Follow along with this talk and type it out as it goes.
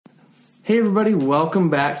Hey everybody,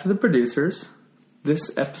 welcome back to The Producers.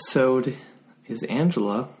 This episode is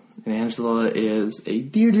Angela, and Angela is a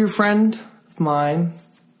dear friend of mine.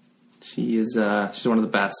 She's one of the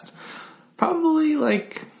best. Probably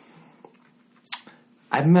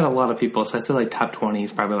I've met a lot of people, so I'd say top 20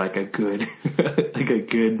 is probably a good a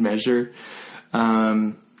good measure.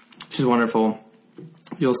 She's wonderful.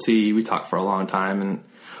 You'll see, we talked for a long time, and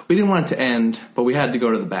we didn't want it to end, but we had to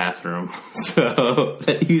go to the bathroom. So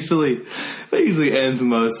that usually ends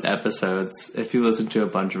most episodes. If you listen to a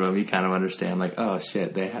bunch of them, you kind of understand, oh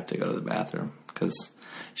shit, they have to go to the bathroom because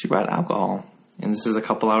she brought alcohol. And this is a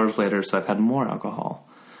couple hours later, so I've had more alcohol.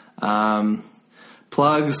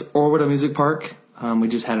 Plugs, Orbital Music Park. We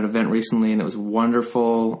just had an event recently, and it was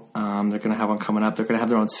wonderful. They're going to have one coming up. They're going to have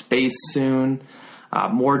their own space soon.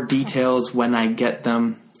 More details when I get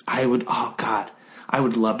them. I would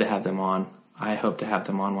love to have them on. I hope to have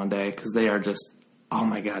them on one day because they are just, oh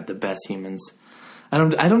my God, the best humans. I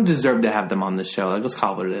don't deserve to have them on this show. Let's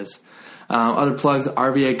call it what it is. Other plugs,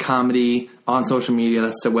 RVA Comedy on social media.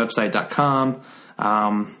 That's their website.com.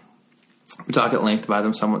 We talk at length about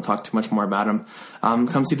them, so I won't talk too much more about them.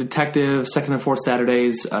 Come see Detective, 2nd and 4th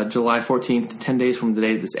Saturdays, July 14th, 10 days from the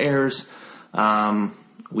day this airs.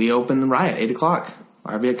 We open the riot, 8 o'clock.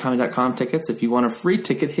 RVAcomedy.com tickets. If you want a free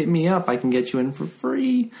ticket, hit me up. I can get you in for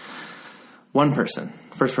free. One person.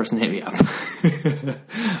 First person, hit me up.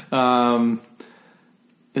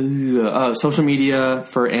 Social media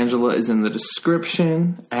for Angela is in the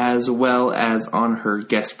description, as well as on her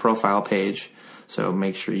guest profile page. So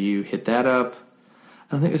make sure you hit that up.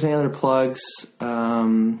 I don't think there's any other plugs,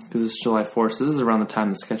 because it's July 4th, so this is around the time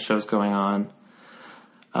the sketch show is going on.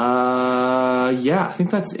 Yeah, I think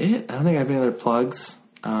that's it. I don't think I have any other plugs.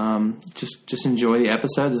 Just enjoy the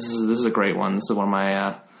episode. This is a great one. This is one of my,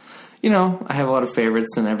 I have a lot of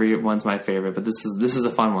favorites, and every one's my favorite, but this is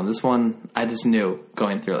a fun one. This one, I just knew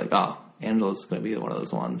going through, Angela's going to be one of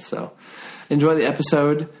those ones. So enjoy the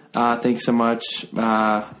episode. Thank you so much.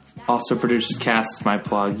 Also, Producers Cast is my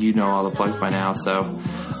plug. You know all the plugs by now. So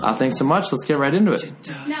thanks so much. Let's get right into it.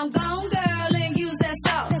 Now go, girl, and use that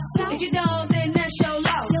sauce. If you don't, then that's your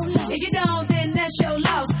loss. If you don't, then that's your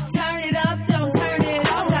loss. Turn it up, don't turn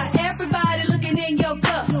it off. Got everybody looking in your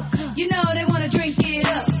cup. You know they want to drink it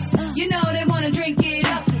up. You know they want to drink it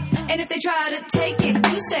up. And if they try to take it,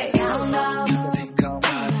 you say, down low.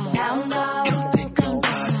 Down low.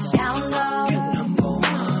 Down low.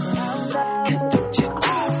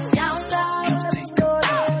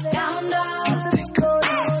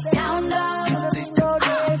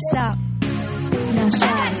 Stop. No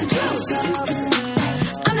shot.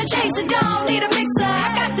 Chaser, don't need a mixer, I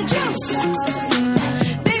got the juice.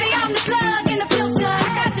 Baby, I'm the plug in the filter, I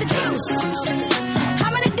got the juice. How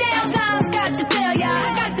many damn times got to tell ya, I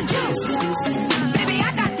got the juice. Baby,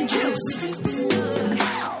 I got the juice.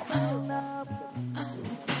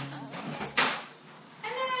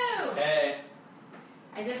 Hello. Hey.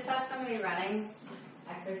 I just saw somebody running,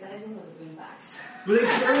 exercising with a boombox. Were they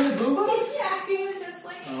carrying the boombox? Yeah, he was just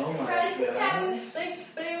oh my running God. down,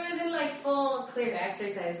 but he was in full clear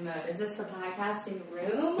exercise mode. Is this the podcasting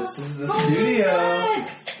room? This is the studio.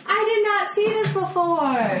 What? I did not see this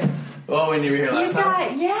before. Oh, when you were here last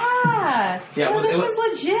time? Yeah. Yeah. Well, this is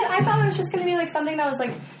legit. I thought it was just going to be something that was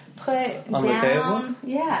put on down. The table?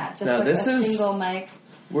 Yeah, just no, this is, single mic.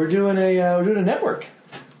 We're doing a network.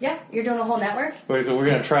 Yeah, you're doing a whole network? We're going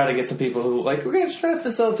to try to get some people who, we're going to try to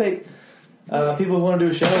facilitate people who want to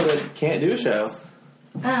do a show that can't do a show.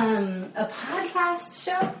 A podcast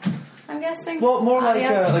show, I'm guessing? Well, more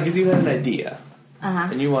like if you had an idea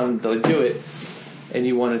and you wanted to do it and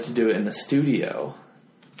you wanted to do it in the studio.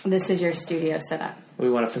 This is your studio setup. We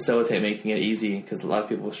want to facilitate making it easy because a lot of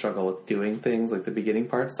people struggle with doing things like the beginning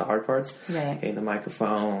parts, the hard parts. Right. Getting the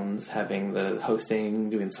microphones, having the hosting,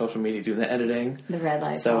 doing social media, doing the editing. The red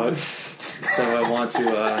light. So I want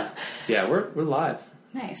to, we're live.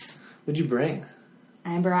 Nice. What'd you bring?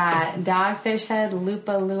 I brought Dogfish Head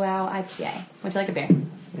Lupa Luau IPA. Would you like a beer?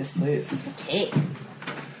 Yes, please. Okay.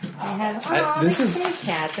 I have, this is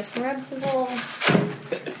cat just rubbed his little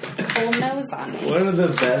cold nose on me. One of the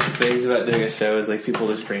best things about doing a show is people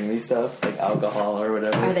just bring me stuff, like alcohol or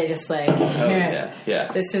whatever. Are they just oh,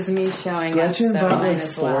 yeah. This is me showing Gretchen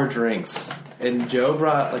us brought 4 drinks. And Joe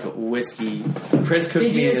brought whiskey. Chris cooked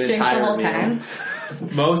me an entire the whole meal. Time?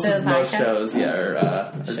 Most shows,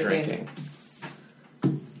 are drinking.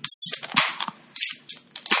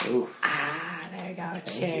 Ooh. There you go.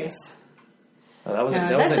 Cheers. Oh,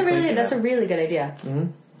 that's a really good idea. Mm-hmm.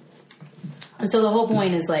 And so the whole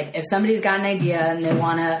point is if somebody's got an idea and they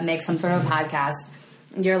want to make some sort of podcast,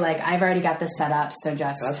 You're like, I've already got this set up, so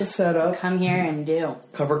just That's a setup. come here and do.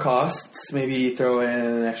 Cover costs. Maybe throw in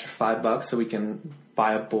an extra $5 so we can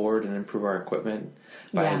buy a board and improve our equipment.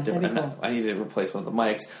 Yeah, that'd be cool. I need to replace one of the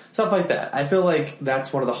mics. Stuff like that. I feel like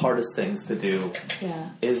that's one of the hardest things to do. Yeah.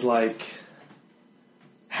 Is like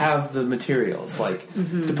have the materials. Like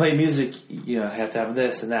to play music, you know, you have to have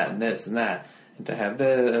this and that and this and that. And to have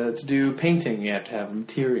to do painting, you have to have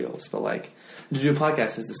materials. But like to do a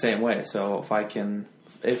podcast is the same way. So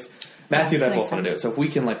if Matthew and I both want to do it, so if we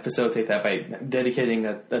can like facilitate that by dedicating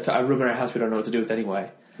a room in our house we don't know what to do with anyway.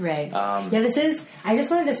 Right. I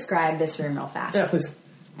just want to describe this room real fast. Yeah, please.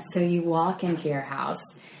 So you walk into your house,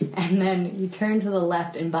 and then you turn to the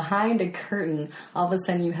left, and behind a curtain, all of a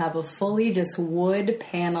sudden you have a fully just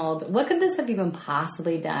wood-paneled... What could this have even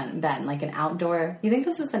possibly been? Like an outdoor... You think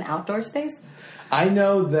this is an outdoor space? I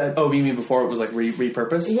know that... Oh, you mean before it was like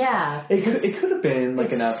repurposed? Yeah. It could have been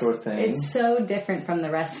like an outdoor thing. It's so different from the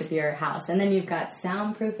rest of your house. And then you've got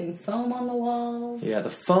soundproofing foam on the walls. Yeah, the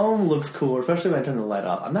foam looks cooler, especially when I turn the light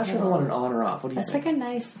off. I'm not sure if I want it on or off. What do you think?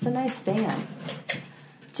 It's a nice fan.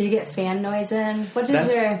 Do you get fan noise in?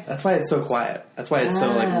 That's why it's so quiet. That's why it's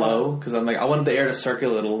so like low. Because I'm like, I want the air to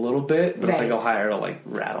circulate a little bit, but if I go higher, it'll like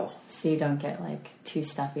rattle. So you don't get like too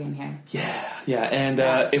stuffy in here. Yeah. And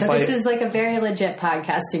this is like a very legit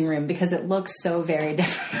podcasting room because it looks so very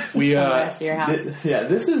different from the rest of your house.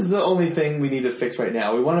 This is the only thing we need to fix right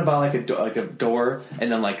now. We want to buy like a door and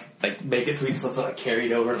then like make it so we just like carry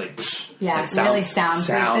it over like really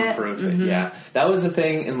soundproof it. Yeah, that was the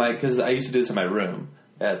thing because I used to do this in my room.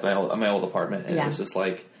 At my old apartment, and it was just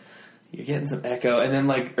like you're getting some echo. And then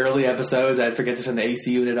like early episodes, I'd forget to turn the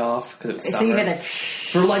AC unit off because it was summer. So you get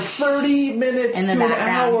for like 30 minutes to an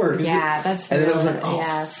hour. Yeah, that's. And then it was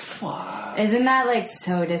like, fuck. Isn't that like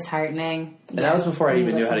so disheartening? And that was before I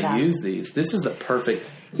even knew how to use these. This is the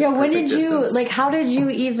perfect. Yeah, when did you how did you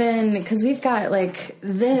even? Because we've got like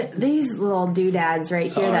these little doodads right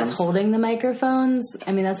here that's holding the microphones.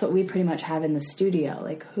 I mean, that's what we pretty much have in the studio.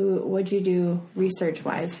 Like, what'd you do research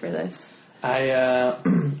wise for this? I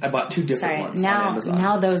bought 2 different ones on Amazon.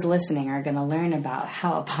 Now those listening are going to learn about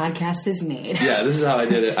how a podcast is made. Yeah, this is how I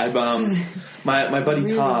did it. My buddy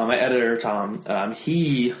Tom, my editor Tom,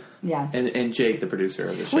 he. Yeah. And Jake, the producer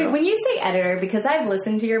of the show. Wait, when you say editor, because I've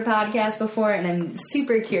listened to your podcast before, and I'm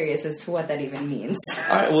super curious as to what that even means.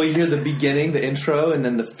 All right, well, you hear the beginning, the intro, and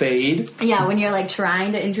then the fade. Yeah, when you're, like,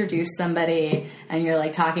 trying to introduce somebody, and you're,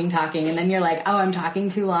 like, talking, and then you're like, oh, I'm talking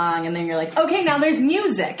too long, and then you're like, okay, now there's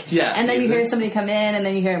music. Yeah. And then you hear somebody come in, and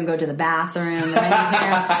then you hear him go to the bathroom, and then you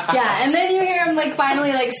hear him, and then you hear him, like,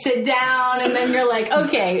 finally, like, sit down, and then you're like,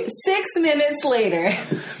 okay, 6 minutes later.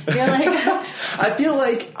 You're like...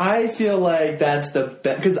 I feel like that's the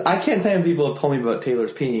best, because I can't tell you people have told me about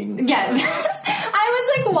Taylor's peeing. Yeah,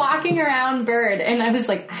 I was like walking around Bird, and I was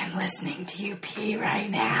like, I'm listening to you pee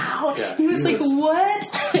right now. Yeah, he was like, what?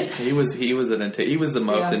 He was the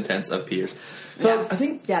most intense of peers. So I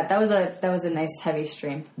think that was a nice heavy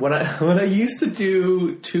stream. When I used to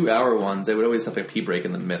do 2-hour ones, they would always have a pee break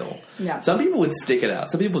in the middle. Yeah. Some people would stick it out.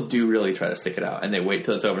 Some people do really try to stick it out, and they wait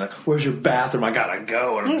till it's over. Like, where's your bathroom? I gotta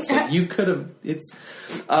go. And I'm just like, you could have. It's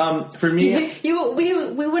for me. We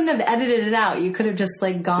wouldn't have edited it out. You could have just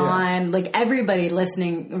like gone. Yeah. Like everybody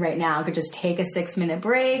listening right now could just take a 6-minute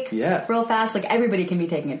break. Yeah. Real fast. Like everybody can be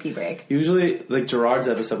taking a pee break. Usually, like Gerard's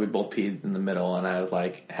episode, we both peed in the middle, and I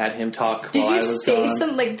like had him talk. Did you say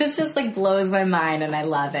some like this? Just like blows my mind, and I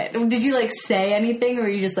love it. Did you like say anything, or were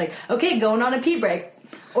you just like, okay, going on a pee break?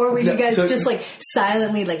 Or were you guys just like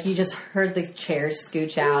silently, like you just heard the chairs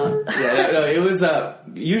scooch out? No, it was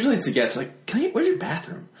usually it's a guest like, where's your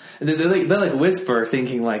bathroom? And they like whisper,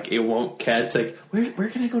 thinking like it won't catch. Like, where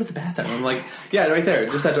can I go to the bathroom? I'm like, yeah, right there,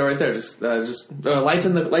 just that door right there. Just lights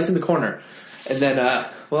in the corner. And then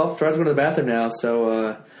Gerard's going to the bathroom now,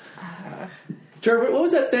 so. Gerard, what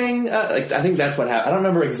was that thing? I think that's what happened. I don't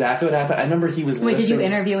remember exactly what happened. I remember he was. Wait, did you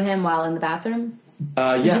interview him while in the bathroom?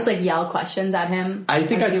 Yeah. You just like yell questions at him? I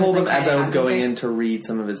think I told him as I was going in to read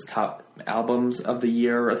some of his top albums of the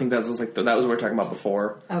year. I think that was that was what we were talking about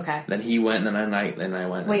before. Okay. Then he went, and then I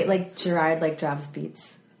went. Wait, like Gerard like drops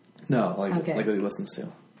beats? No, like what he listens to.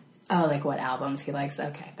 Oh, like what albums he likes?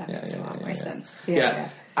 Okay, that makes a lot more sense. Yeah.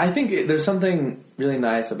 I think there's something really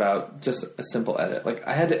nice about just a simple edit. Like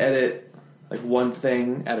I had to edit like one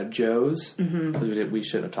thing out of Joe's because we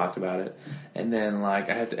shouldn't have talked about it, and then like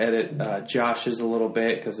I had to edit Josh's a little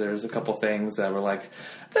bit because there's a couple things that were like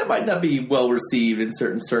that might not be well received in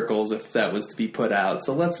certain circles if that was to be put out.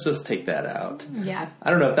 So let's just take that out. Yeah, I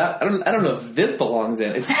don't know if this belongs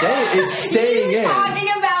in. It's staying in. Talking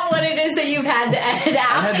about what it is that you've had to edit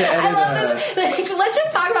out. I had to edit, love this. Like, let's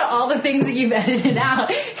just talk about all the things that you've edited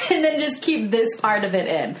out, and then just keep this part of it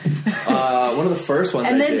in. One of the first ones,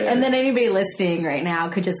 and I then did. and then anybody listening right now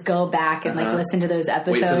could just go back and like listen to those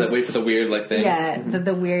episodes. Wait for the weird like thing. Yeah,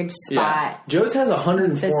 the weird spot. Yeah. Joe's has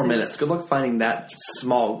 104 This minutes. is- Good luck finding that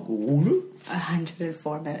small.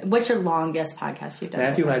 104 minutes. What's your longest podcast you've done?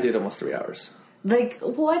 Matthew and I did almost 3 hours. Like,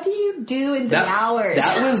 what do you do in 3 hours?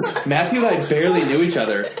 That was Matthew and I barely knew each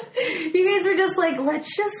other. You guys were just like,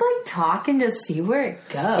 let's just like talk and just see where it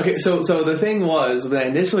goes. Okay, so the thing was when I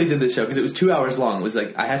initially did this show, because it was 2 hours long, it was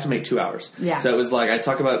like I had to make 2 hours. Yeah. So it was like I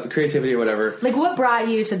talk about the creativity or whatever. Like, what brought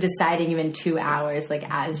you to deciding even 2 hours, like,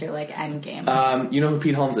 as your like end game? You know who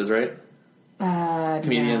Pete Holmes is, right?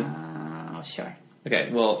 Comedian. No, sure.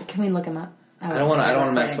 Okay, well, Can we look him up? I don't want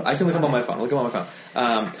to mess. I can look him on my phone. Look him on my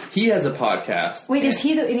phone. He has a podcast. Wait, is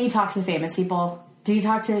he and he talks to famous people? Do you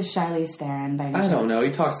talk to Charlize Theron by any I don't chance? know.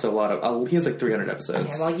 He talks to a lot of. He has like 300 episodes.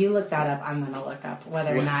 Okay, well, you look that up. I'm going to look up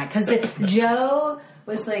whether or not. Because Joe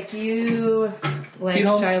was like, you, like Pete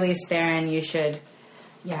Holmes? Charlize Theron, you should.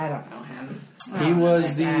 Yeah, I don't know him. He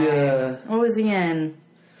was the. What was he in?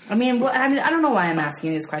 I mean, I don't know why I'm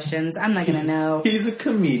asking these questions. I'm not going to know. He's a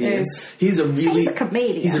comedian. He's a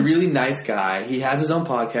comedian. He's a really nice guy. He has his own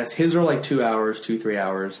podcast. His are like 2 hours, 3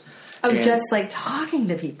 hours. Oh, just like talking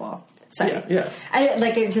to people. Sorry. Yeah.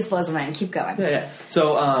 It just blows my mind. Keep going. Yeah.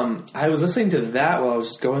 So I was listening to that while I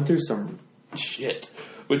was going through some shit,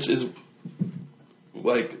 which is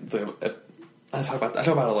like I talk about it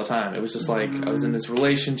all the time. It was just like I was in this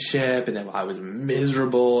relationship and I was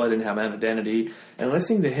miserable. I didn't have an identity, and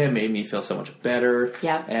listening to him made me feel so much better.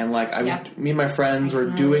 Yep. And like me and my friends were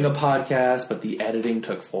doing a podcast, but the editing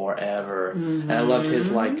took forever. And I loved his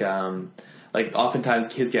like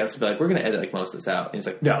oftentimes his guests would be like, we're going to edit like most of this out. And he's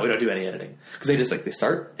like, no, we don't do any editing. Because they just like, they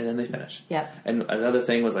start and then they finish. Yep. And another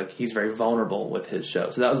thing was like, he's very vulnerable with his show.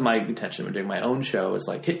 So that was my intention when doing my own show is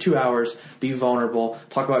like, hit 2 hours, be vulnerable,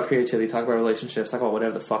 talk about creativity, talk about relationships, talk about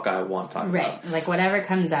whatever the fuck I want to talk about. Right. Like whatever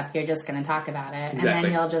comes up, you're just going to talk about it. Exactly. And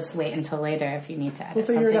then you'll just wait until later if you need to edit We'll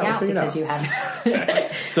figure something it out. because you have...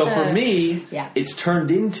 Exactly. So for me, yeah. it's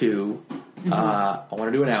turned into, I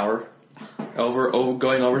want to do an hour.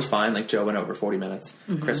 Going over is fine. Like Joe went over 40 minutes.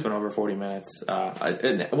 Chris went over 40 minutes. 1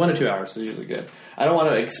 to 2 hours is usually good. I don't want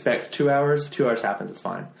to expect 2 hours. 2 hours happens, it's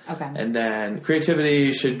fine. Okay. And then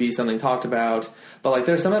creativity should be something talked about. But like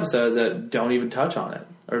there's some episodes that don't even touch on it.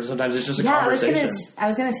 Or sometimes it's just a conversation. I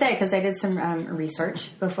was gonna say, because I did some research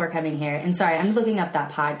before coming here. And sorry, I'm looking up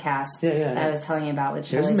that podcast that I was telling you about with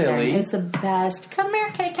Here's Charlize Theron. Millie. It's the best. Come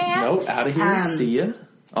here, kitty cat. Nope, out of here. See ya.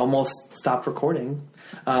 Almost stopped recording.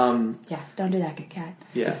 Yeah, don't do that, kitty cat.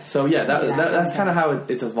 Yeah. So yeah, that's kind of how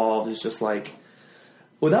it's evolved. It's just like,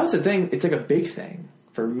 well, that was the thing. It's like a big thing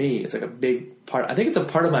for me. It's like a big part. I think it's a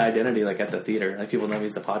part of my identity. Like at the theater, like people know me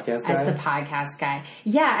as the podcast guy. As the podcast guy.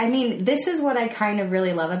 Yeah, I mean, this is what I kind of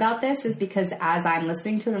really love about this is because as I'm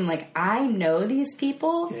listening to it, I'm like, I know these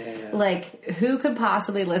people. Yeah. Like, who could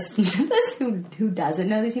possibly listen to this who doesn't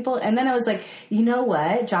know these people? And then I was like, you know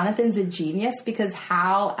what? Jonathan's a genius because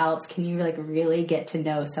how else can you like really get to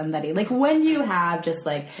know somebody? Like when you have just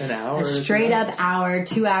like an hour, a straight up hour,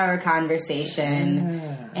 2 hour conversation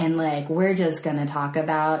and like we're just going to talk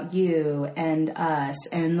about you and us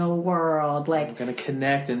and the world. Like we're going to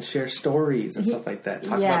connect and share stories and stuff like that.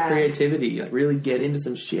 Talk about creativity. Like really get into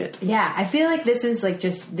some shit. Yeah, I feel like this is like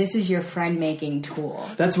this is your friend making tool.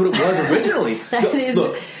 That's what it was originally.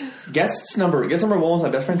 Look, guest number one was my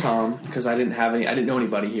best friend Tom because I didn't know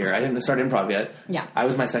anybody here. I didn't start improv yet. Yeah, I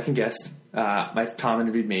was my second guest. Tom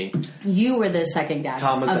interviewed me. You were the second guest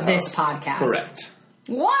Tom was of the this host. podcast. Correct.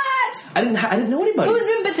 What? I didn't know anybody. Whose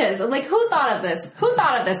impetus? Like who thought of this? Who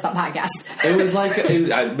thought of this podcast? It was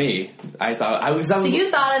like me. I thought I was. So you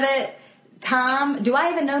thought of it, Tom? Do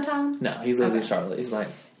I even know Tom? No, he lives in Charlotte. He's my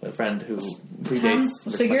friend who predates.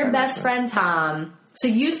 So your best friend Tom. So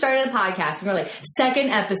you started a podcast and you're like,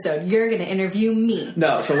 second episode, you're going to interview me.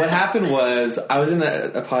 No, so what happened was I was in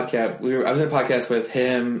a podcast. I was in a podcast with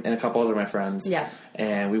him and a couple other of my friends. Yeah.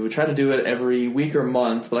 And we would try to do it every week or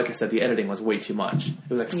month. But like I said, the editing was way too much. It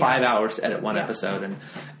was like 5 hours to edit one episode, and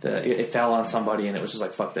it fell on somebody, and it was just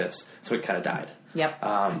like fuck this. So it kind of died. Yep.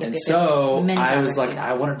 So Many I was like, do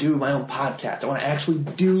I want to do my own podcast. I want to actually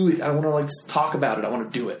do it. I want to like talk about it. I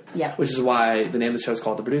want to do it. Yeah. Which is why the name of the show is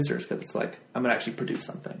called The Producers, because it's like I'm gonna actually produce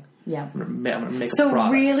something. Yeah. I'm gonna make a So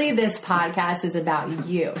product. really, this podcast is about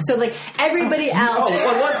you. So like everybody else.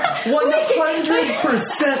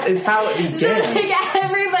 100% is how it began. So like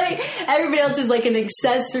everybody else is like an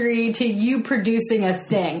accessory to you producing a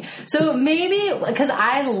thing. So maybe because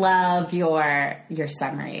I love your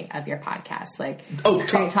summary of your podcast, like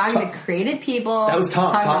talking to creative people. That was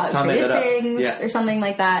Tom. Talking about Tom made creative that up. things Yeah. or something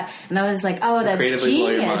like that. And I was like, oh, that's creatively blow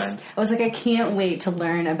your genius. mind. I was like, I can't wait to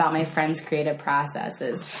learn about my friends' creative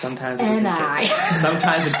processes. Sometimes it And doesn't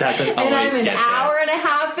sometimes it doesn't always and I'm an get hour there. and a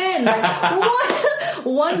half in,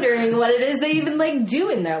 wondering what it is they even like do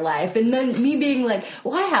in their life, and then me being like,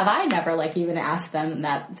 why have I never like even asked them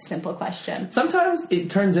that simple question? Sometimes it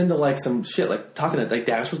turns into like some shit, like talking to like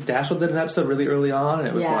Dashel did an episode really early on, and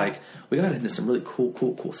it was like we got into some really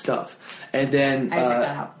cool stuff. And then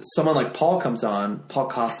someone like Paul comes on, Paul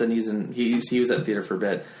Costa, and he was at theater for a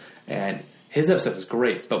bit, and his episode is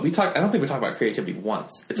great, but I don't think we talk about creativity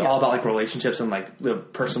once. It's all about like relationships and like the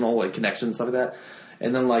personal like connections and stuff like that.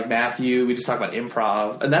 And then like Matthew, we just talk about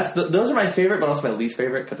improv, and those are my favorite, but also my least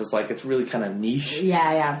favorite because it's really kind of niche.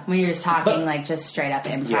 Yeah. When you're just talking like just straight up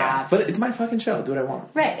improv. Yeah, but it's my fucking show. Do what I want.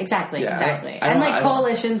 Right. Exactly. Yeah, exactly. I don't-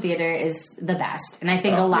 Coalition theater is the best, and I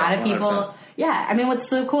think a lot of people. 100%. Yeah, I mean, what's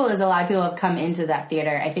so cool is a lot of people have come into that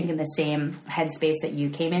theater, I think, in the same headspace that you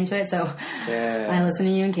came into it. So I listen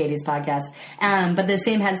to you and Katie's podcast. But the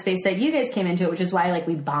same headspace that you guys came into it, which is why, like,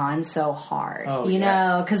 we bond so hard. You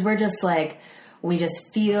know? Because we're just, like, we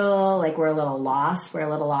just feel like we're a little lost. We're a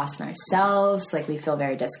little lost in ourselves. Like, we feel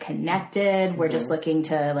very disconnected. We're just looking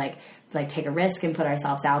to, like take a risk and put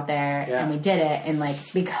ourselves out there, and we did it. And, like,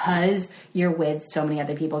 because you're with so many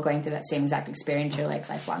other people going through that same exact experience, you're, like,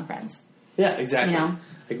 lifelong friends. Yeah, exactly. You know?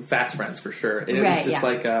 Like fast friends for sure. And it was just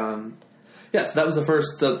like, so that was the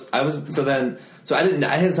first. So I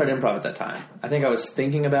hadn't started improv at that time. I think I was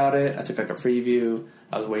thinking about it. I took like a preview.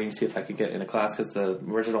 I was waiting to see if I could get in a class because the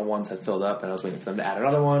original ones had filled up, and I was waiting for them to add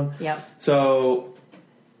another one. Yep. So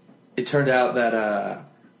it turned out that.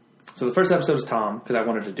 So the first episode was Tom because I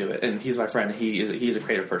wanted to do it, and he's my friend. He's a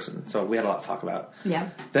creative person, so we had a lot to talk about. Yeah.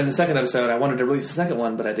 Then the second episode, I wanted to release the second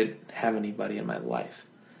one, but I didn't have anybody in my life.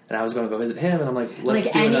 And I was going to go visit him, and I'm like, let's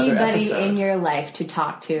do another anybody episode. in your life to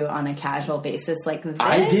talk to on a casual basis like this.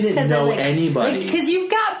 I didn't know anybody. Because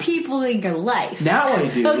you've got people in your life. Now I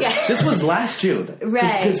do. Okay. This was last June.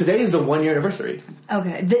 Right. Because today is the 1 year anniversary.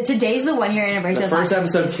 Okay. Today's the 1 year anniversary. The first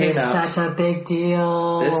episode this came is out. Such a big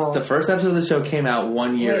deal. The first episode of the show came out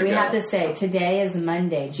 1 year ago. We have to say, today is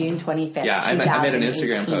Monday, June 25th, Yeah, I made an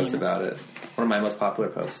Instagram post about it. One of my most popular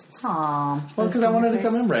posts. Aww. Well, because I wanted to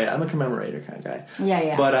commemorate. I'm a commemorator kind of guy.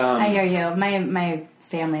 Yeah. But I hear you. My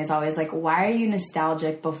family is always like, why are you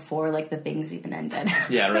nostalgic before like the things even ended?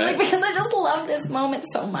 Yeah, right. Like, because I just love this moment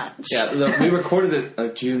so much. Yeah, we recorded it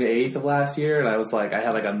like June 8th of last year, and I was like, I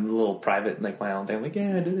had like a little private, like my own thing. I'm like,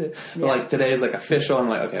 yeah, I did it. But like today is like official. I'm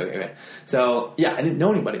like, okay. So yeah, I didn't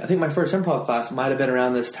know anybody. I think my first improv class might have been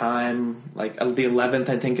around this time, like the 11th,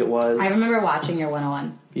 I think it was. I remember watching your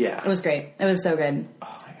 101. Yeah, it was great. It was so good.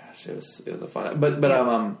 Oh my gosh, it was a fun.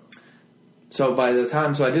 But so by the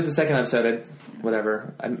time, so I did the second episode.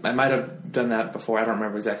 I might have done that before. I don't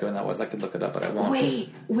remember exactly when that was. I could look it up, but I won't.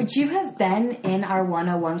 Wait, would you have been in our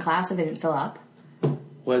 101 class if it didn't fill up?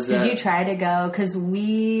 Did you try to go? Because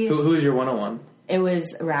we... Who's your 101? It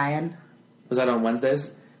was Ryan. Was that on Wednesdays?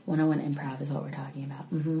 101 improv is what we're talking about.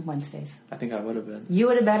 Wednesdays. I think I would have been. You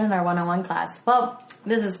would have been in our 101 class. Well,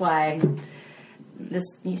 this is why... This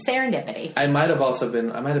serendipity. I might have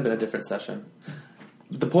been a different session.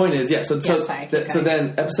 The point is, so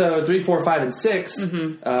then episode 3, 4, 5, and 6,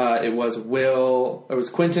 it was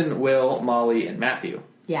Quentin, Will, Molly, and Matthew.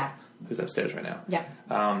 Yeah. Who's upstairs right now. Yeah.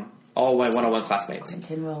 All my 101 classmates.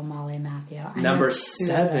 Quentin, Will, Molly, and Matthew. Number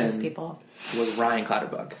 7 people. was Ryan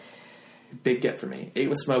Clatterbug. Big get for me. 8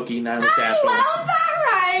 was Smokey, 9 was Dashel. I love that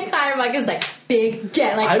Ryan Clatterbug is like big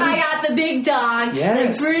get. Like I got the big dog.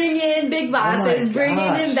 Yes. Like bring in big bosses. Bring in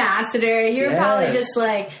ambassador. You're probably just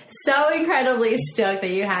like so incredibly stoked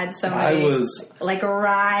that you had somebody. I was like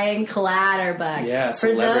Ryan Clatterbug. Yeah,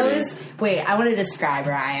 for those. Wait, I want to describe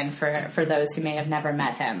Ryan for those who may have never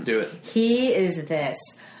met him. Do it. He is this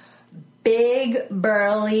big,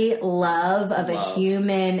 burly love of a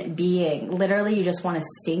human being. Literally, you just want to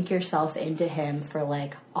sink yourself into him for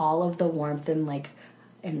like all of the warmth and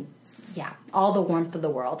all the warmth of the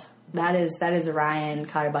world. That is Ryan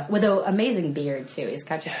Clatterbug with an amazing beard too. He's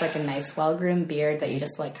got just like a nice, well-groomed beard that you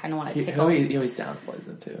just like kind of want to tickle. He always downplays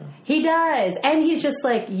it too. He does, and he's just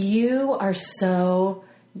like, you are so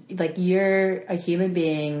like you're a human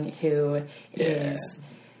being who is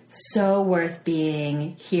so worth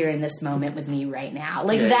being here in this moment with me right now.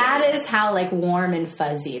 Like, that is how, like, warm and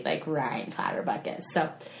fuzzy, like, Ryan Clatterbuck is.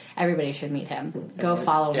 So everybody should meet him. Go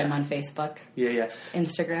follow him on Facebook. Yeah.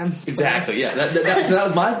 Instagram. Exactly, yeah. So that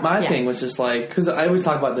was my thing, was just like, because I always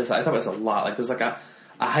talk about this, I talk about this a lot. Like, there's like a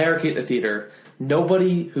hierarchy at the theater.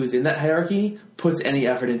 Nobody who's in that hierarchy puts any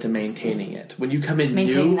effort into maintaining it. When you come in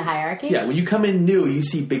Maintaining the hierarchy? Yeah, when you come in new, you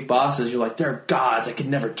see big bosses, you're like, they're gods, I could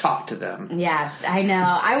never talk to them. Yeah, I know.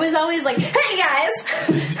 I was always like, hey guys!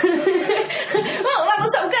 Oh, that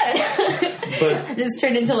was so good! But I just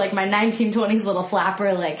turned into like my 1920s little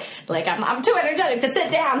flapper, like I'm too energetic to sit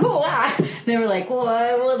down. Ooh, ah. They were like,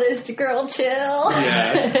 "What? Will this girl chill?"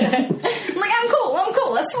 Yeah. I'm like, I'm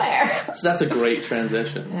cool, I swear. So that's a great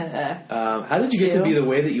transition. How did you get to be the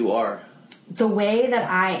way that you are? The way that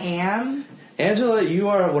I am? Angela, you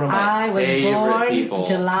are one of my favorite people. I was born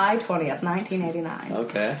July 20th, 1989.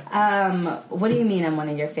 Okay. What do you mean I'm one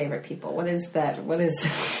of your favorite people? What is that? What is...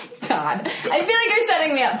 God. I feel like you're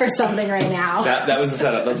setting me up for something right now. That was the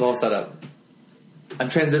setup. That was all set up. I'm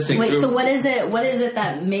transitioning through... Wait, so what is it? What is it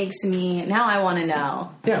that makes me... Now I want to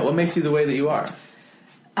know. Yeah, what makes you the way that you are?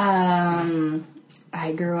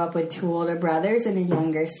 I grew up with 2 older brothers and a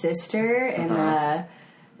younger sister, and a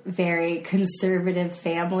very conservative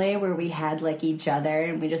family where we had like each other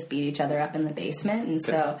and we just beat each other up in the basement. And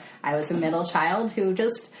so I was a middle child who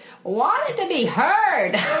just wanted to be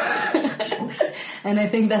heard. And I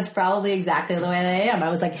think that's probably exactly the way that I am. I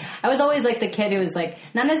was always like the kid who was like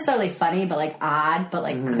not necessarily funny but like odd, but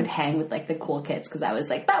like could hang with like the cool kids, because I was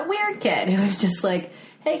like that weird kid who was just like,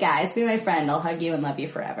 hey guys, be my friend, I'll hug you and love you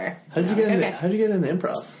forever. How'd you get into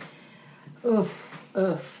improv?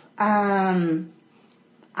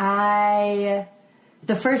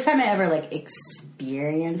 The first time I ever like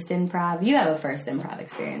experienced improv, you have a first improv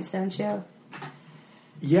experience, don't you?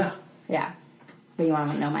 Yeah. But you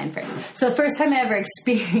want to know mine first. So the first time I ever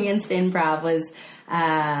experienced improv was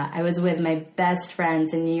I was with my best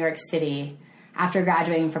friends in New York City. After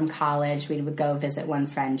graduating from college, we would go visit one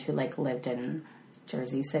friend who like lived in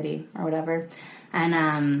Jersey City or whatever,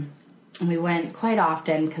 and we went quite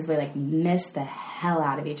often because we like missed the hell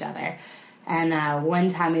out of each other. And one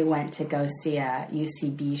time we went to go see a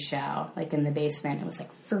UCB show, like in the basement. It was like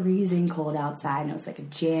freezing cold outside, and it was like a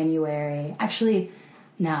January. Actually,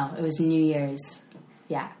 no, it was New Year's.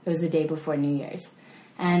 Yeah, it was the day before New Year's.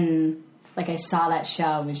 And like I saw that show,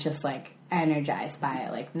 I was just like energized by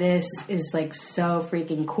it. Like, this is like so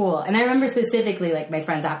freaking cool. And I remember specifically like my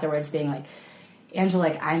friends afterwards being like, Angela,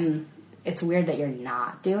 like it's weird that you're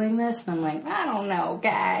not doing this. And I'm like, I don't know,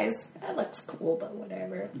 guys. That looks cool, but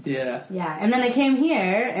whatever. Yeah. Yeah. And then I came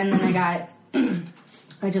here, and then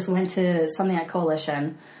I just went to something at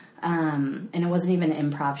Coalition, and it wasn't even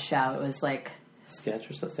an improv show. It was like... sketch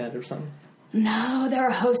or stand or something? No, they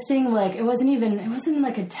were hosting, like, it wasn't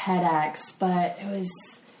like a TEDx, but it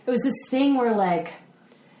was this thing where, like,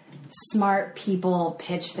 smart people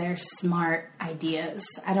pitch their smart ideas.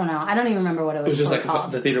 I don't know. I don't even remember what it was. It was just like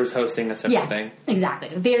called. The theater was hosting a separate thing. Exactly.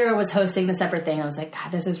 The theater was hosting the separate thing. I was like,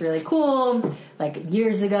 God, this is really cool. Like,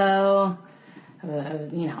 years ago,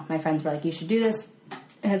 my friends were like, you should do this.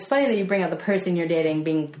 And it's funny that you bring up the person you're dating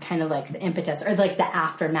being kind of like the impetus, or like the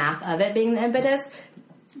aftermath of it being the impetus.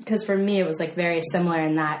 Because for me, it was like very similar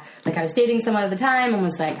in that, like, I was dating someone at the time and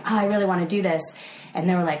was like, oh, I really want to do this. And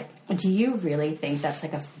they were like, do you really think that's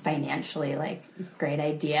like a financially like great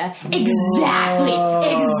idea? Exactly.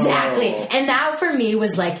 And that for me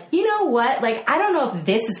was like, you know what? Like, I don't know if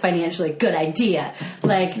this is financially a good idea.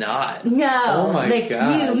 Like, it's not. No. Oh my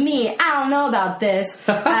gosh. You, me, I don't know about this.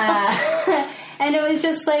 And it was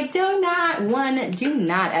just like, do not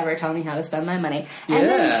ever tell me how to spend my money. And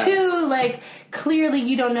then 2, like, clearly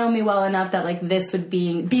you don't know me well enough that like this would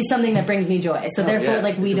be something that brings me joy. So therefore,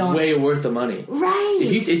 like, we don't... way worth the money. Right.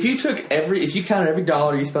 If you count every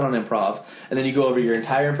dollar you spent on improv, and then you go over your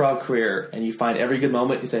entire improv career, and you find every good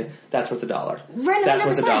moment, you say, that's worth $1. Right, that's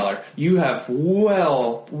worth $1. You have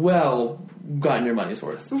well gotten your money's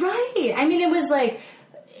worth. Right. I mean, it was like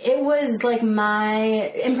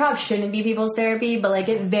my improv shouldn't be people's therapy, but like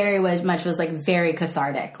it very much was like very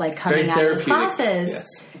cathartic, like coming out of those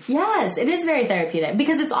classes. Yes, it is very therapeutic,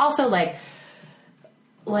 because it's also like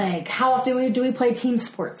how often do we play team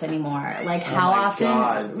sports anymore? Like, how often?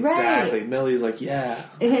 God, right. Exactly. Millie's like, yeah,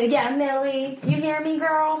 Millie, you hear me,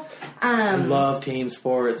 girl? I love team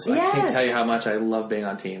sports. Yes. I can't tell you how much I love being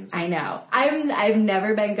on teams. I know. I've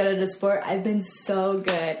never been good at a sport. I've been so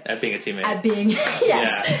good at being a teammate. At being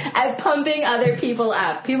at pumping other people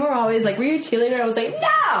up. People were always like, "Were you a cheerleader?" I was like,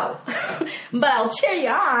 "No," but I'll cheer you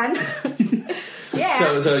on.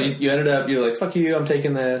 Yeah. So you ended up, you're like, fuck you, I'm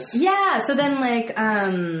taking this. Yeah, so then, like,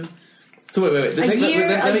 So wait. a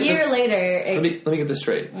year later... Let me get this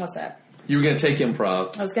straight. What's that? You were going to take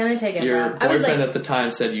improv. I was going to take improv. Your I was boyfriend like, at the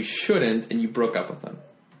time said you shouldn't, and you broke up with him.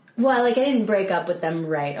 well, like, I didn't break up with them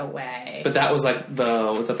right away. But that was like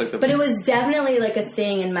the... But it was definitely, like, a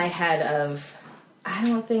thing in my head of...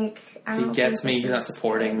 He gets me, he's not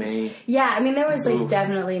supporting me. Yeah, I mean, there was, like, Ooh.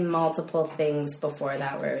 definitely multiple things before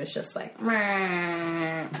that where it was just like,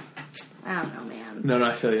 I don't know, man. No,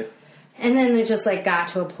 I feel you. And then it just, like, got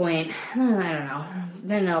to a point, I don't know,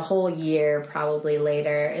 then a whole year probably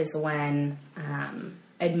later is when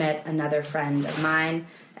I'd met another friend of mine,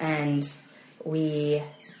 and we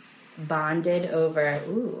bonded over,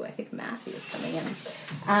 I think Matthew's coming in.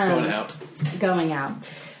 Going out.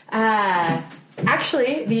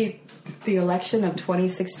 Actually, the election of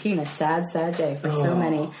 2016, a sad day for so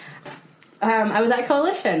many. I was at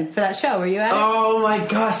Coalition for that show. Were you at it? Oh my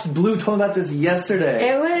gosh, Blue told me about this yesterday.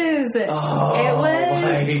 It was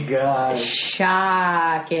my gosh.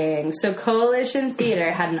 shocking. So Coalition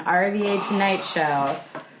Theater had an RVA Tonight show,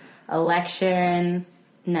 election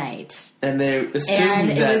night. And they assumed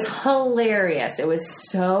it was hilarious. It was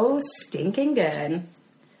so stinking good.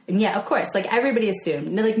 And yeah, of course, like everybody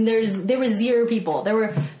assumed. Like there were 0 people. There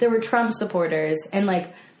were Trump supporters, and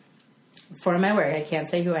like for my work, I can't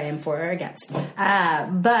say who I am for or against. But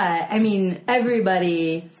I mean,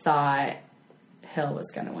 everybody thought Hill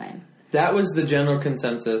was going to win. That was the general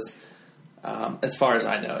consensus, as far as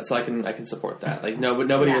I know. So I can support that. Like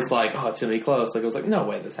nobody was like, oh, it's gonna be close. Like it was like, no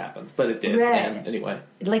way this happens, but it did. Right. And anyway,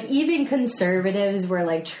 like even conservatives were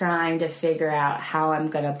like trying to figure out how I'm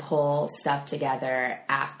going to pull stuff together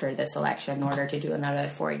after this election in order to do another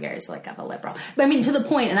 4 years like of a liberal. But I mean, to the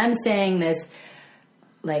point, and I'm saying this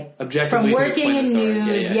like objectively from working in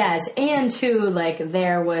news, yeah. yes, and too like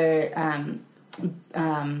there were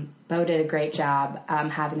Bo did a great job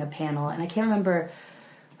having a panel, and I can't remember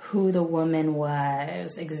who the woman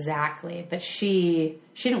was exactly, but she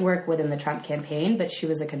didn't work within the Trump campaign, but she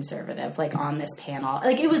was a conservative, like on this panel.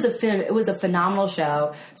 Like it was a phenomenal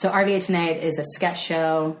show. So RVA Tonight is a sketch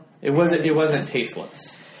show. It wasn't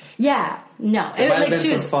tasteless. Yeah, no, It might have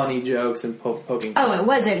been some funny jokes and poking. Oh, it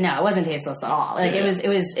wasn't tasteless at all. Like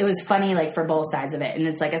it was funny, like for both sides of it. And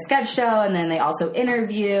it's like a sketch show, and then they also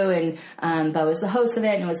interview, and Bo was the host of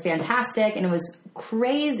it, and it was fantastic, and it was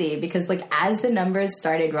crazy because like as the numbers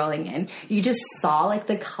started rolling in, you just saw like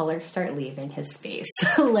the color start leaving his face.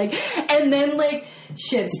 Like, and then like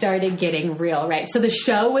shit started getting real, right? So the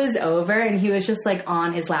show was over, and he was just like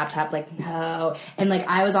on his laptop, like no, and like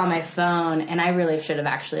I was on my phone, and I really should have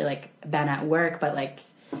actually like been at work, but like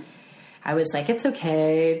I was like, it's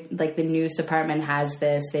okay. Like the news department has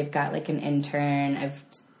this. They've got like an intern. I've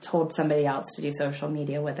told somebody else to do social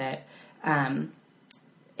media with it, and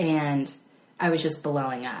I was just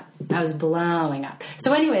blowing up. I was blowing up.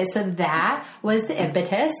 So anyway, so that was the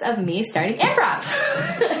impetus of me starting improv.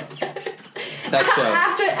 That show.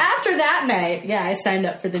 After that night, yeah, I signed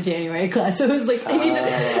up for the January class. I was like, I need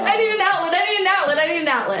an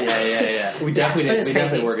outlet. Yeah. We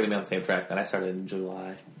definitely were going to be on the same track. Then I started in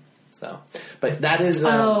July. So, but that is.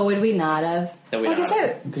 Would we not have? No,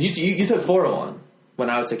 because you took 401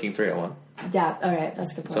 when I was taking 301. Yeah. All right,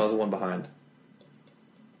 that's a good point. So I was one behind.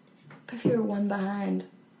 But if you were one behind,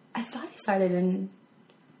 I thought I started in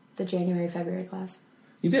the February class.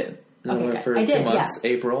 You did. And Okay, went good. for I 2 did, months,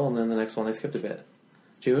 April, and then the next one they skipped a bit.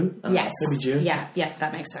 June? Yes. Maybe June? Yeah,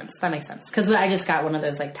 that makes sense. Because I just got one of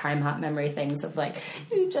those like time hop memory things of like,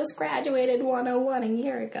 you just graduated 101 a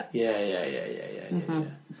year ago. Yeah.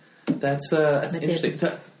 That's interesting.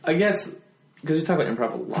 So, I guess, because we talk about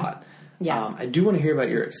improv a lot. Yeah. I do want to hear about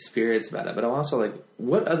your experience about it, but I'm also like,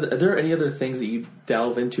 are there any other things that you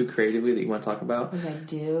delve into creatively that you want to talk about? What I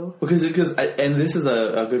do? Because and this is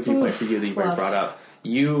a good viewpoint for you that you've already brought up.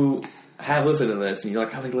 You have listened to this, and you're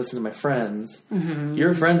like, I like to listen to my friends. Mm-hmm.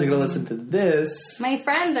 Your friends are going to listen to this. My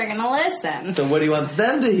friends are going to listen. So what do you want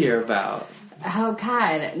them to hear about? Oh,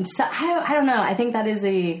 God. So, I don't know. I think that is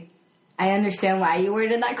I understand why you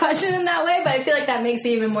worded that question in that way, but I feel like that makes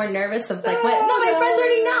me even more nervous of like, what? No, my friends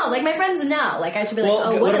already know. Like, my friends know. Like, I should be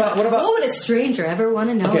like, what would a stranger ever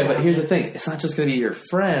want to know Okay, about? but here's the thing. It's not just going to be your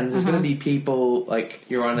friends. There's going to be people, like,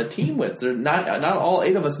 you're on a team with. They're not all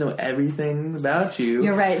 8 of us know everything about you.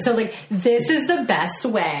 You're right. So, like, this is the best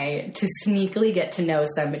way to sneakily get to know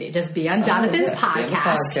somebody. Just be on Jonathan's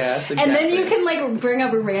podcast. Exactly. And then you can, like, bring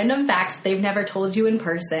up random facts they've never told you in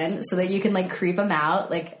person so that you can, like, creep them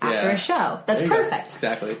out, like, after a show. That's perfect.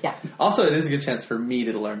 Exactly. Yeah. Also, it is a good chance for me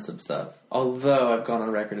to learn some stuff. Although I've gone on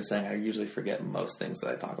record as saying I usually forget most things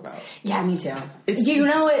that I talk about. Yeah, me too. It's- You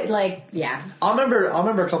know it, like, yeah. I'll remember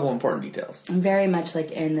a couple important details. I'm very much,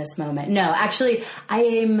 like, in this moment. No, actually, I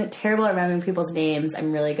am terrible at remembering people's names.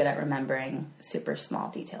 I'm really good at remembering super small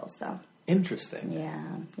details, though. Interesting.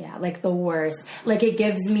 Yeah, like the worst. Like, it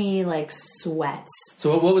gives me, like, sweats.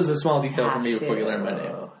 So what was the small detail for me before you learned my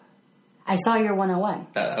name? I saw your 101.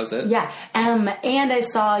 That was it? Yeah. And I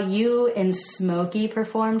saw you and Smokey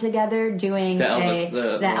perform together doing the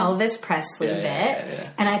Elvis Presley bit. Yeah.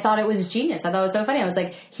 And I thought it was genius. I thought it was so funny. I was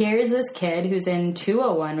like, here's this kid who's in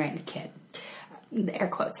 201, right? Kid. Air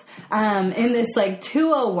quotes. In this, like,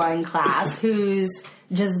 201 class who's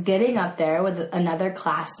just getting up there with another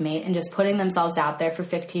classmate and just putting themselves out there for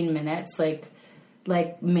 15 minutes,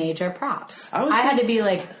 like major props. I had to be,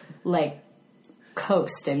 like,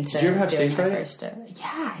 coaxed into. Did you ever have stage fright?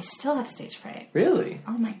 Yeah, I still have stage fright. Really?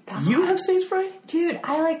 Oh my god. You have stage fright? Dude,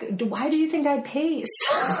 why do you think I pace?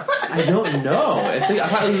 I don't know. I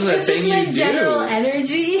thought this was that thing you do. It's just my general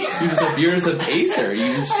energy. You're just a pacer.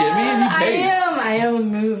 You just shimmy and you pace. I am a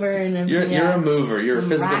mover. And you're a mover. You're a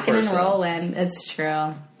physical rocking person. And rolling. It's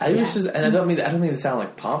true. I was just, and I don't mean to sound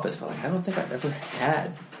like pompous, but like I don't think I've ever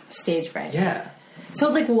had stage fright. Yeah. So,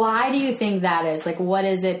 like, why do you think that is? Like, what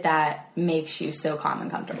is it that makes you so calm and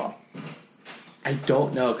comfortable? I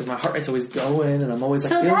don't know, because my heart rate's always going, and I'm always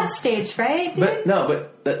like... So that's stage fright, dude?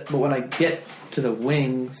 But when I get to the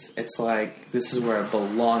wings, it's like, this is where I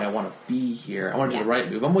belong, I want to be here, I want to do the right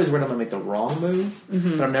move. I'm always worried I'm going to make the wrong move,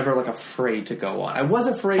 but I'm never, like, afraid to go on. I was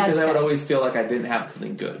afraid because I would always feel like I didn't have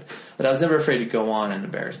something good, but I was never afraid to go on and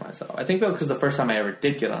embarrass myself. I think that was because the first time I ever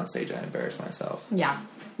did get on stage, I embarrassed myself. Yeah.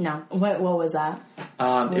 No. What was that?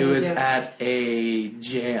 It was at a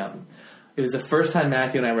jam. It was the first time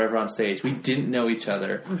Matthew and I were ever on stage. We didn't know each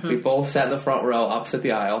other. Mm-hmm. We both sat in the front row opposite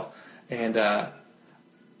the aisle. And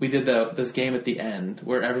we did this game at the end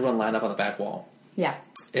where everyone lined up on the back wall. Yeah.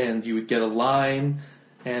 And you would get a line,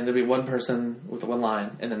 and there'd be one person with one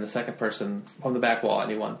line, and then the second person from the back wall,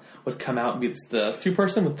 anyone, would come out and be the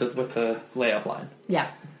two-person with the layup line. Yeah.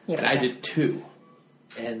 And I did two,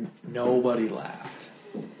 and nobody laughed.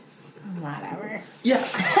 Whatever. Yeah.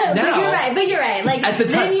 Now, but you're right. Like at the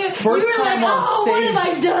time, then you were like, oh, what have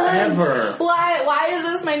I done? Ever. Why is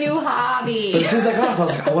this my new hobby? But as soon as I got up, I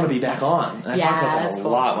was like, I want to be back on. And I talked about that a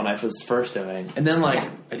lot when I was first doing. And then I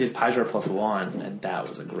did Pajor +1, and that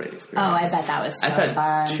was a great experience. Oh, I bet that was so fun. I've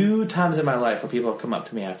had 2 times in my life where people have come up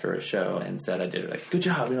to me after a show and said I did it. Like, good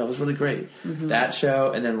job, it was really great. Mm-hmm. That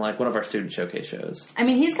show, and then one of our student showcase shows. I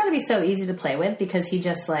mean, he's got to be so easy to play with because he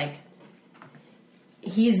just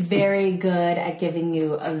he's very good at giving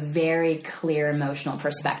you a very clear emotional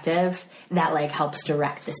perspective that helps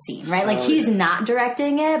direct the scene, right? He's not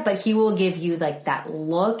directing it, but he will give you that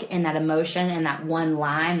look and that emotion and that one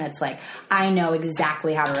line that's I know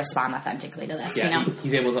exactly how to respond authentically to this. Yeah,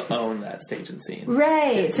 he's able to own that stage and scene.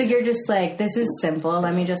 Right. Yeah. So you're just this is simple.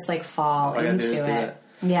 Let me just fall into it.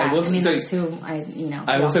 Yeah. That's who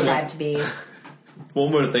I will strive to be.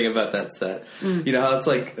 One more thing about that set. You know how it's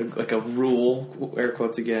like a rule, air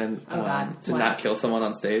quotes again, to not kill someone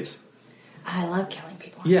on stage? I love killing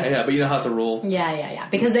people. Yeah, but you know how it's a rule? Yeah.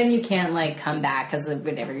 Because then you can't come back because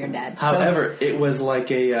whenever you're dead. However, it was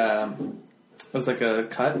like a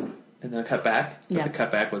cut and then a cut back. But the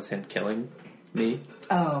cut back was him killing me.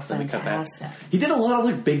 Oh, fantastic. He did a lot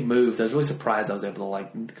of big moves. I was really surprised I was able to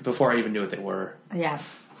before I even knew what they were. Yeah.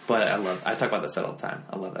 But I talk about that set all the time.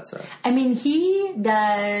 I love that set. I mean, he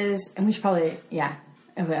does, and we should probably,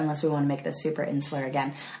 unless we want to make this super insular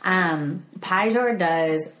again. Pajor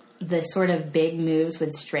does the sort of big moves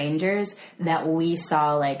with strangers that we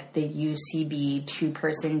saw the UCB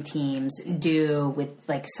 2-person teams do with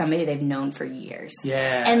somebody they've known for years.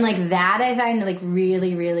 Yeah. And that I find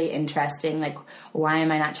really, really interesting. Why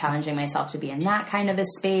am I not challenging myself to be in that kind of a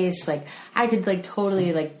space? I could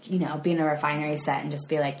totally be in a refinery set and just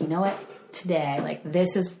be you know what? Today,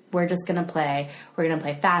 this is, we're just going to play. We're going to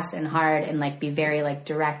play fast and hard and be very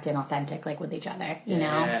direct and authentic with each other, you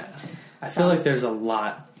know? I feel like there's a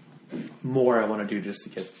lot more I want to do just to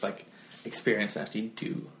get experience and actually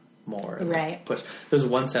do more and right. push. There's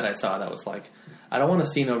one set I saw that was I don't want a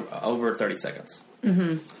scene over 30 seconds.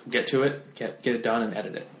 Mm-hmm. Get to it, get it done, and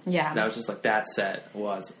edit it. Yeah, and I was just that set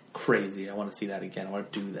was crazy. I want to see that again. I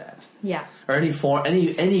want to do that. Yeah, or any form,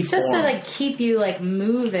 any just form. to keep you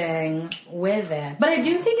moving with it. But I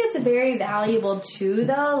do think it's very valuable too,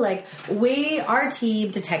 though. Our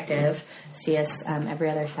team detective see us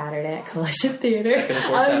every other Saturday at Coalition Theater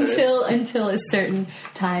until a certain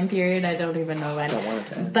time period. I don't even know when. I don't want it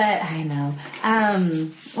to end. But I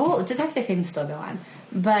know. Detective can still go on.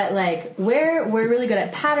 But, like, we're really good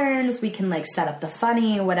at patterns. We can, like, set up the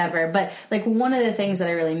funny, whatever. But, like, one of the things that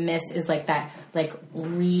I really miss is, like, that, like,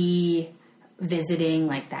 revisiting,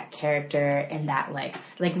 like, that character and that, like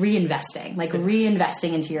reinvesting. Like,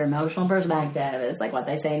 reinvesting into your emotional perspective is, like, what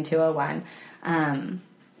they say in 201.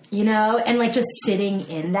 You know, and like just sitting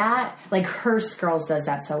in that, like Hearst Girls does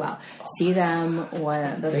that so well. See them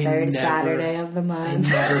the third Saturday of the month. They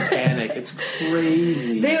never panic. It's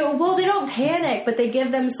crazy. They don't panic, but they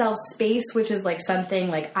give themselves space, which is like something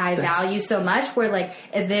like I value so much. Where like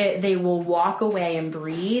they will walk away and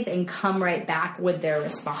breathe and come right back with their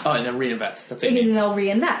response. Oh, and then reinvest. That's what and then they'll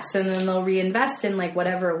reinvest, and then they'll reinvest in like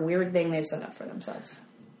whatever weird thing they've set up for themselves.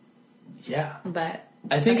 Yeah, but.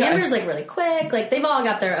 I think Amber's like really quick. Like they've all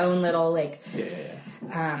got their own little like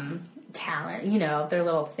talent, you know, their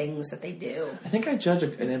little things that they do. I think I judge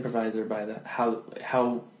an improviser by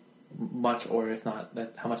how much, or if not,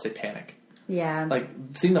 how much they panic. Yeah. Like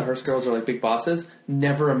seeing the Hearst Girls or like Big Bosses,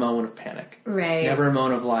 never a moment of panic. Right. Never a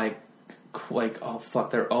moment of like oh fuck,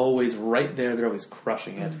 they're always right there. They're always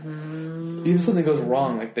crushing it. Mm-hmm. Even if something goes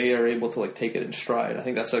wrong, like they are able to like take it in stride. I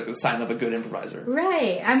think that's like a sign of a good improviser.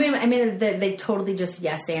 Right. I mean, they totally just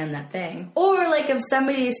yes and that thing. Or like if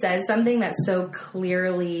somebody says something that so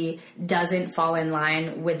clearly doesn't fall in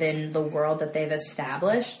line within the world that they've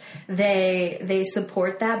established, they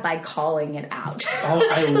support that by calling it out. Oh,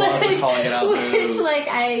 I love the calling it out Which move. like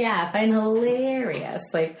I find hilarious.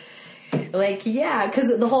 Like, yeah,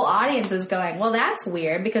 because the whole audience is going, well, that's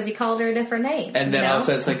weird because he called her a different name. And then all of a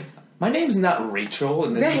sudden it's like, my name's not Rachel.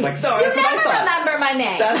 And then she's like, no, you that's what I never thought. remember my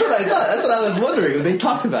name. That's what I thought. That's what I was wondering. They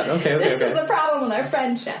talked about it. Okay. This is the problem with our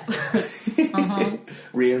friendship.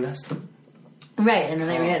 Reinvest. Right, and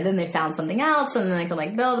then they found something else, and then they can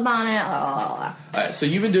like build upon it. All right, so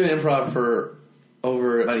you've been doing improv for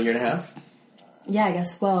over about a year and a half? Yeah, I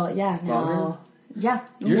guess. Well, yeah. Longer? Yeah.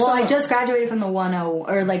 I just graduated from the 10,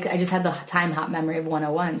 or like I just had the time hop memory of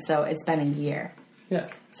 101, so it's been a year. Yeah.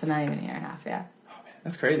 So not even a year and a half, yeah. Oh, man,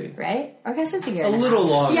 that's crazy. Right? Or I guess it's a year a and a half. little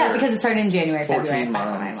longer. Yeah, because it started in January, 14 February.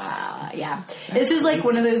 months. Yeah. This is like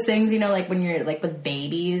one of those things, you know, like when you're like with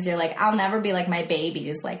babies, you're like, I'll never be like my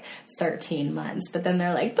baby's like 13 months. But then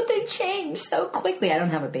they're like, but they change so quickly. I don't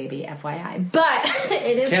have a baby, FYI. But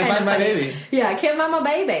it is Can't kind find of my funny. baby. Yeah, I can't find my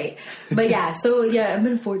baby. But yeah, so yeah, I've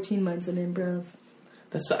been 14 months in improv.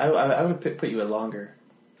 I would put you at longer.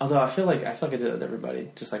 Although I feel like I did it with everybody,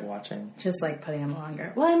 just like watching. Just like putting them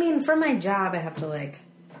longer. Well, I mean, for my job, I have to like,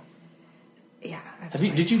 yeah.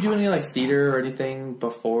 Did you do any like theater or anything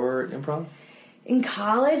before improv? In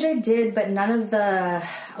college, I did, but none of the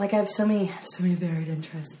like. I have so many varied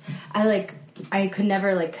interests. I could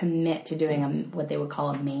never like commit to doing what they would call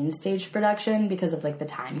a main stage production because of like the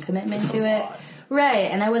time commitment to it.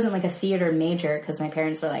 Right, and I wasn't like a theater major because my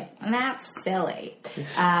parents were like, "That's silly,"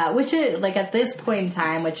 which is like at this point in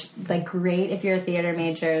time, which like great if you're a theater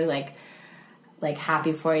major, like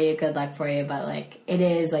happy for you, good luck for you, but like it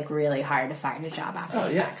is like really hard to find a job after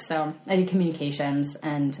the fact. So I did communications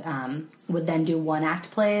and would then do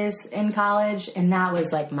 1-act plays in college, and that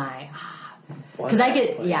was like my because I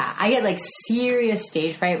get like serious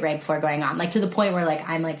stage fright right before going on, like to the point where like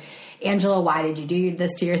I'm like, Angela, why did you do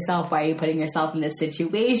this to yourself? Why are you putting yourself in this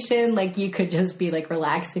situation? Like, you could just be, like,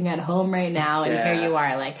 relaxing at home right now, and here you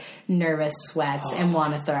are, like, nervous sweats and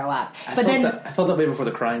want to throw up. I felt that way before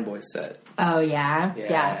the Crying Boys set. Oh, yeah?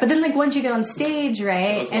 Yeah. But then, like, once you get on stage,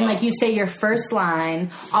 right, and, like, you say your first line,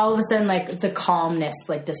 all of a sudden, like, the calmness,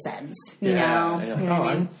 like, descends, you know? I know. You know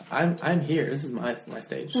what I mean? I'm here. This is my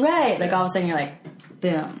stage. Right. Like, all of a sudden, you're like,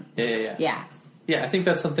 boom. Yeah, I think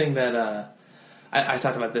that's something that, I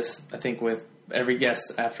talked about this, I think, with every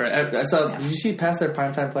guest after I saw. Did you see past their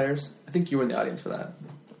primetime players? I think you were in the audience for that.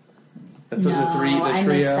 The trio.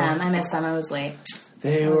 I missed them. I was late.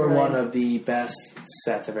 They were one of the best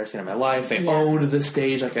sets I've ever seen in my life. They owned the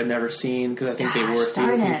stage like I've never seen because I think they were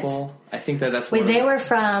theater people. I think that's wait. They were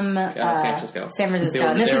from San Francisco.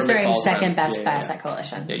 And this was during Second Best Fest at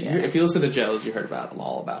Coalition. If you listen to Joe's, you heard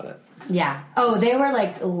all about it. Yeah. Oh, they were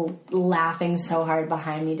like laughing so hard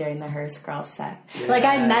behind me during the Hearst Girls set. Yes. Like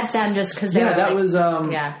I met them just because they were that like, was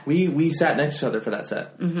we sat next to each other for that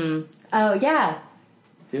set. Mm-hmm. Oh yeah.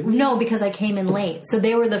 Did we? No, because I came in late, so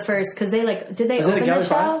they were the first. Because they did they open the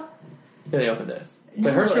show? Yeah, they opened it. No,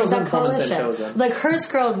 but Hearst Girls didn't perform the same show as them. Like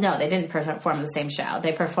Hearst Girls, no, they didn't perform the same show.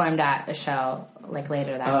 They performed at a show like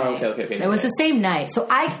later that night. Okay. It was the same night, so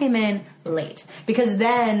I came in late because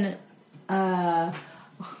then.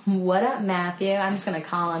 What up, Matthew? I'm just gonna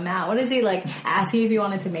call him out. What is he like? Asking if you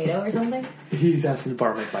want a tomato or something? He's asking to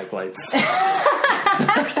borrow my bike lights. Close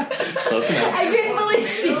enough. I couldn't believe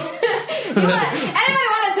it. Anybody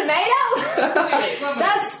want a tomato?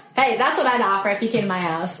 That's what I'd offer if you came to my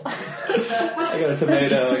house. I got a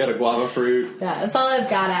tomato. I got a guava fruit. Yeah, that's all I've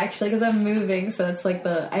got actually because I'm moving. So it's like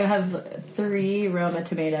I have 3 Roma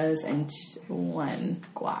tomatoes and 1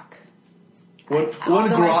 guac. One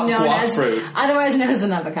guac fruit. Otherwise known as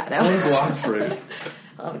an avocado. One guac fruit.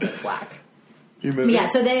 I love a good guac. You're moving? Yeah,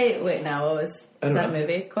 so what was that a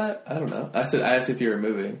movie quote? I don't know. I asked if you were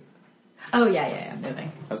moving. Oh, yeah, I'm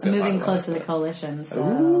moving. I'm moving close to the coalition.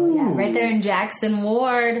 So, yeah, right there in Jackson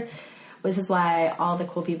Ward, which is why all the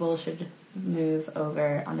cool people should move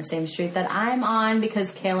over on the same street that I'm on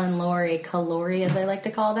because Kale and Lori, Kalori as I like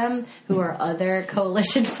to call them, who are other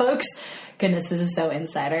coalition folks. Goodness, this is so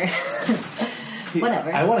insider.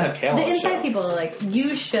 Whatever. I want to have Kale on the inside show. People, like,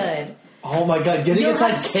 you should. Oh my God, getting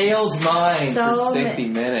inside Kale's mind for 60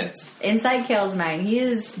 minutes. Inside Kale's mind.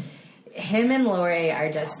 Him and Lori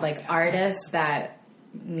are just like artists that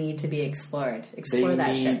need to be explored. Explore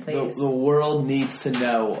that shit, please. The world needs to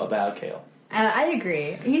know about Kale. I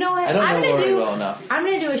agree. You know what? I don't know Lori well enough. I'm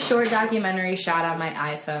going to do a short documentary shot on my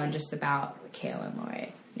iPhone just about Kale and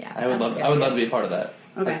Lori. Yeah, I would love to be a part of that.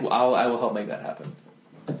 Okay. I will help make that happen.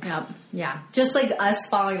 Yep. Yeah. Just like us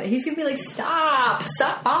following. He's going to be like, stop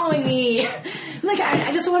following me. Like,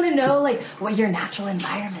 I just want to know, like, what your natural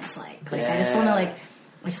environment's like. Like, yeah. I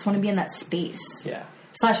just want to be in that space. Yeah.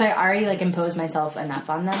 / I already, like, imposed myself enough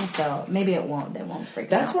on them, so maybe they won't freak out.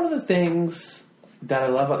 That's one of the things that I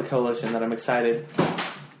love about the coalition that I'm excited.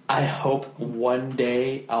 I hope one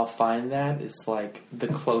day I'll find that. It's like the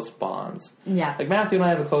close bonds. Yeah. Like Matthew and I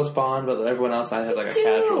have a close bond, but everyone else I have like a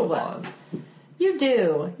casual bond. You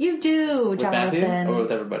do, with Matthew or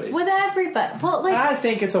with everybody? With everybody. Well, like I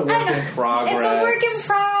think it's a work in progress. It's a work in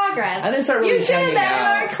progress. I didn't start really hanging out. You should have been in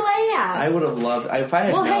our class. I would have loved if I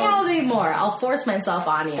had. We'll hang out with me more. I'll force myself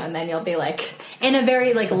on you, and then you'll be like in a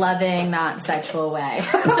very like loving, not sexual way.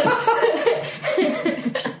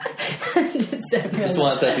 Just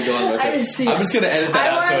want that to go on record. I'm just going to edit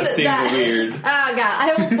that out so it seems weird. Oh, God.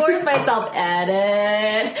 I will force myself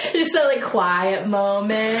edit. Just a, like, quiet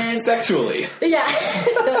moment. Sexually. Yeah.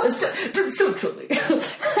 Sexually.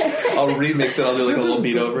 I'll remix it. I'll do, like, a little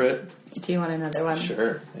beat over it. Do you want another one?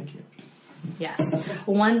 Sure. Thank you. Yes.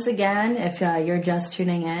 Once again, if you're just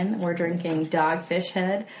tuning in, we're drinking Dogfish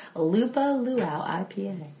Head Lupa Luau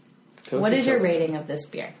IPA. What is your rating of this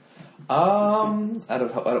beer? Out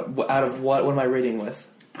of what am I rating with?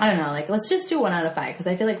 I don't know. Like, let's just do 1 out of 5 because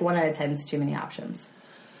I feel like 1 out of 10 is too many options.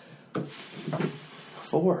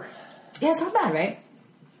 4. Yeah, it's not bad, right?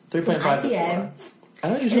 3.5 to 4. I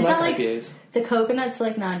don't usually like IPAs. The coconut's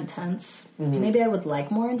like not intense. Mm-hmm. Maybe I would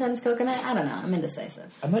like more intense coconut. I don't know. I'm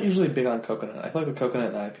indecisive. I'm not usually big on coconut. I feel like the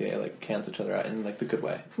coconut and the IPA like cancel each other out in like the good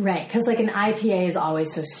way. Right, because like an IPA is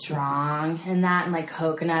always so strong, and like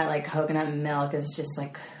coconut milk is just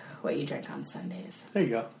like what you drink on Sundays. There you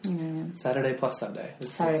go. You know what I mean? Saturday plus Sunday.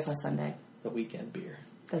 Saturday plus Sunday. The weekend beer.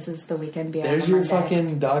 This is the weekend beer. There's your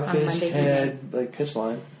fucking Dogfish Head like pitch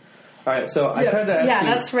line. All right, so I tried to ask you. Yeah,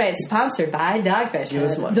 that's right. Sponsored by Dogfish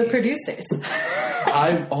Head, the producers.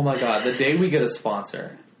 Oh my God, the day we get a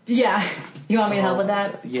sponsor. Yeah. You want me to help with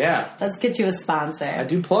that? Yeah. Let's get you a sponsor. I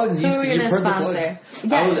do plugs. Who are we going to sponsor?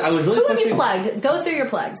 Yeah. I was really pushing. Who have you plugged? Go through your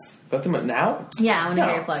plugs. Go through them now? Yeah, I want to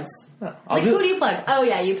hear your plugs. No. Who do you plug? Oh,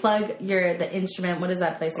 yeah, you plug the instrument. What is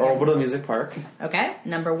that place again? Orbital Music Park. Okay.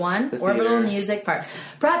 Number 1, Orbital Music Park.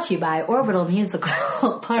 Brought to you by Orbital Musical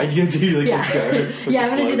Park. Are you going to do NPR? Yeah,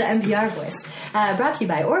 I'm going to do the NPR voice. Brought to you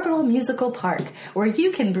by Orbital Musical Park, where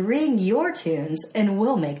you can bring your tunes and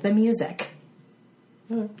we'll make the music.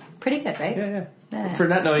 Pretty good, right? Yeah. For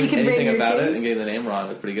not knowing anything about it and getting the name wrong, it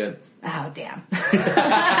was pretty good. Oh, damn.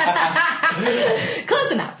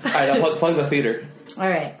 Close enough. All right, I'll plug the theater. All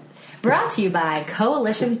right. Brought to you by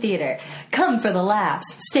Coalition Theater. Come for the laughs,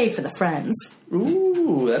 stay for the friends.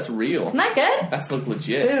 Ooh, that's real. Isn't that good? That's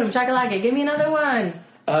legit. Boom, shakalaka. Give me another one.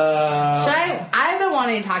 I've been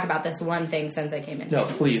wanting to talk about this one thing since I came in. No,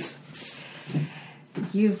 please.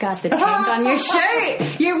 You've got the tank on your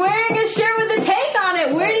shirt. You're wearing a shirt with a tank on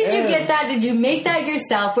it. Where did you get that? Did you make that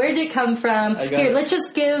yourself? Where did it come from? Here, let's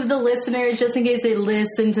just give the listeners, just in case they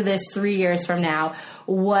listen to this 3 years from now,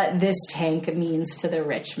 what this tank means to the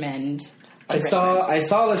Richmond. I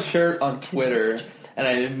saw the shirt on Twitter, and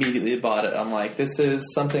I immediately bought it. I'm like, this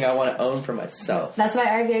is something I want to own for myself. That's why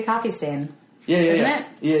RVA Coffee Stain. Isn't it?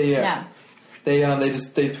 Yeah. They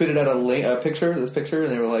tweeted out a picture,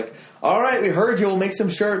 and they were like, all right, we heard you, we'll make some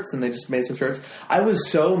shirts, and they just made some shirts. I was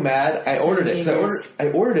so mad. I ordered it, I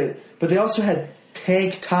ordered it, but they also had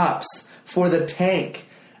tank tops for the tank.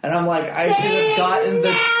 And I'm like, I should have gotten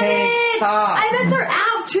the tank top. I bet they're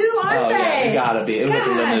out out too, aren't they? Yeah, they gotta be. It was like a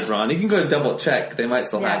Gosh. limited run. You can go double check. They might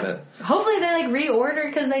still have it. Hopefully they like reorder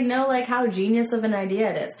because they know like how genius of an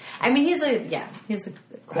idea it is. I mean, he's a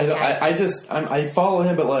cool guy. I follow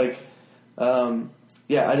him, but like,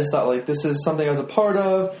 I just thought like this is something I was a part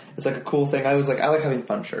of. It's like a cool thing. I like having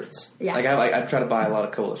fun shirts. Yeah, I try to buy a lot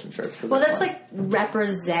of coalition shirts. Well, that's fun. Like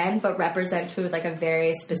represent to like a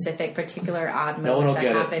very specific, particular odd moment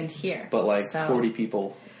that happened here. But like 40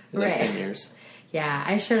 people in like 10 years. Yeah,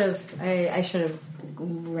 I should have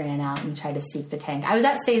ran out and tried to seek the tank. I was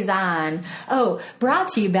at Cezanne. Oh, brought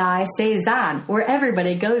to you by Cezanne, where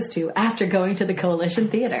everybody goes to after going to the Coalition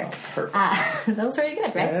Theater. Oh, perfect. That was pretty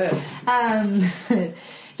good, right?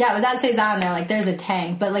 Yeah. I was at Cezanne and they're like, there's a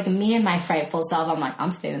tank. But like me and my frightful self, I'm like,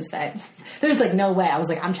 I'm staying inside. There's like no way. I was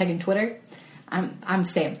like, I'm checking Twitter. I'm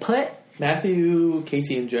staying put. Matthew,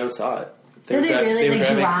 Casey, and Joe saw it. Did they really like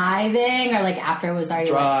driving or like after it was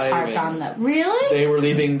already like, parked on the... Really? They were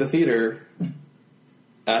leaving the theater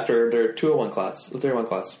after their 201 class, the 301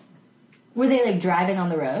 class. Were they like driving on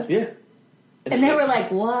the road? Yeah. And they were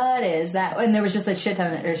like, what is that? And there was just a shit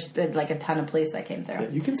ton of, or like a ton of police that came through. Yeah,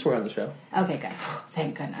 you can swear on the show. Okay, good.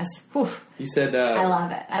 Thank goodness. Whew. You said... I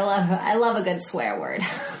love it. I love a good swear word.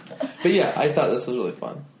 But yeah, I thought this was really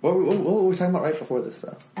fun. What were we talking about right before this,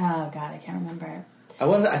 though? Oh, God, I can't remember.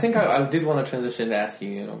 I think I did want to transition to ask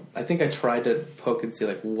you, I think I tried to poke and see,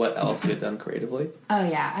 like, what else you had done creatively. Oh,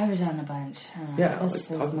 yeah, I've done a bunch. Yeah.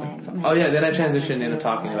 Then I transitioned into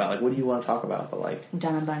talking about, like, what do you want to talk about? But, like... I've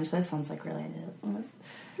done a bunch. That sounds like really...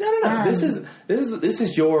 No. This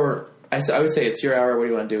is your... I would say it's your hour. What do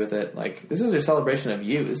you want to do with it? Like, this is your celebration of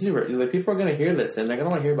you. This is your... Like, people are going to hear this, and they're going to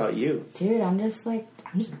want to hear about you. Dude, I'm just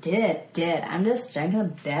dead. I'm just drinking a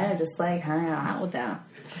bed, just, like, hanging out with them.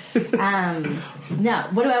 No,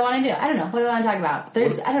 what do I want to do? I don't know. What do I want to talk about?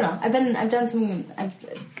 I don't know. I've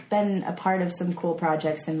been a part of some cool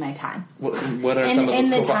projects in my time. What are some of those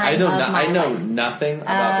cool projects? I know nothing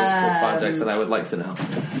about those cool projects, and I would like to know.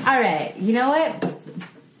 All right. You know what?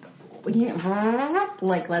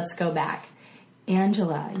 Like, let's go back.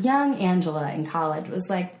 Young Angela in college was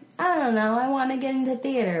like, I don't know, I want to get into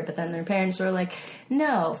theater. But then their parents were like,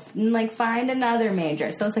 no, like, find another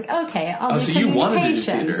major. So it's like, okay, I'll do communications. So you wanted to do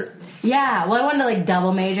theater? Yeah, well, I wanted to, like,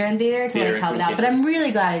 double major in theater to, like, help it out. But I'm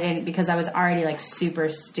really glad I didn't because I was already, like, super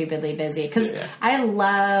stupidly busy. Because I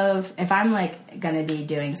love, if I'm, like, going to be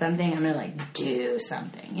doing something, I'm going to, like, do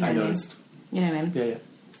something. You know I noticed. You know what I mean? Yeah.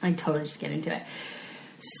 I totally just get into it.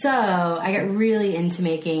 So I got really into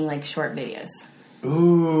making, like, short videos.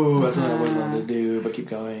 Ooh, that's what I always wanted to do, but keep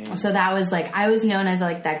going. So that was, like, I was known as,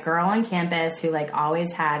 like, that girl on campus who, like,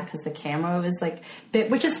 always had, because the camera was, like,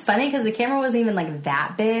 big, which is funny because the camera wasn't even, like,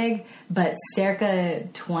 that big, but circa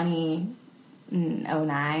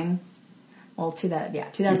 2009, well,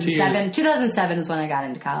 2007. 2007 is when I got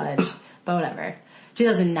into college, but whatever.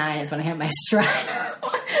 2009 is when I hit my stride.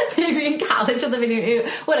 Maybe in college with the video,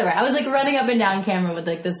 whatever. I was, like, running up and down camera with,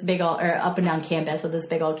 like, this big old, or up and down campus with this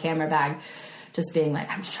big old camera bag. Just being like,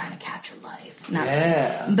 I'm just trying to capture life. Not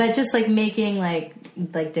really. But just like making like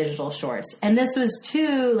digital shorts. And this was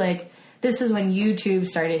too, like, this is when YouTube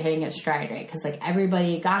started hitting its stride, right? Because like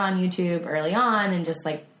everybody got on YouTube early on and just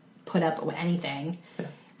like put up anything,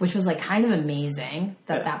 which was like kind of amazing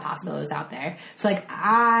that that possibility was out there. So like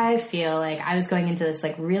I feel like I was going into this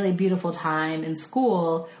like really beautiful time in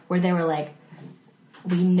school where they were like,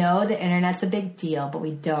 we know the internet's a big deal, but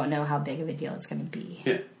we don't know how big of a deal it's going to be.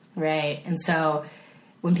 Yeah. Right. And so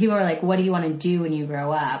when people are like, what do you want to do when you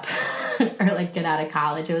grow up or like get out of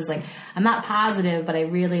college? It was like, I'm not positive, but I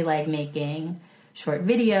really like making short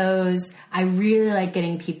videos. I really like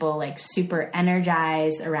getting people like super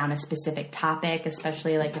energized around a specific topic,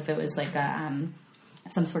 especially like if it was like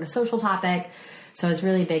some sort of social topic. So I was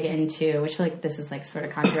really big into, which like this is like sort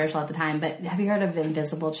of controversial at the time, but have you heard of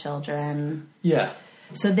Invisible Children? Yeah.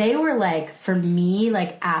 So they were, like, for me,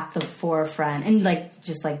 like, at the forefront. And, like,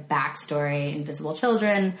 just, like, backstory, Invisible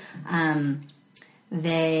Children.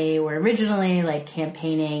 They were originally, like,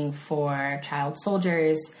 campaigning for child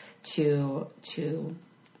soldiers to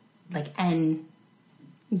like, end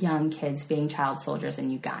young kids being child soldiers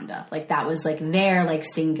in Uganda. Like, that was, like, their, like,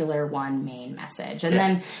 singular one main message. And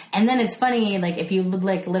then it's funny, like, if you,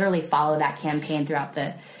 like, literally follow that campaign throughout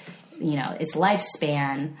the, you know, its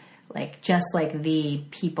lifespan... Like, just like the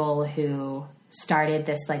people who started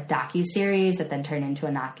this, like, docuseries that then turned into a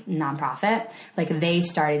nonprofit, like, they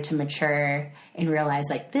started to mature and realize,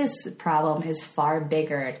 like, this problem is far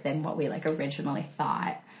bigger than what we, like, originally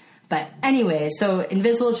thought. But anyway, so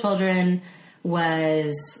Invisible Children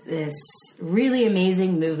was this really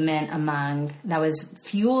amazing movement that was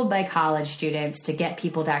fueled by college students to get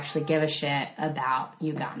people to actually give a shit about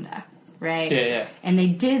Uganda. Right? Yeah. And they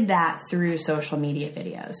did that through social media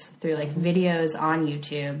videos, through like videos on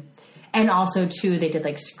YouTube. And also too, they did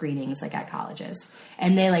like screenings like at colleges.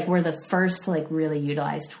 And they like were the first to like really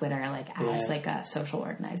utilize Twitter like as like a social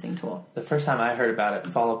organizing tool. The first time I heard about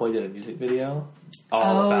it, Fall Out Boy did a music video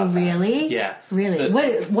all about that. Oh, really? Yeah. Really?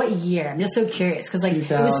 What year? I'm just so curious because like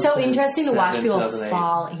it was so interesting to watch people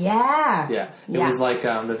fall. Yeah. Yeah. It was like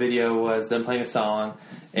the video was them playing a song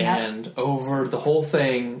and over the whole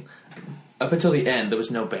thing up until the end there was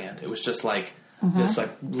no band. It was just like this like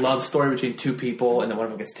love story between two people, and then one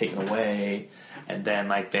of them gets taken away, and then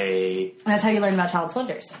like that's how you learn about child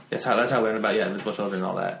soldiers. That's how I learned about Invisible Children and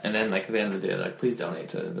all that. And then like at the end of the day, like please donate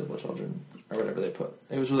to Invisible Children or whatever they put.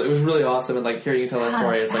 It was really awesome, and like hearing you tell that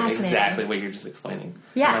story, it's like exactly what you're just explaining.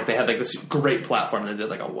 Yeah, and, like they had like this great platform and they did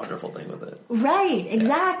like a wonderful thing with it. Right.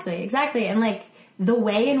 Exactly, and like. The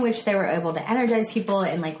way in which they were able to energize people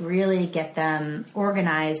and like really get them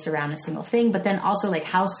organized around a single thing, but then also like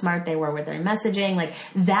how smart they were with their messaging, like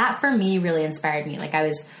that for me really inspired me. Like I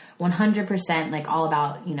was 100% like all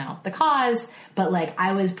about, the cause, but like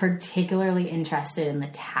I was particularly interested in the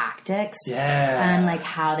tactics and like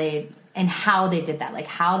how they did that, like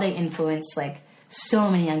how they influenced like so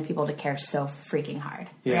many young people to care so freaking hard.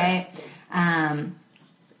 Right.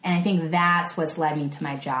 And I think that's what's led me to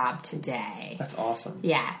my job today. That's awesome.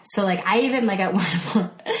 Yeah. So, like, I even, like, at one point,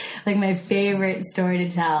 like, my favorite story to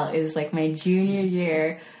tell is, like, my junior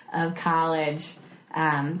year of college.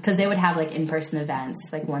 Because they would have, like, in-person events,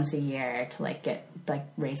 like, once a year to, like,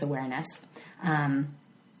 raise awareness. And,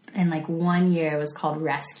 like, one year it was called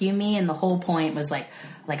Rescue Me. And the whole point was, like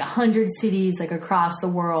 100 cities, like, across the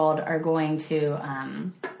world are going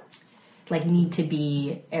to, need to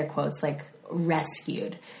be, air quotes, like,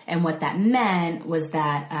 rescued. And what that meant was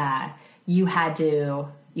that you went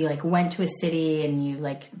to a city and you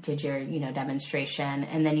like did your demonstration,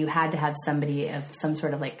 and then you had to have somebody of some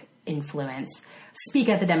sort of like influence speak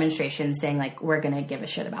at the demonstration saying like we're gonna give a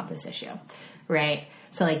shit about this issue, right?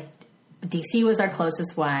 So like DC was our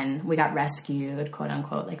closest one. We got rescued, quote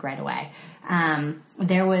unquote, like right away.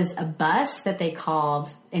 There was a bus that they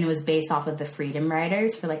called, and it was based off of the Freedom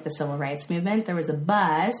Riders for like the civil rights movement. There was a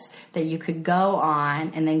bus that you could go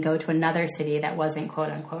on and then go to another city that wasn't quote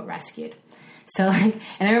unquote rescued. So like,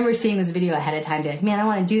 and I remember seeing this video ahead of time, be like, man, I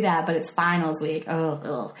want to do that, but it's finals week.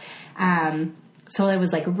 So it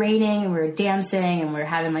was like raining and we were dancing and we were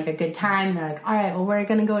having like a good time. And they're like, all right, well, we're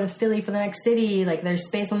going to go to Philly for the next city. Like there's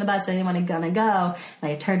space on the bus. Anyone gonna go?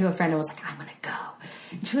 And I turned to a friend and was like, I'm going to go.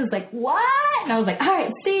 And she was like, what? And I was like, all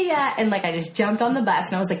right, see ya. And like, I just jumped on the bus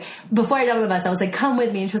and I was like, before I jumped on the bus, I was like, come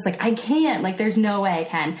with me. And she was like, I can't, like, there's no way I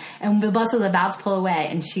can. And the bus was about to pull away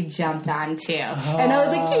and she jumped on too. Oh. And I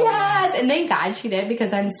was like, yes. And thank God she did,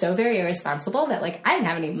 because I'm so very irresponsible that like, I didn't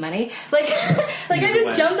have any money. Like, I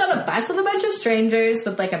just jumped on a bus with a bunch of strangers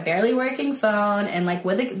with like a barely working phone and like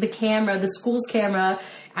with the camera, the school's camera.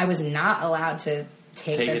 I was not allowed to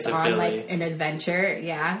take this on Philly. Like an adventure.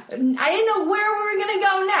 Yeah. I didn't know where we were going to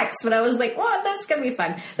go next, but I was like, well, this is going to be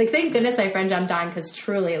fun. Like, thank goodness my friend jumped on, because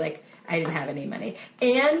truly, like, I didn't have any money.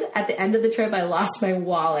 And at the end of the trip, I lost my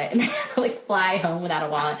wallet and I had to like fly home without a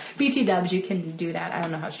wallet. BT Dubs, you can do that. I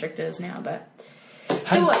don't know how strict it is now, but.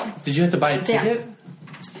 Did you have to buy a ticket?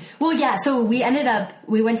 Yeah. Well, yeah. So we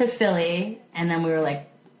went to Philly and then we were like,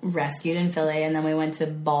 rescued in Philly, and then we went to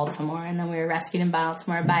Baltimore, and then we were rescued in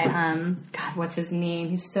Baltimore by God, what's his name?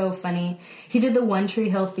 He's so funny. He did the One Tree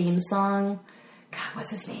Hill theme song. God, what's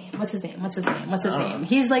his name?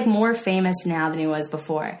 He's like more famous now than he was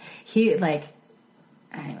before. Anyways.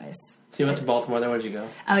 So you went to Baltimore, then where'd you go?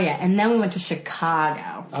 Oh yeah, and then we went to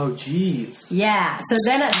Chicago. Oh jeez. Yeah. So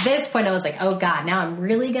then at this point I was like, oh God, now I'm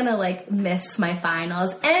really gonna like miss my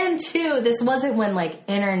finals. And two, this wasn't when like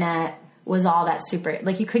internet was all that super,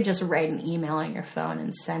 like you could just write an email on your phone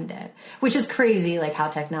and send it, which is crazy, like how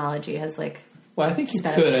technology has like. Well, I think you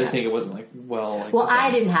could. I think it wasn't like well. Like, well, I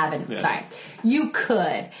didn't have it. Yeah. Sorry, you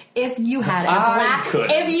could if you had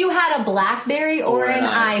a BlackBerry or an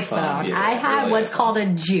iPhone. Yeah, I had what's called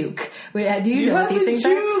a Juke. Do you know what these things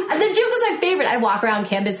are? The Juke was my favorite. I'd walk around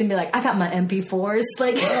campus and be like, I got my MP4s,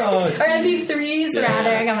 like or MP3s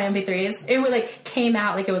rather. I got my MP3s. It would like came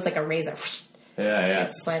out like it was like a razor. Yeah.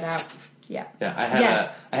 It slid out. Yeah.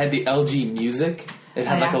 I had the LG Music. It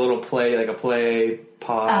had like a little play,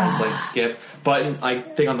 pause, like skip button,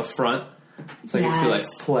 like thing on the front. So you just be like,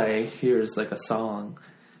 play. Here's like a song.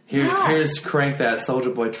 Here's crank that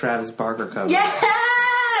Soulja Boy Travis Barker cover.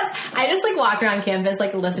 Yes, I just like walked around campus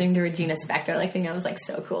like listening to Regina Spektor, like thinking I was like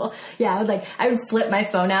so cool. Yeah, I would flip my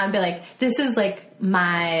phone out and be like, this is like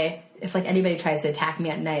my. If like anybody tries to attack me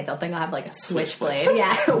at night, they'll think I'll have like a switchblade.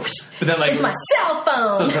 Yeah, But then like it's my cell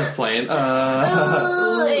phone. Sometimes playing.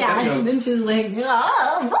 Yeah, and then she's like,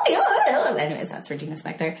 anyways, that's Regina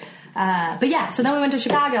Spektor. But yeah, so then we went to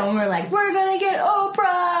Chicago and we were like, we're gonna get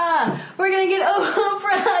Oprah. We're gonna get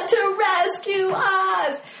Oprah to rescue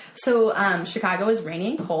us. So Chicago is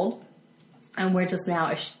rainy and cold, and we're just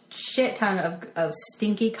now a shit ton of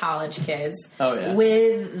stinky college kids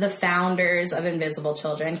with the founders of Invisible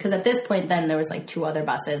Children. Because at this point then there was like 2 other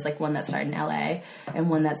buses, like one that started in LA and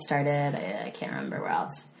one that started, I can't remember where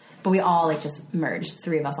else. But we all like just merged.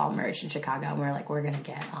 3 of us all merged in Chicago, and we're like, we're going to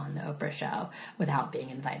get on the Oprah show without being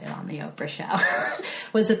invited on the Oprah show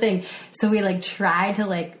was the thing. So we like tried to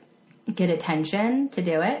like get attention to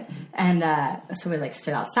do it, and so we like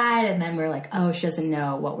stood outside, and then we're like, oh, she doesn't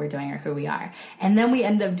know what we're doing or who we are. And then we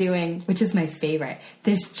end up doing, which is my favorite,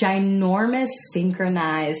 this ginormous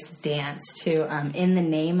synchronized dance to In the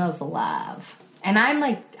Name of Love. And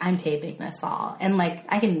I'm taping this all, and like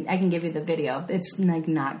I can give you the video. It's like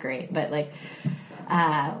not great, but like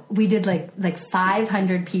we did like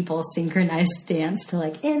 500 people synchronized dance to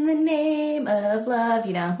like In the Name of Love,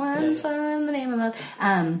 you know, one song in the name of love.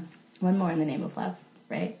 One more in the name of love,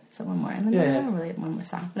 right? So one more in the name of love, really one more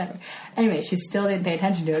song, whatever. Anyway, she still didn't pay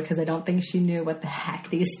attention to it because I don't think she knew what the heck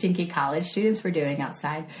these stinky college students were doing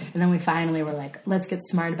outside. And then we finally were like, let's get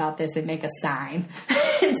smart about this and make a sign.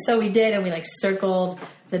 And so we did, and we like circled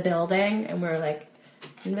the building, and we were like,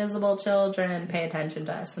 Invisible Children, pay attention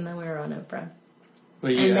to us. And then we were on Oprah. Were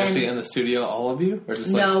you actually in the studio, all of you? Or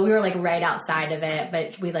just no, we were like right outside of it,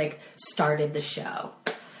 but we like started the show.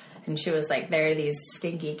 And she was like, there are these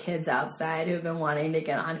stinky kids outside who've been wanting to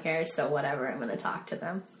get on here, so whatever, I'm going to talk to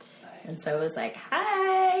them. Nice. And so it was like,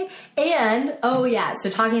 hi. And, oh yeah,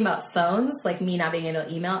 so talking about phones, like me not being able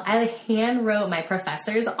to email, I like hand wrote my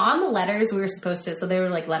professors on the letters we were supposed to, so they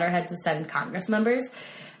were like letterhead to send Congress members.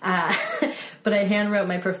 But I hand wrote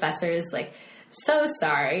my professors like, so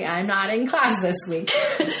sorry, I'm not in class this week.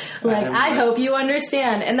 Like, I hope you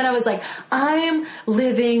understand. And then I was like, I'm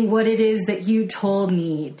living what it is that you told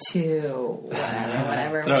me to.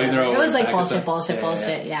 Whatever. It was like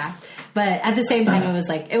bullshit. Yeah. But at the same time, it was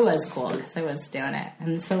like, it was cool because I was doing it.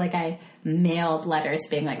 And so, like, I mailed letters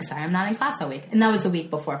being like, sorry, I'm not in class all week. And that was the week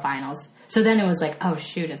before finals. So then it was like, oh,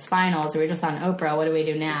 shoot, it's finals. We're just on Oprah. What do we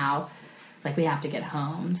do now? Like, we have to get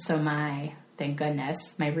home. So thank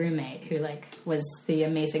goodness, my roommate, who like was the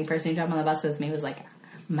amazing person who jumped on the bus with me, was like,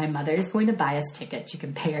 my mother is going to buy us tickets. You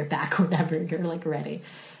can pay her back whenever you're like ready.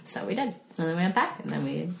 So we did. And then we went back, and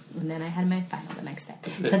then I had my final the next day.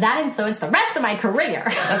 So that influenced the rest of my career.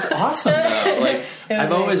 That's awesome, though. Like,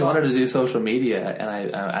 I've always wanted to do social media,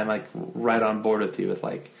 and I'm like right on board with you with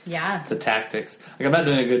like the tactics. Like, I'm not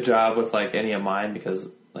doing a good job with like any of mine because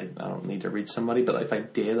like I don't need to reach somebody, but like, if I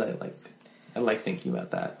did, I like thinking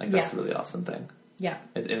about that. Like, that's a really awesome thing. Yeah.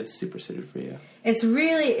 And it's super suited for you. It's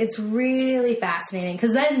really fascinating.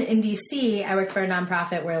 Because then in D.C., I worked for a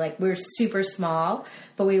nonprofit where, like, we're super small,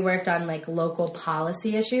 but we worked on, like, local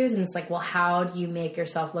policy issues. And it's like, well, how do you make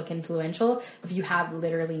yourself look influential if you have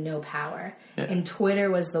literally no power? Yeah. And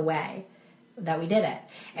Twitter was the way that we did it.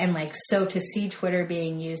 And, like, so to see Twitter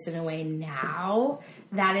being used in a way now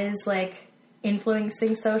that is, like,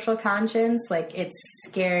 influencing social conscience, like, it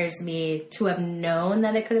scares me to have known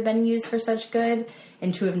that it could have been used for such good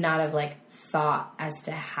and to have not have like thought as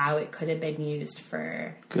to how it could have been used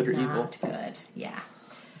for good or evil. Good. Yeah.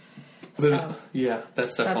 So, yeah,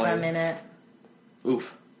 that's definitely. That's why I'm in it.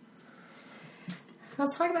 Oof.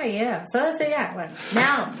 Let's talk about you. So let's say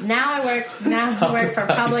now I work for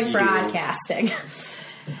public broadcasting.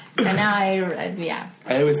 And now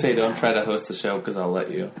I always say don't try to host the show because I'll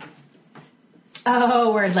let you.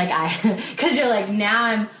 Oh, word, like because you're like,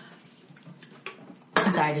 now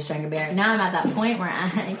I'm sorry, I just drank a beer. Now I'm at that point where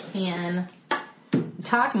I can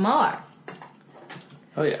talk more.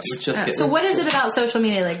 Oh yeah, we're just so what is it about social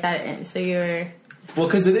media like that? So you're... Well,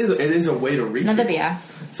 because it is a way to reach another people. beer.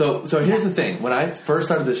 So here's the thing. When I first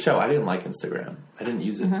started the show, I didn't like Instagram. I didn't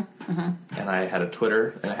use it. And I had a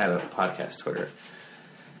Twitter, and I had a podcast Twitter.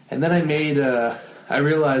 And then I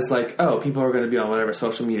realized, like, oh, people are going to be on whatever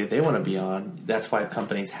social media they want to be on. That's why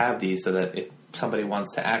companies have these, so that if somebody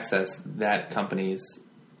wants to access that company's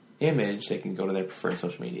image, they can go to their preferred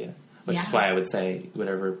social media. Which is why I would say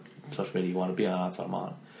whatever social media you want to be on, that's what I'm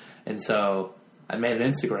on. And so I made an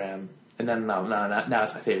Instagram, and then now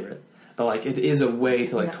it's my favorite. But, like, it is a way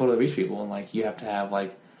to, like, totally reach people, and, like, you have to have,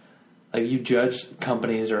 like, Like, you judge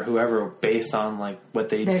companies or whoever based on, like, what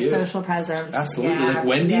they Their do. social presence. Absolutely. Yeah. Like,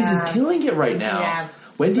 Wendy's is killing it right now. Yeah.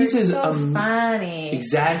 Wendy's is so funny.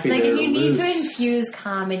 Exactly. Like, and you need to infuse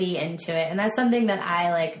comedy into it. And that's something that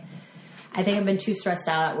I think I've been too stressed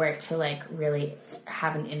out at work to, like, really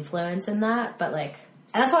have an influence in that. But, like,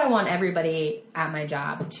 that's why I want everybody at my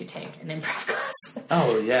job to take an improv class.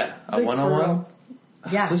 Oh, yeah. A Like, one-on-one?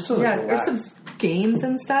 Yeah. Just so yeah. relax. There's some games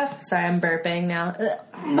and stuff. Sorry, I'm burping now.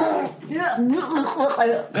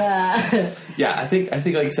 Yeah, I think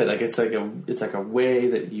like you said, like it's like a way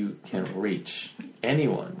that you can reach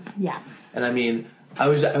anyone. Yeah. And I mean, I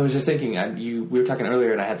was just thinking, we were talking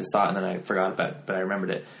earlier, and I had this thought, and then I forgot about it, but I remembered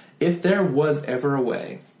it. If there was ever a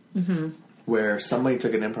way where somebody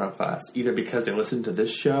took an improv class, either because they listened to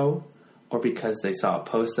this show or because they saw a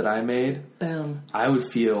post that I made, Boom. I would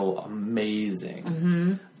feel amazing.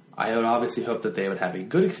 Mm-hmm. I would obviously hope that they would have a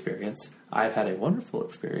good experience. I've had a wonderful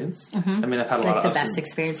experience. I mean, I've had a lot of the best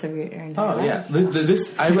experience of your entire life.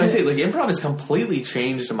 I say, like, improv has completely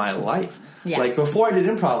changed my life. Yeah. Like, before I did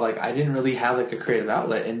improv, like, I didn't really have, like, a creative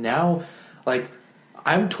outlet, and now, like,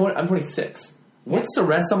 I'm 26. What's the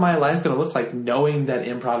rest of my life going to look like knowing that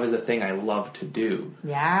improv is a thing I love to do?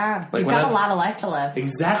 Yeah. Like, You've got a lot of life to live.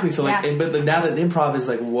 Exactly. So, like, Yeah. but now that improv is,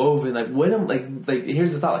 like, woven, like, when am, like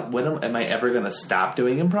here's the thought, like, when am I ever going to stop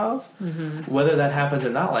doing improv? Mm-hmm. Whether that happens or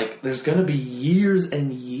not, like, there's going to be years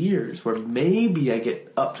and years where maybe I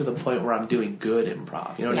get up to the point where I'm doing good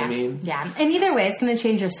improv. You know what I mean? Yeah. And either way, it's going to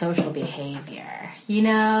change your social behavior. You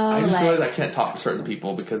know? I just realized I can't talk to certain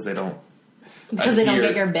people because they don't. Because they don't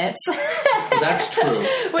get your bits. That's true.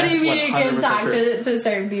 What do you mean you can talk to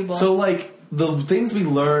certain people? So, like, the things we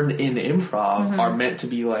learn in improv are meant to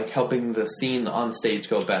be, like, helping the scene on stage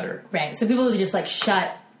go better. Right. So people who just, like,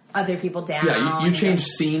 shut other people down. Yeah, you change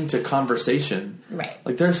scene to conversation. Right.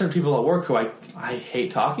 Like, there are certain people at work who I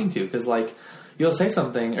hate talking to because, like, you'll say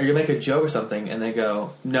something or you make a joke or something and they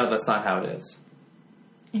go, no, that's not how it is.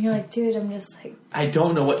 And you're like, dude, I'm just like... I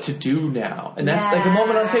don't know what to do now. And that's like a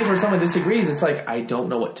moment on stage where someone disagrees. It's like, I don't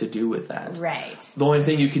know what to do with that. Right. The only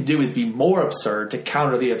thing you can do is be more absurd to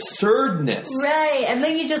counter the absurdness. Right. And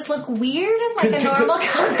then you just look weird in like a normal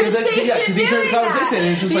conversation. Yeah, because you turn the conversation and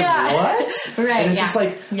it's just like, what? Right. And it's just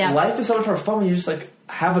like, life is so much more fun when you just like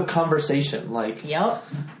have a conversation. Like, yep.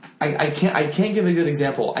 I can't give a good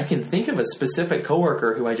example. I can think of a specific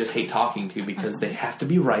coworker who I just hate talking to because they have to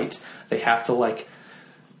be right. They have to like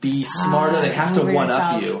be smarter. They have to one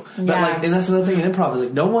up you. But like, and that's another thing in improv is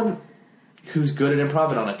like no one who's good at improv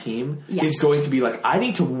and on a team is going to be like, I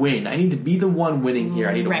need to win. I need to be the one winning here.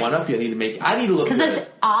 I need to one up you. I need to look good. Because it's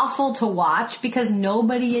awful to watch because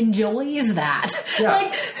nobody enjoys that. Yeah.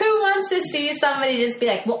 Like, who wants to see somebody just be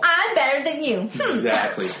like, well, I'm better than you?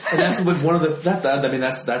 Exactly. And that's what one of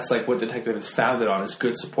that's like what Detective is founded on is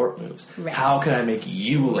good support moves. Right. How can I make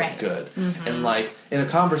you look good? Mm-hmm. And like in a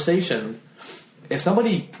conversation, if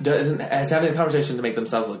somebody is having a conversation to make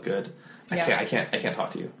themselves look good, I can't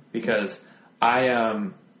talk to you because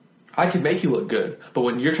I could make you look good, but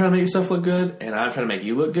when you're trying to make yourself look good and I'm trying to make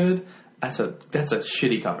you look good, that's a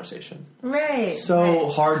shitty conversation. Right. So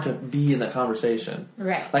hard to be in that conversation.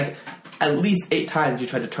 Right. Like at least 8 times you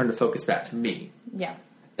tried to turn the focus back to me. Yeah.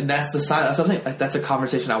 And that's the sign. That's something like that's a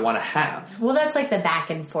conversation I want to have. Well, that's like the back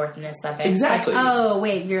and forthness of it. Exactly. Like, oh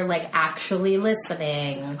wait, you're like actually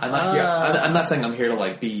listening. I'm not saying I'm here to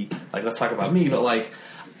like be like let's talk about me, but like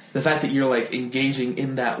the fact that you're like engaging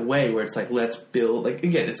in that way where it's like let's build like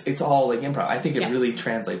again it's all like improv. I think it really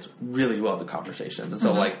translates really well to conversations, and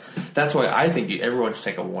so like that's why I think everyone should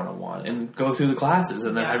take a one-on-one and go through the classes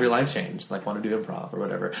and then have your life change. Like want to do improv or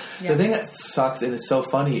whatever. The thing that sucks and is so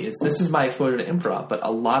funny is this is my exposure to improv, but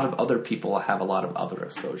a lot of other people have a lot of other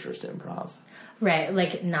exposures to improv. Right,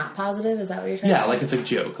 like not positive? Is that what you're trying to say? Yeah, like it's a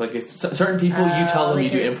joke. Like if certain people, you tell them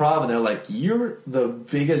like you do improv and they're like, you're the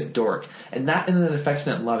biggest dork. And not in an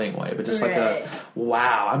affectionate, loving way, but just like a,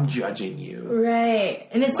 wow, I'm judging you. Right.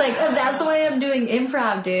 And it's like, oh, that's why I'm doing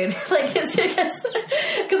improv, dude. Like, it's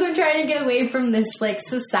because I'm trying to get away from this like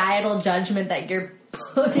societal judgment that you're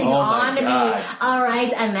putting on to me. All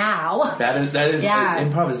right, and now. That is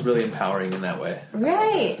improv is really empowering in that way.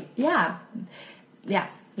 Right. Yeah.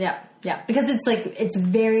 Because it's like, it's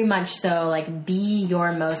very much so like be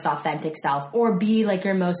your most authentic self or be like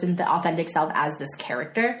your most authentic self as this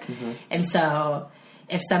character. Mm-hmm. And so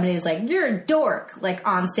if somebody's like, you're a dork, like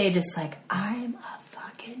on stage, it's like, I'm a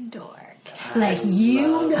fucking dork. Like,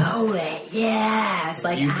 you know it. Yes.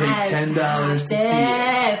 Like, you pay $10 to see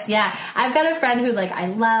it. Yeah. I've got a friend who like I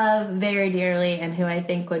love very dearly and who I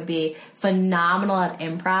think would be phenomenal at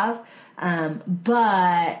improv.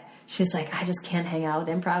 But she's like, I just can't hang out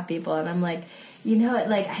with improv people. And I'm like, You know,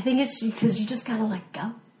 like, I think it's because you just gotta let go.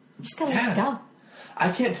 You just gotta let go.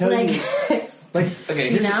 I can't tell you. Like, okay,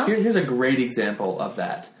 here's a great example of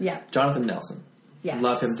that. Yeah. Jonathan Nelson. Yes.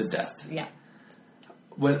 Love him to death. Yeah.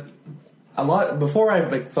 Before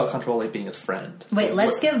I felt comfortable being his friend. Wait,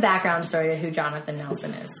 let's give background story to who Jonathan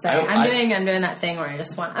Nelson is. Sorry, I'm doing that thing where I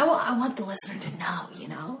want the listener to know, you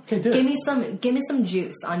know. Okay, do it. Give me some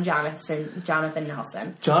juice on Jonathan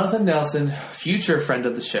Nelson. Jonathan Nelson, future friend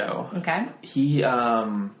of the show. Okay. He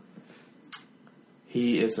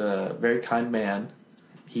is a very kind man.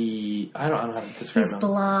 I don't know how to describe him. He's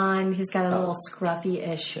blonde. He's got a little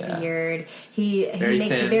scruffy-ish beard. He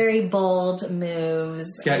makes thin. very bold moves.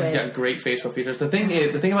 He's got great facial features. The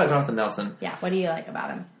thing about Jonathan Nelson. Yeah. What do you like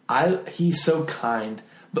about him? He's so kind,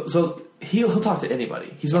 but so he'll talk to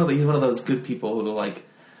anybody. He's one of those good people who like,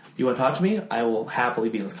 you want to talk to me? I will happily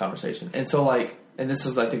be in this conversation. And so and this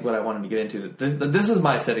is I think what I wanted to get into. This is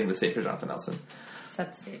my setting the stage for Jonathan Nelson.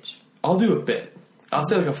 Set the stage. I'll do a bit. I'll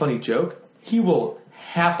say like a funny joke. He will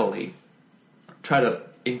happily try to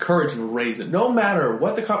encourage and raise it, no matter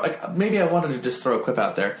what maybe I wanted to just throw a clip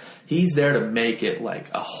out there. He's there to make it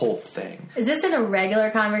like a whole thing. Is this in a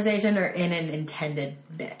regular conversation or in an intended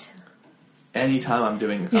bit? Anytime I'm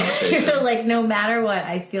doing a conversation. You're like, no matter what,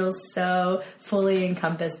 I feel so fully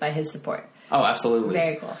encompassed by his support. Oh, absolutely.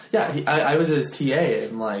 Very cool. Yeah, I was his TA,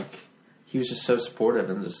 and he was just so supportive,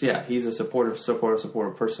 and he's a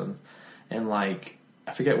supportive person, and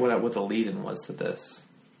I forget what the lead-in was to this.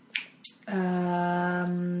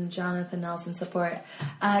 Jonathan Nelson support.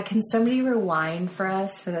 Can somebody rewind for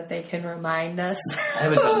us so that they can remind us I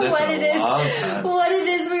haven't done this in a long time. What it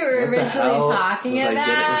is we were originally talking about?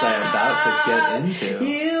 Was I about to get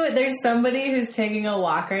into? There's somebody who's taking a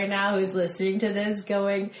walk right now who's listening to this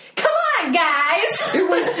going, come on, guys! It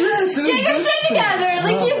was this! Get your shit together!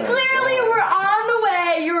 You clearly were on the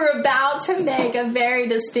way. You were about to make a very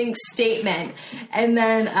distinct statement. And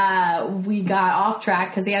then we got off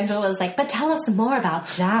track because Angela was like, but tell us more about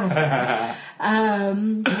Jonathan.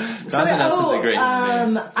 Jonathan Nelson's a great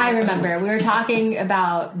name. I remember. We were talking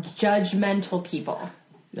about judgmental people.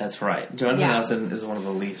 That's right. Jonathan Nelson is one of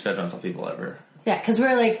the least judgmental people ever. Yeah, because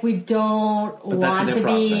we're like, we don't want to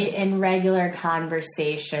be in regular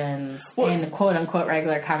conversations, in quote-unquote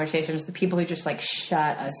regular conversations, the people who just,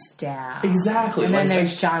 shut us down. Exactly. And then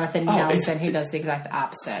there's Jonathan Nelson, who does the exact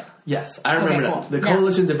opposite. Yes, I remember that. The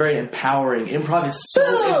coalitions are very empowering. Improv is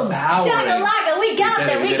so empowering. Shakalaka, we got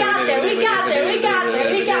there.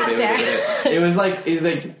 It was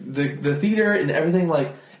the theater and everything,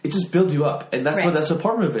 it just builds you up. And that's what that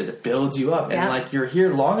support move is. It builds you up. Yep. And, you're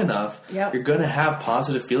here long enough, yep. You're going to have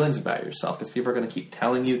positive feelings about yourself because people are going to keep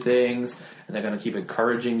telling you things and they're going to keep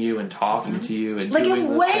encouraging you and talking to you. And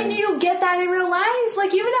and when do you get that in real life?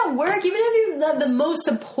 Even at work, even if you're the most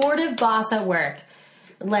supportive boss at work,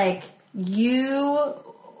 there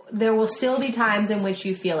will still be times in which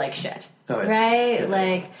you feel like shit. Oh, yeah. Right?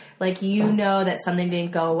 Yeah. That something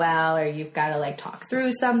didn't go well or you've got to talk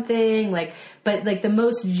through something. But the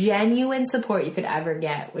most genuine support you could ever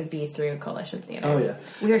get would be through Coalition Theater. Oh, yeah.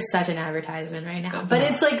 We are such an advertisement right now. But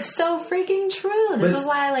it's so freaking true. This is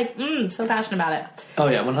why I so passionate about it. Oh,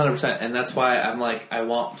 yeah, 100%. And that's why I'm I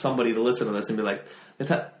want somebody to listen to this and be like, I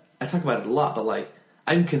talk about it a lot, but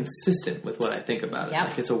I'm consistent with what I think about it.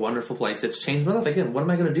 Yep. It's a wonderful place. It's changed my life. Again, what am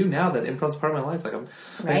I going to do now that improv's part of my life?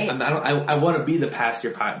 I want to be the past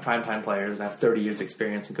year primetime players and have 30 years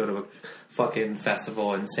experience and go to a fucking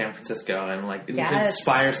festival in San Francisco and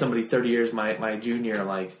inspire somebody 30 years my junior.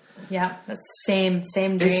 Yeah, that's same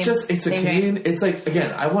dream. It's a community. It's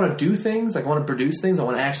again, I want to do things. I want to produce things. I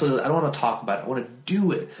don't want to talk about it. I want to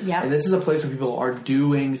do it. Yeah. And this is a place where people are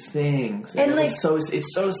doing things. And it's so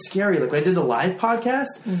scary. When I did the live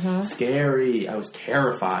podcast, scary. I was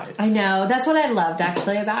terrified. I know. That's what I loved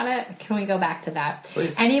actually about it. Can we go back to that?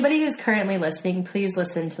 Please. Anybody who's currently listening, please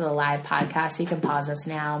listen to the live podcast. You can pause us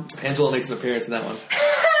now. Angela makes an appearance in that one.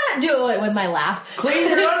 Do it with my laugh. Clean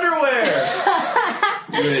your underwear.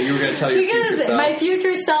 You were going to tell your future self. My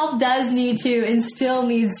future self does need to and still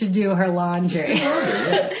needs to do her laundry.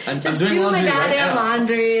 I'm Just doing do laundry my goddamn right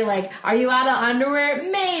laundry. Are you out of underwear?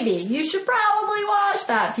 Maybe. You should probably wash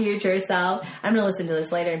that, future self. I'm going to listen to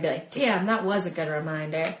this later and be like, damn, that was a good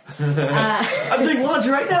reminder. I'm doing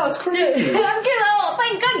laundry right now. It's crazy.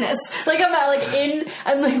 Thank goodness.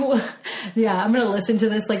 I'm going to listen to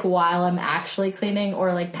this while I'm actually cleaning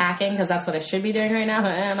or packing because that's what I should be doing right now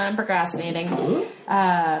and I'm procrastinating.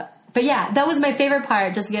 But yeah, that was my favorite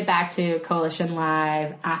part, just to get back to Coalition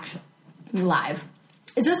Live.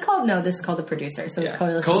 Is this called? No, this is called The Producer. So it's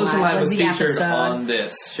Coalition Live was the featured episode on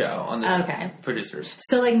this show, on this Producers.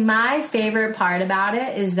 So, like, my favorite part about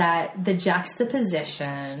it is that the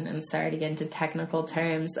juxtaposition, and sorry to get into technical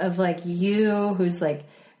terms, of, like, you who's, like,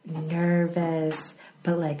 nervous,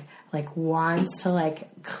 but, like wants to,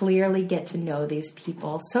 like, clearly get to know these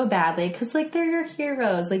people so badly because, like, they're your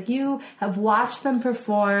heroes. Like, you have watched them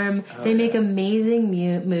perform. They make amazing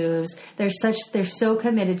moves. They're so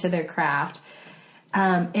committed to their craft.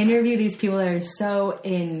 Interview these people that are so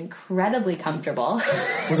incredibly comfortable.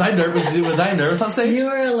 Was I nervous on stage? You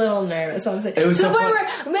were a little nervous on stage. It was so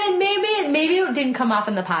fun. Maybe it didn't come off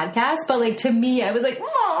in the podcast, but, like, to me, I was like,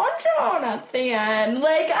 oh, Jonathan.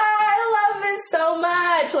 Like, I love this so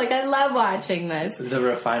much. Like, I love watching this. The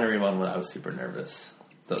refinery one when I was super nervous.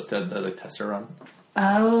 The tester run.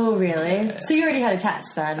 Oh, really? Yeah. So you already had a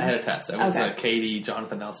test then? I had a test. It was Katie,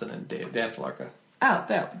 Jonathan Nelson, and Dan Falarka. Oh,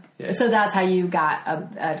 boom. Yeah. So that's how you got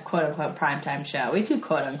a quote-unquote primetime show. We do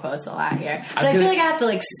quote-unquotes a lot here. But I feel like I have to,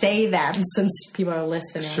 like, say them since people are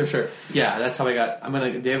listening. Sure. Yeah, that's how I got...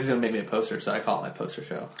 Dave's going to make me a poster, so I call it my poster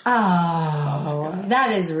show. Oh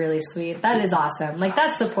that is really sweet. That is awesome. Like,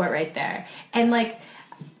 that's support right there. And, like,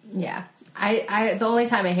 yeah. I the only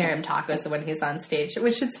time I hear him talk is when he's on stage,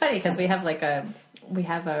 which is funny because we have, like, a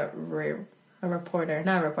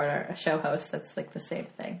show host that's, like, the same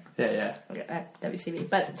thing. Yeah. At WCB.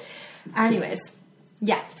 But anyways,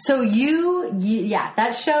 yeah. So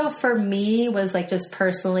that show for me was, like, just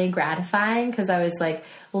personally gratifying because I was like,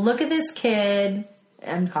 look at this kid.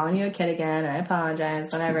 I'm calling you a kid again. I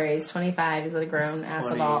apologize. Whatever. He's 25. He's a grown-ass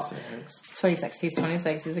adult. 26. He's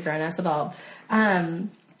 26. He's a grown-ass adult.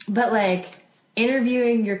 But, like,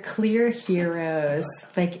 interviewing your clear heroes,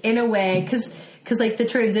 like, in a way, because like, the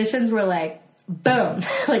transitions were, like, boom.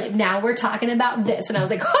 Like, now we're talking about this. And I was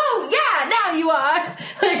like, oh, yeah, now you are.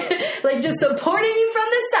 Like just supporting you from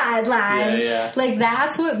the sidelines. Yeah. Like,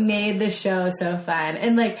 that's what made the show so fun.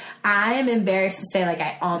 And, like, I am embarrassed to say, like,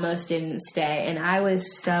 I almost didn't stay. And I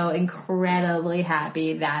was so incredibly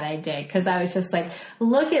happy that I did. Because I was just like,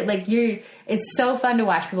 look at, like, it's so fun to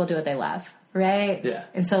watch people do what they love. Right? Yeah.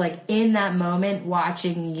 And so, like, in that moment,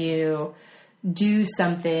 watching you do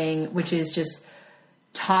something which is just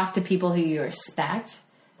talk to people who you respect,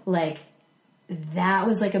 like, that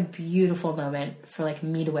was, like, a beautiful moment for, like,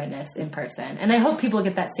 me to witness in person. And I hope people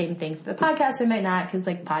get that same thing for the podcast. They might not, because,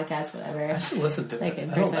 like, podcasts, whatever. I should listen to like, it.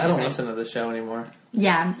 I don't listen to the show anymore.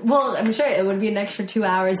 Yeah. Well, I'm sure it would be an extra 2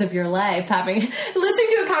 hours of your life listening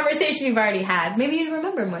to a conversation you've already had. Maybe you'd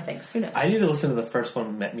remember more things. Who knows? I need to listen to the first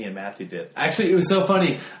one me and Matthew did. Actually, it was so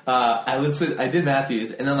funny. I did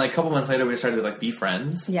Matthew's, and then, like, a couple months later, we started to, like, be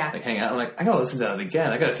friends. Yeah. Like, hang out. I'm like, I gotta listen to that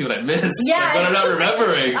again. I gotta see what I missed. Yeah. Like, what I'm not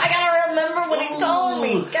remembering. I gotta remember what he told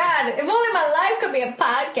me. God, if only my life could be a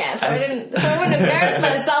podcast, so I wouldn't embarrass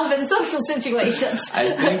myself in social situations.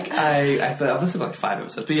 I think I've listened to, like, 5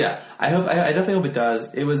 episodes. But yeah, I definitely hope it does.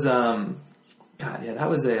 It was, God, yeah, that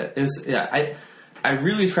was it. It was, yeah, I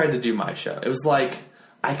really tried to do my show. It was like,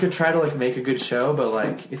 I could try to, like, make a good show, but,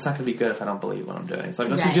 like, it's not going to be good if I don't believe what I'm doing. It's like,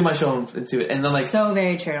 let's just do my show and do it. And then, like, so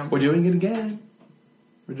very true. We're doing it again.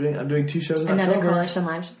 I'm doing 2 shows in Another October. Coalition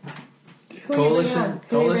Live.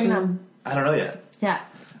 Coalition. I don't know yet. Yeah.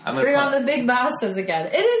 Bring on the big bosses again.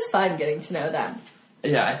 It is fun getting to know them.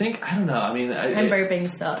 Yeah, I don't know. I mean, I'm burping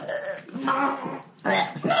still.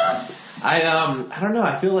 I don't know.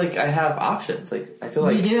 I feel like I have options. Like, I feel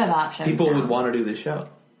like you do have options. People would want to do this show.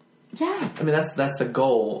 Yeah. I mean, that's the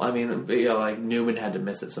goal. I mean, you know, like, Newman had to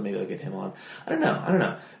miss it, so maybe I'll get him on. I don't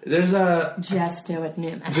know. There's just do it,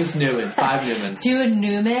 Newman. Just Newman. 5 Newmans. Do a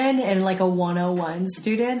Newman and, like, a 101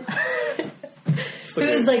 student.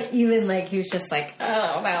 Who's like even like who's just like,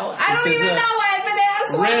 oh no, I don't even know what I've been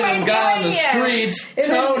asked. Random guy on the street,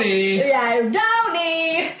 Tony.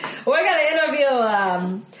 Tony. We're gonna interview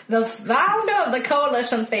the founder of the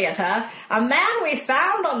Coalition Theater, a man we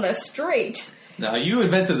found on the street. No, you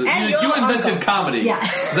invented you invented comedy. Yeah.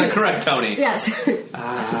 Is that correct, Tony? Yes.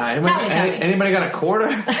 Anybody got a quarter?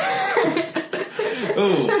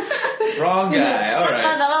 Ooh, wrong guy. All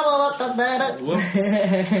right. Whoops.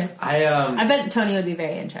 I bet Tony would be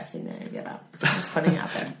very interesting to interview about. Just putting it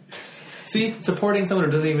out there. See, supporting someone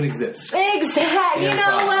who doesn't even exist. Exactly. You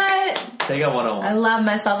know what? Take a 101. I love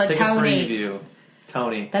myself a Take Tony. Take a free view.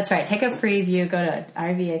 Tony. That's right. Take a free view. Go to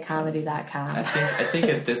rvacomedy.com. I think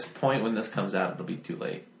at this point when this comes out, it'll be too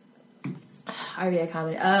late. RVA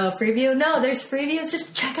Comedy. Oh, free view? No, there's free views.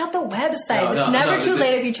 Just check out the website. It's never too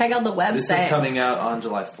late if you check out the website. This is coming out on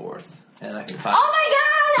July 4th. And I can find Oh my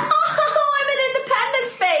god! Oh, I'm an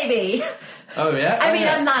Independence baby! Oh, yeah? I mean,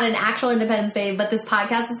 I'm not an actual Independence baby, but this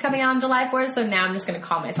podcast is coming out on July 4th, so now I'm just going to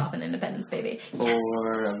call myself an Independence baby. Yes.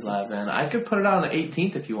 4/11. I could put it out on the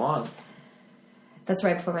 18th if you want. That's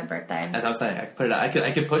right before my birthday. As I'm saying, I could put it out.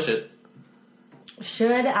 I could push it.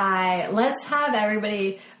 Should I? Let's have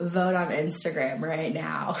everybody vote on Instagram right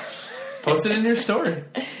now. Post it in your story.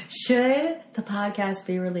 Should the podcast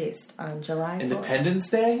be released on July 4th? Independence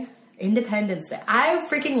Day? Independence Day. I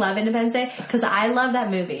freaking love Independence Day because I love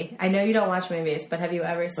that movie. I know you don't watch movies, but have you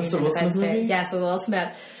ever seen the Will Independence Smith Day? movie? Yes, with Will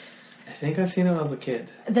Smith. I think I've seen it when I was a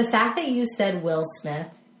kid. The fact that you said Will Smith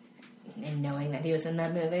and knowing that he was in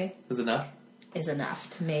that movie Is enough? is enough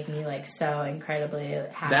to make me like so incredibly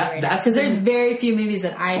happy That- right now. that's Because the there's thing- very few movies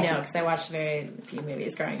that I know because I watched very few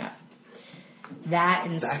movies growing up. That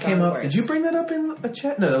and That Star came up. Wars. Did you bring that up in a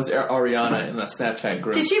chat? No, that was Ariana in the Snapchat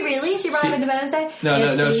group. Did she really? She brought up Independence Day?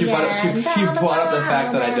 No. She brought up the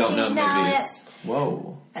fact that I don't know You know movies.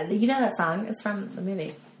 Whoa. You know that song? It's from the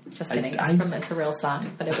movie. Just kidding. It's a real song,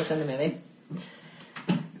 but it was in the movie.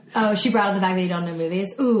 Oh, she brought up the fact that you don't know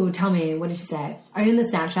movies. Ooh, tell me, what did she say? Are you in the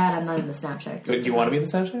Snapchat? I'm not in the Snapchat. Do you want to be in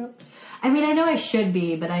the Snapchat? I mean, I know I should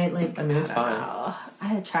be, but I like. I mean, it's I don't fine. know.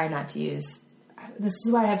 I try not to use. This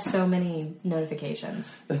is why I have so many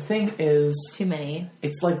notifications. The thing is, Too many.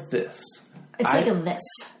 it's like this. It's like a this.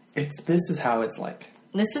 This is how it's like.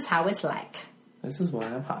 This is how it's like. This is why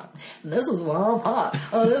I'm hot. This is why I'm hot.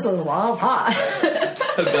 Oh, this is why I'm hot.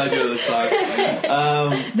 I'm glad you know this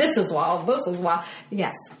song. This is why. This is why.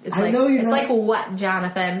 Yes, it's I like know you're it's not- like what,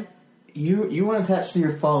 Jonathan? You weren't attached to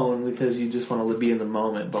your phone because you just want to be in the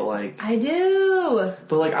moment, but I do.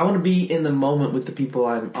 I want to be in the moment with the people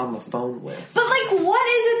I'm on the phone with. But like, what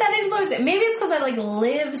is it that influences it? Maybe it's because I like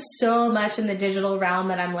live so much in the digital realm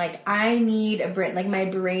that I'm like, I need a break. Like my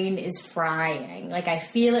brain is frying. Like I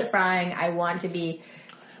feel it frying. I want to be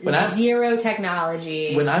zero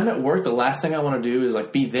technology. When I'm at work, the last thing I want to do is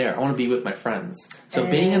like be there. I want to be with my friends. So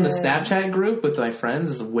being in the Snapchat group with my friends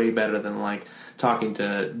is way better than like talking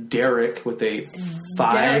to Derek with a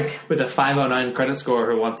 509 credit score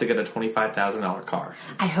who wants to get a $25,000 car.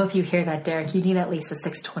 I hope you hear that, Derek. You need at least a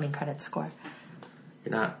 620 credit score.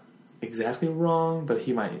 You're not exactly wrong, but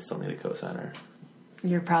he might still need a cosigner.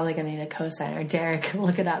 You're probably going to need a cosigner. Derek,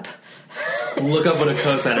 look it up. Look up what a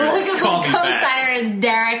cosigner is. Look up Call what me back. cosigner is,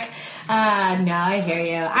 Derek. No, I hear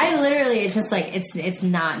you. I literally, it's just like, it's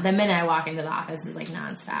not, the minute I walk into the office is like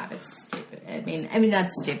nonstop. It's stupid. I mean,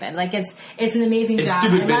 that's stupid. Like, it's an amazing It's job.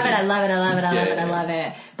 stupid I love busy. it, I love it, I love it, I love it, Yeah. I love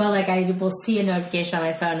it. But like, I will see a notification on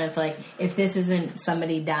my phone of like, if this isn't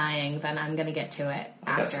somebody dying, then I'm going to get to it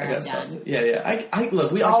after I'm done. Yeah. I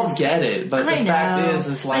look, we all get it, but the fact is,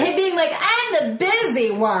 it's like I hate being like, I'm the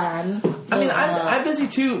busy one. I mean, I'm busy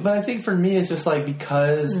too, but I think for me, it's just like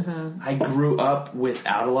because I grew up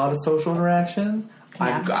without a lot of social interaction.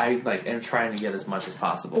 Yeah. I like am trying to get as much as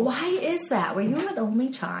possible. Why is that? Were you an only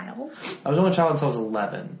child? I was only child until I was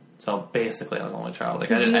 11, so basically I was only child. Like,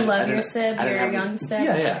 Did you love your I sib, didn't your have- young sib?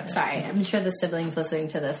 Yeah. Sorry, I'm sure the sibling's listening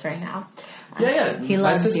to this right now. Yeah. He My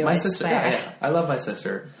loves you, my I sister. swear. Yeah. I love my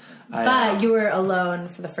sister. But you were alone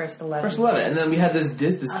for the first 11. First 11, and then we had this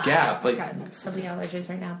gap. Like, God, so many allergies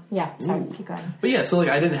right now. Yeah, sorry, keep going. but yeah, so like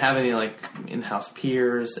I didn't have any like in-house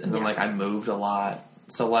peers, and then like I moved a lot.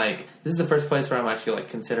 So like this is the first place where I'm actually like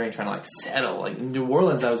considering trying to like settle. Like in New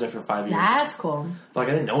Orleans, I was there for 5 years. That's cool. Like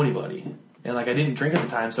I didn't know anybody, and like I didn't drink at the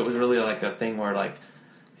time, so it was really like a thing where like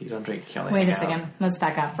you don't drink, you can only Wait a hang out. second. Let's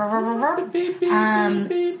back up.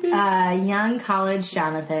 Young college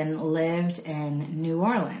Jonathan lived in New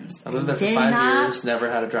Orleans. I lived there for Did 5 not years. Never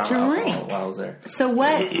had a drop of drink. alcohol while I was there. So what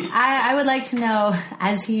I would like to know,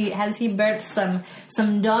 has he birthed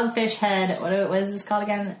some Dogfish Head? What is this called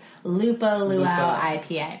again? Lupo Luau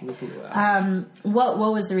IPA. Lupo Luau.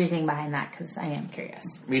 What was the reasoning behind that? Because I am curious.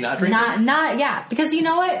 Me not drinking. Yeah. Because you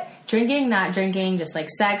know what, drinking, not drinking, just like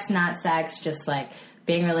sex, not sex, just like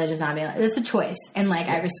being religious, not being. It's a choice, and like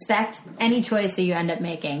I respect any choice that you end up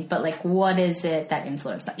making. But like, what is it that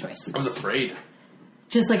influenced that choice? I was afraid.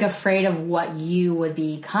 Just like afraid of what you would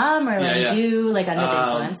become or like do, like under the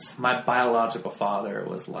influence. My biological father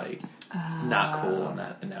was like not cool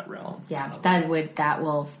in that realm. Yeah, that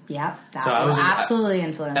will So I was just- absolutely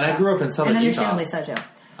influence. and I that. grew up in Southern and Utah. understandably so too.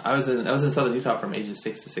 I was in Southern Utah from ages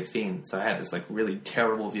 6 to 16, so I had this like really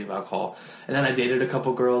terrible view of alcohol. And then I dated a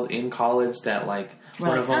couple girls in college that like We're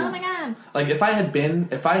one like, of them. oh my god. Like if I had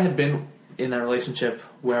been in that relationship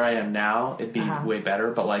where I am now, it'd be way better.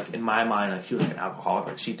 But like in my mind, like she was like an alcoholic.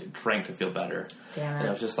 Like she drank to feel better. Damn it. And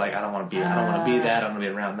it was just like I don't want to be that. I don't want to be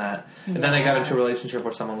around that. And then I got into a relationship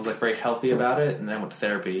where someone was like very healthy about it, and then I went to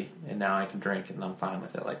therapy, and now I can drink and I'm fine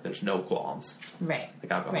with it. Like there's no qualms. Right.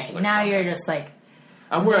 Like alcohol. Right. Like, Now you're just like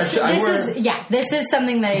I'm where This is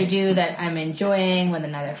something that I do that I'm enjoying with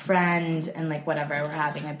another friend and like whatever, we're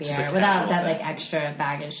having a beer without that like extra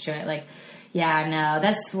baggage to it. Like, yeah, no,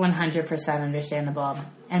 that's 100% understandable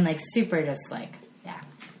and like super just like,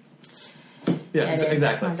 yeah,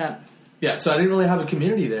 exactly. Yeah, so I didn't really have a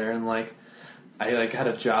community there, and like I like had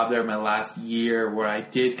a job there my last year where I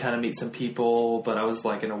did kind of meet some people, but I was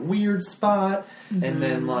like in a weird spot, and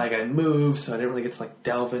then like I moved, so I didn't really get to like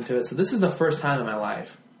delve into it. So this is the first time in my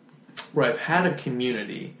life where I've had a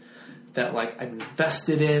community that like I'm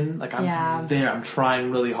invested in. Like I'm there, I'm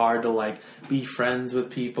trying really hard to like be friends with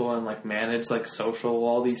people and like manage like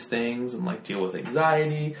all these things and like deal with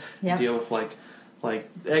anxiety, deal with like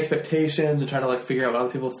expectations and try to like figure out what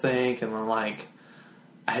other people think. And then like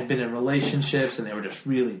I had been in relationships and they were just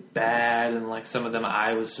really bad, and like some of them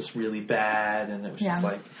I was just really bad, and it was just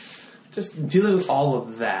like just dealing with all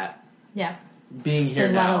of that. Yeah. Being here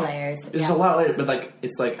There's now. a lot of layers. There's a lot of layers, but like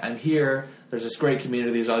it's like I'm here. There's this great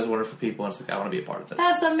community. There's always wonderful people, and it's like I want to be a part of this.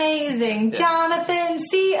 That's amazing, Jonathan.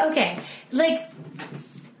 See, okay, like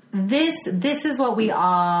this is what we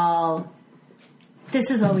all. This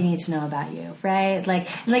is what we need to know about you, right? Like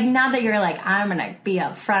not that you're like, I'm going to be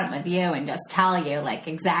up front with you and just tell you like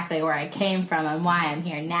exactly where I came from and why I'm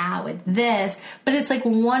here now with this. But it's like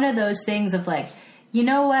one of those things of like, you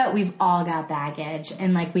know what? We've all got baggage,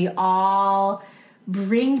 and like we all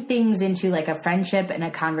bring things into like a friendship and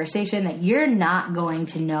a conversation that you're not going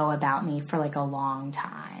to know about me for like a long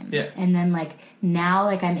time. Yeah. And then like now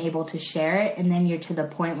like I'm able to share it, and then you're to the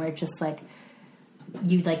point where it's just like,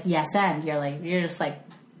 you like yes and you're just like,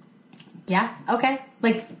 yeah, okay,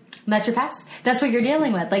 like let your pass. That's what you're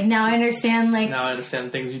dealing with. Like now I understand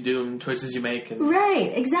things you do and choices you make, and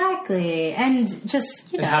right, exactly, and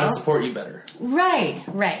just and how to support you better. Right.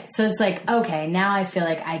 So it's like, okay, now I feel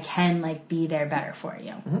like I can like be there better for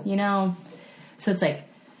you, you know. So it's like,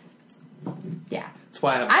 yeah. That's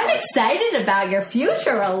why I'm excited about your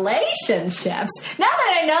future relationships. Now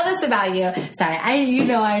that I know this about you, sorry,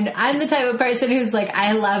 I'm the type of person who's like,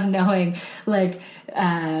 I love knowing like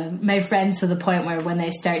my friends to the point where when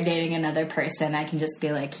they start dating another person, I can just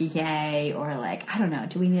be like, yay, or like, I don't know,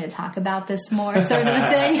 do we need to talk about this more, sort of a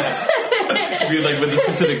thing. Be like with a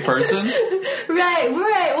specific person, right.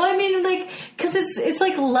 Well, I mean, like, because it's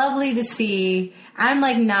like lovely to see. I'm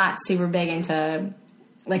like not super big into.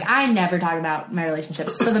 Like, I never talk about my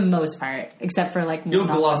relationships for the most part, except for, like... You'll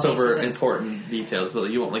gloss over important details,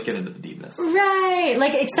 but you won't, like, get into the deepness. Right.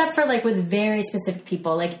 Like, except for, like, with very specific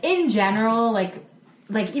people. Like, in general, like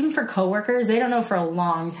even for coworkers, they don't know for a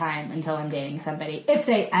long time until I'm dating somebody, if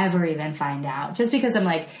they ever even find out. Just because I'm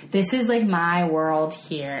like, this is, like, my world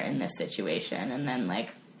here in this situation. And then,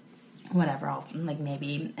 like, whatever, I'll, like,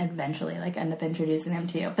 maybe eventually, like, end up introducing them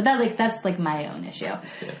to you. But that's, like, my own issue. Yeah.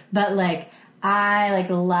 But, like... I,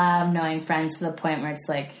 like, love knowing friends to the point where it's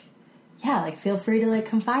like, yeah, like, feel free to, like,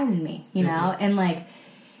 confide in me, you know? And, like,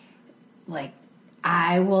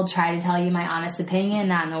 I will try to tell you my honest opinion,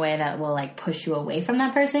 not in a way that will, like, push you away from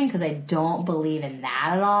that person, because I don't believe in that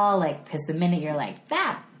at all. Like, because the minute you're like,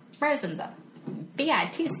 that person's a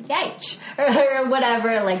bitch, or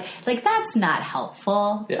whatever, like, that's not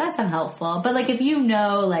helpful. Yeah. That's unhelpful. But, like, if you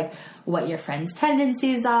know, like, what your friends'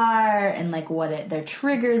 tendencies are and like what their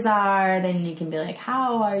triggers are, then you can be like,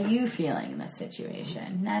 how are you feeling in this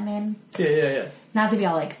situation? You know what I mean? Yeah. Not to be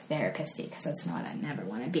all like therapist-y, because that's not what I never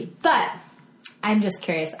want to be. But I'm just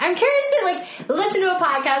curious. I'm curious to like listen to a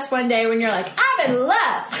podcast one day when you're like, I'm in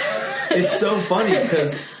love. It's so funny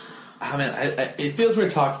because I mean, it feels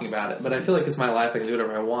weird talking about it, but I feel like it's my life. I can do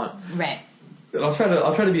whatever I want. Right. And I'll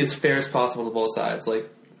try to be as fair as possible to both sides. Like,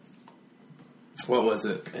 what was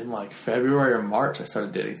it? In like February or March, I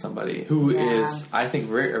started dating somebody who is, I think, a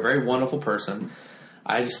very wonderful person.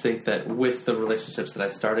 I just think that with the relationships that I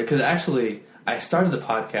started, because actually I started the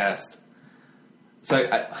podcast. So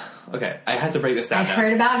I had to break this down. I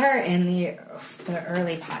heard about her in the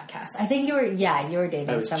early podcast. I think you were dating.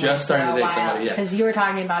 I was someone just starting to date somebody, because you were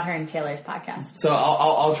talking about her in Taylor's podcast. So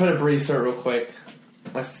I'll try to breeze her real quick.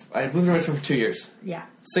 I lived in a relationship for 2 years. Yeah.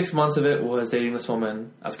 6 months of it was dating this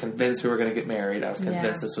woman. I was convinced we were going to get married. I was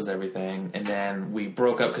convinced this was everything. And then we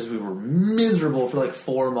broke up because we were miserable for like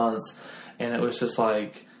 4 months. And it was just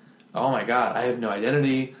like, oh my God, I have no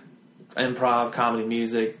identity. Improv, comedy,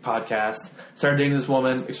 music, podcast. Started dating this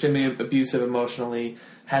woman, extremely abusive emotionally.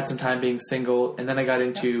 Had some time being single. And then I got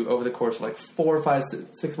into, over the course of like 4, 5,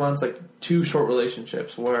 6 months, like 2 short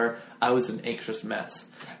relationships where I was an anxious mess.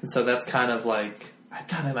 And so that's kind of like...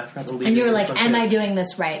 God, I forgot to leave. And you were like, am I doing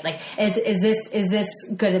this right? Like, is this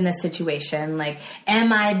good in this situation? Like,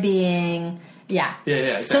 am I being Yeah,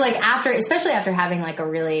 exactly. So, like, especially after having, like, a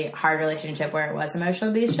really hard relationship where it was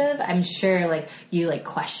emotionally abusive, I'm sure, like, you, like,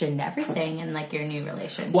 questioned everything in, like, your new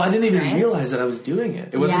relationship. Well, I didn't even realize that I was doing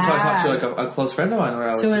it. It wasn't until I talked to, like, a close friend of mine where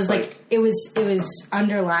I was. So it was it was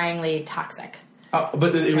underlyingly toxic.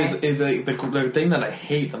 But it was the thing that I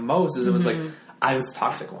hate the most is it was like I was the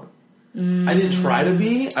toxic one. I didn't try to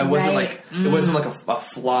be. I wasn't it wasn't like a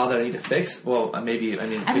flaw that I need to fix. Well, maybe.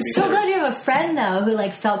 I'm so glad you have a friend though who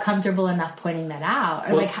like felt comfortable enough pointing that out.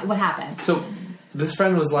 Or like, what happened? So this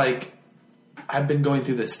friend was like, "I've been going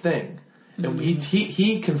through this thing," and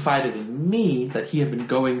he confided in me that he had been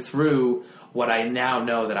going through what I now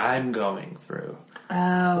know that I'm going through.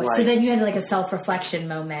 Oh, so then you had like a self-reflection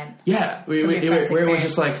moment. Yeah, where it was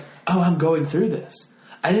just like, "Oh, I'm going through this."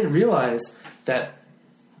 I didn't realize that.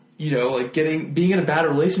 Like being in a bad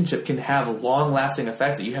relationship can have long-lasting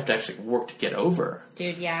effects that you have to actually work to get over.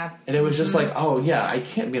 Dude, yeah. And it was just like, oh yeah, I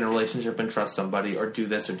can't be in a relationship and trust somebody or do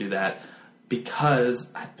this or do that because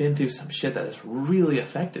I've been through some shit that has really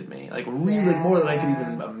affected me. Like really more than I could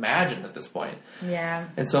even imagine at this point. Yeah.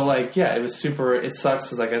 And so it was super, it sucks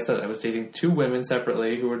because like I said, I was dating 2 women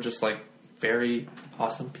separately who were just like very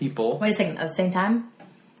awesome people. Wait a second, at the same time?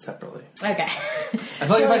 Separately. Okay. I feel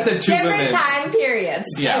like if I said 2 women. Different time periods.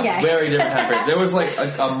 Yeah, okay. Very different time period. There was like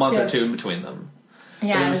a month or 2 in between them.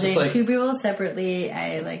 Yeah, I was dating 2 people separately.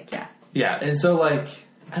 Yeah, and so I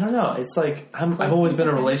don't know. It's like I've always been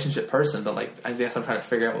a relationship person, but I guess I'm trying to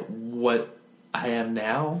figure out what I am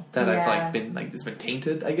now that I've it's been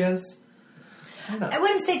tainted. I guess. I don't know. I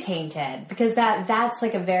wouldn't say tainted because that's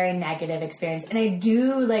like a very negative experience, and I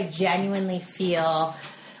do genuinely feel.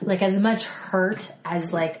 As much hurt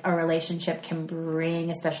as, a relationship can bring,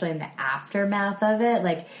 especially in the aftermath of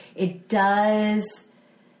it, it does...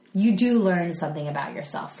 You do learn something about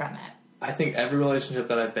yourself from it. I think every relationship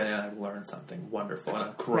that I've been in, I've learned something wonderful, and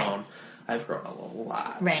I've grown. Right. I've grown a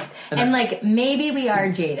lot. Right. And maybe we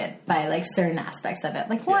are jaded by, certain aspects of it.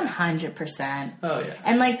 100%. Oh, yeah.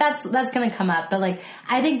 And, that's going to come up. But,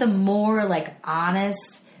 I think the more,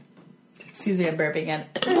 honest... Excuse me, I'm burping again.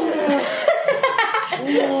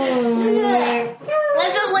 Let's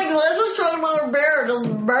just talk about a bear, just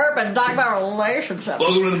burp and talk about relationships.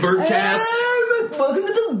 Welcome to the Burpcast. Welcome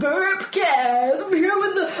to the Burpcast. I'm here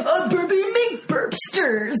with the Burpy Make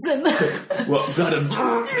Burpsters. And well, got him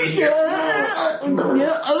here.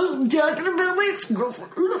 Yeah, I'm talking about my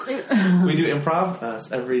ex-girlfriend. We do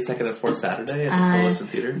improv every second and fourth Saturday at the Coalition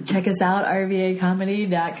Theater. Check us out,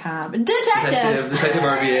 rvacomedy.com. Detective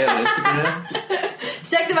RVA on Instagram.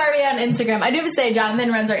 Detective RVA on Instagram. I do have to say,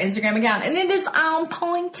 Jonathan runs our Instagram account, and it is on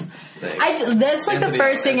point. That's the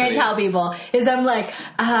first thing I tell people is I'm like,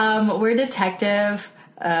 we're detective,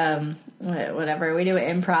 whatever. We do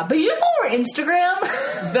improv, but you should follow our Instagram.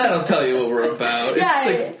 That'll tell you what we're about. Yeah,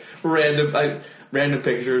 it's random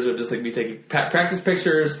pictures of just me taking practice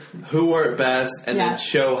pictures, who wore it best, and then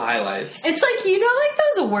show highlights. It's those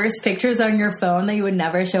worst pictures on your phone that you would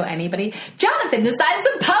never show anybody. Jonathan decides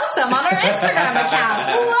to post them on our Instagram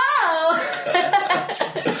account. Whoa!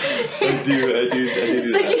 I do that.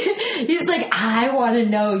 He's like, I want to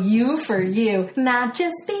know you for you, not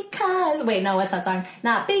just because. Wait, no, what's that song?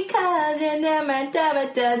 Not because you never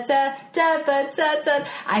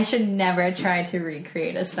I should never try to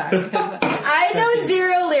recreate a song because I know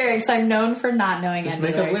 0 lyrics. I'm known for not knowing just any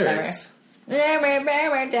make lyrics. Up lyrics.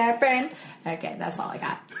 Okay, that's all I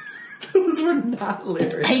got. Those were not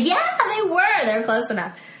lyrics. Yeah, they were. They were close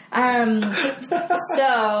enough.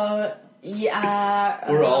 So,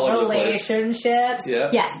 yeah. We're all over relationships. Yeah.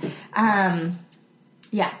 Yes.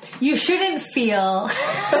 Yeah. You shouldn't feel...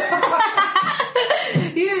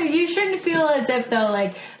 you shouldn't feel as if, though,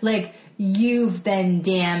 like you've been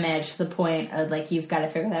damaged to the point of, you've got to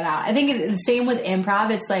figure that out. I think it's the same with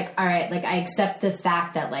improv. It's all right, I accept the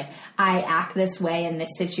fact that, I act this way in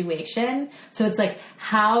this situation. So it's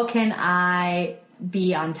how can I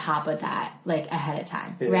be on top of that, ahead of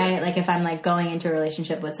time, right? If I'm, going into a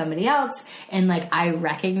relationship with somebody else and, I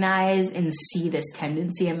recognize and see this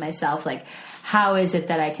tendency in myself, how is it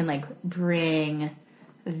that I can, bring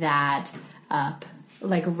that up?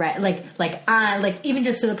 Even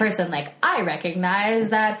just to the person, I recognize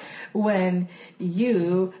that when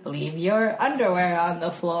you leave your underwear on the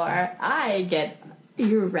floor, I get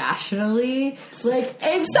irrationally, upset.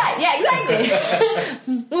 Yeah, exactly.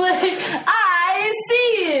 I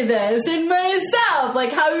see this in myself,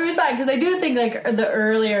 how you respond. Because I do think, the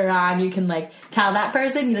earlier on, you can, tell that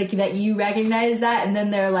person, that you recognize that, and then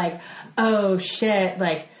they're oh, shit,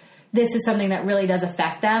 this is something that really does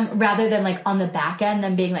affect them, rather than on the back end,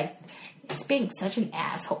 them being he's being such an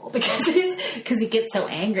asshole because he gets so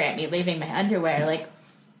angry at me leaving my underwear.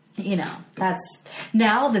 You know,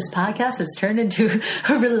 now this podcast has turned into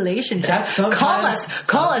a relationship. Call us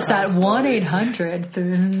at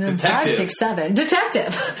 1-800-567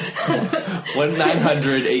 Detective.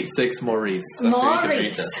 1-900-86-Maurice. That's where you can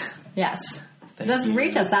reach us. Yes. Just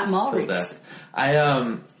reach us at Maurice. I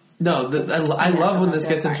love when this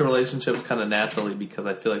gets into relationships kind of naturally because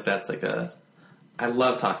I feel like that's like I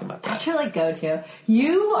love talking about that. That's your like go-to.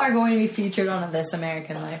 You are going to be featured on a This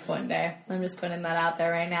American Life one day. I'm just putting that out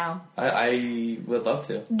there right now. I would love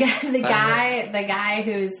to. the guy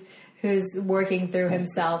who's working through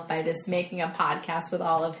himself by just making a podcast with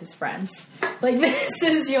all of his friends. Like this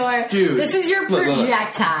is your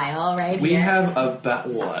projectile, right? We have about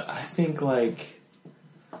what? I think like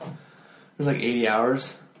there's like 80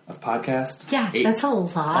 hours of podcast. Yeah, that's a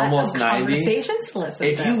lot almost of 90 conversations to listen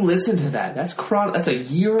to. If you listen to that, that's a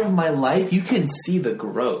year of my life. You can see the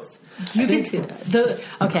growth. You can see that.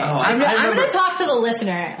 Okay, I'm going to talk to the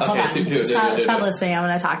listener. Hold on. Stop listening. I'm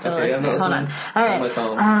going to talk to the listener. Hold on. All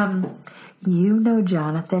right. You know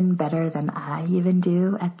Jonathan better than I even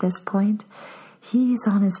do at this point. He's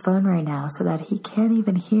on his phone right now so that he can't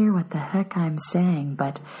even hear what the heck I'm saying,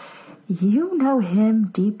 but you know him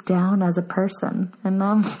deep down as a person,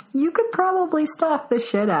 and you could probably stalk the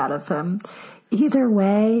shit out of him. Either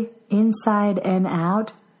way, inside and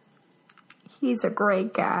out, he's a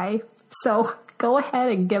great guy. So go ahead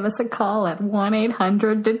and give us a call at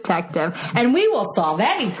 1-800-DETECTIVE, and we will solve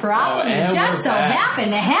any problem you just so happen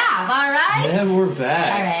to have, all right? And we're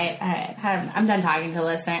back. All right. I'm done talking to the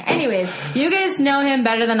listener. Anyways, you guys know him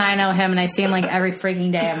better than I know him, and I see him like every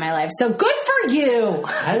freaking day of my life. So good for you.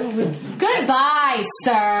 Goodbye,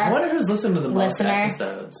 sir. I wonder who's listening to the most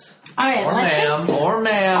episodes. All right, or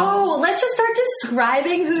ma'am. Oh, let's just start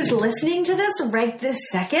describing who's listening to this right this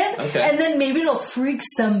second. Okay. And then maybe it'll freak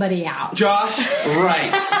somebody out. Josh,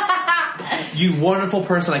 right. You wonderful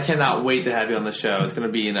person. I cannot wait to have you on the show. It's going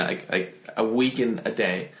to be in like a week and a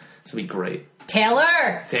day. It's going to be great.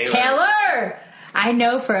 Taylor! I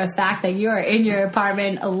know for a fact that you are in your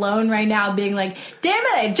apartment alone right now being like, damn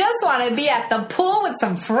it, I just want to be at the pool with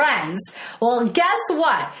some friends. Well, guess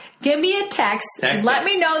what? Give me a text. Let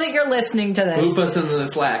me know that you're listening to this. Boop us into the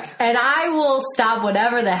Slack. And I will stop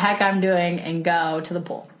whatever the heck I'm doing and go to the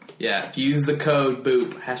pool. Yeah, if you use the code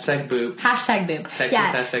BOOP, hashtag BOOP. Hashtag BOOP. Text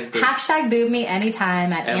us, hashtag BOOP. Hashtag BOOP me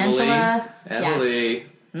anytime at Angela. Emily.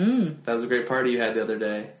 Yeah. That was a great party you had the other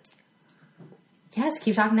day. Yes,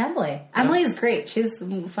 keep talking to Emily. Yeah. Emily is great. She's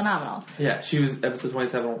phenomenal. Yeah, she was episode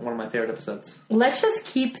 27, one of my favorite episodes. Let's just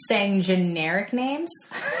keep saying generic names.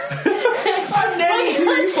 I'm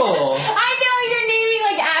naming people. I know you're naming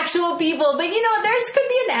like actual people, but you know, there's could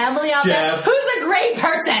be an Emily out there who's a great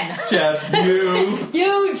person. Jeff, you.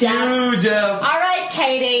 You, Jeff. You, Jeff. All right,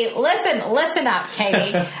 Katie. Listen up,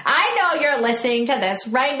 Katie. I know you're listening to this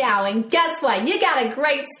right now, and guess what? You got a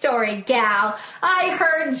great story, gal. I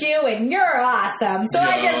heard you, and you're awesome. So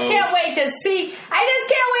I just can't wait to see.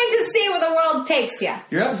 Where the world takes you.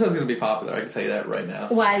 Your episode's going to be popular. I can tell you that right now.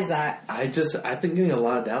 Why is that? I've been getting a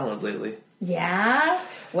lot of downloads lately. Yeah?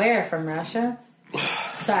 Where? From Russia?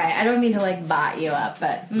 Sorry, I don't mean to like bot you up,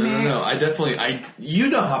 but no. You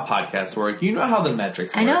know how podcasts work. You know how the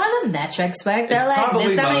metrics work. I know how the metrics work. They're like,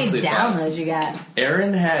 this is how many downloads you got.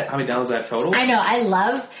 Aaron had how many downloads that total? I know.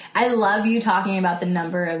 I love you talking about the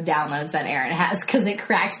number of downloads that Aaron has because it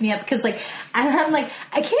cracks me up. Because like I'm like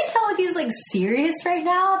I can't tell if he's like serious right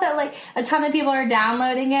now that like a ton of people are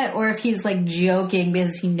downloading it, or if he's like joking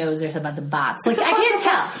because he knows there's about the bots. Like I can't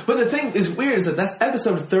tell. But the thing is weird is that's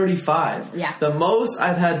episode 35. Yeah. The most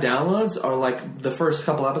I've had downloads are like the first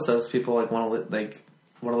couple episodes. People like want to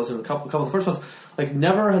listen to a couple of the first ones. Like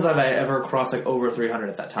never have I ever crossed like over 300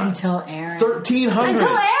 at that time. Until Aaron. 1,300. Until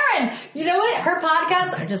Aaron. You know what? Her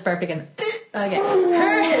podcast. I just burped again. Okay.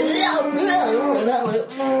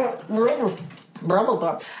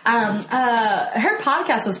 Her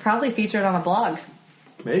podcast was probably featured on a blog.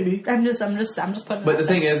 Maybe. I'm just putting. But the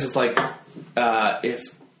thing is, it's like if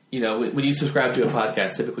you know when you subscribe to a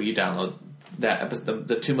podcast, typically you download that episode,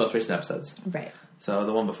 the two most recent episodes. Right. So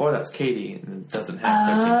the one before that was Katie, and it doesn't have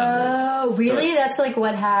 1,300. Oh, really? So that's like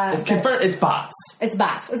what has... It's confirmed. It's bots. It's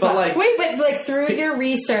bots. Like, wait, but like through your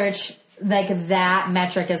research, like that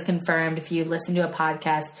metric is confirmed if you listen to a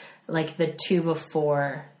podcast, like the two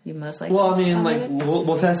before you most likely... Well, I mean, like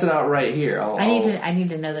we'll test it out right here. I need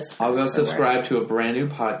to know this. I'll go subscribe to a brand new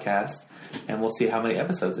podcast, and we'll see how many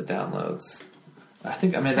episodes it downloads.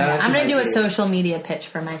 I'm going to do a social media pitch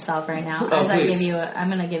for myself right now. I'm going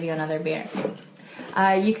to give you another beer.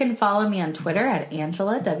 You can follow me on Twitter at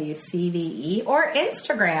Angela WCVE or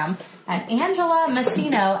Instagram at Angela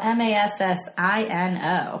Massino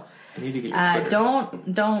MASSINO. I need to get your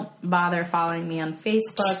Twitter. Don't bother following me on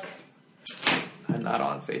Facebook. I'm not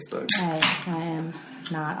on Facebook. I am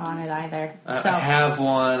not on it either. I have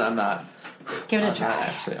one. I'm not. Give it a try. I'm not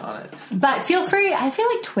actually on it. But feel free. I feel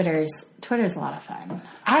like Twitter's a lot of fun.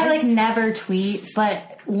 I never tweet,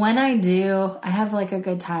 but when I do, I have like a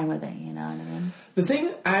good time with it. You know what I mean? The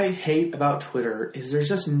thing I hate about Twitter is there's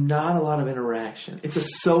just not a lot of interaction. It's a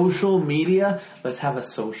social media. Let's have a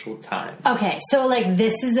social time. Okay, so like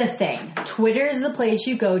this is the thing. Twitter is the place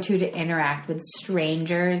you go to interact with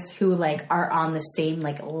strangers who like are on the same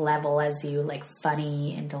like level as you, like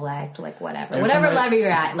funny, intellect, like whatever level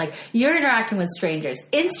you're at. Like you're interacting with strangers.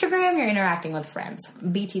 Instagram, you're interacting with friends.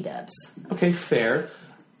 BT dubs. Okay, fair.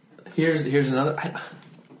 Here's another.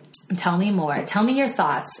 Tell me more. Tell me your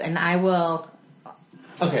thoughts, and I will.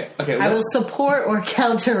 Okay. I will support or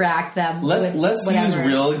counteract them. Let's use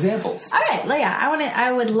real examples. All right, yeah,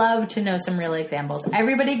 I would love to know some real examples.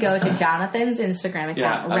 Everybody, go to Jonathan's Instagram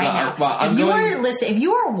account now. If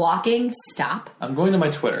you are walking, stop. I'm going to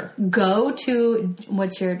my Twitter. Go to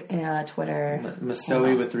what's your Twitter?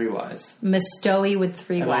 Mastowi with 3 Ys. Mastowi with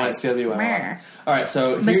 3 Ys. All right,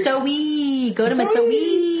 so Mastowi. Go to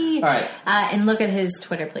Mastowi. All right, and look at his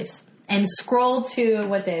Twitter, please. And scroll to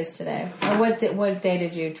what day is today? Or what day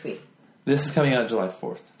did you tweet? This is coming out July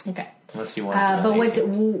 4th. Okay. Unless you want. But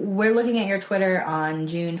we're looking at your Twitter on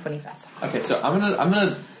June 25th. Okay, so I'm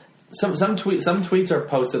gonna some tweets are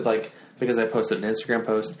posted like because I posted an Instagram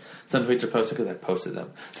post. Some tweets are posted because I posted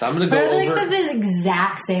them. So I'm gonna go over. But the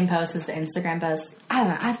exact same post as the Instagram post. I don't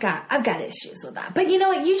know. I've got issues with that. But you know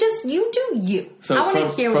what? You do you. So I want to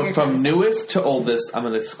hear what you're from newest to oldest. I'm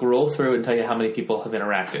gonna scroll through and tell you how many people have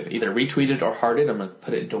interacted, either retweeted or hearted. I'm gonna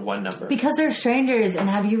put it into one number because they're strangers. And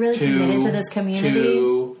have you really committed to this community?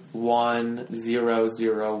 2 1 0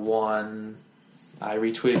 0 1. I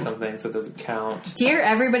retweeted something, so it doesn't count. Dear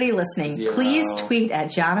everybody listening, 0, please tweet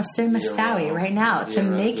at Jonathan Mastowi right now to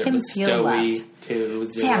make him feel loved. 2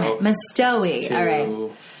 0. Damn it, Mastowi.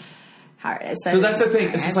 2. All right. So that's the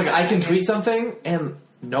thing. It's just like I can tweet something and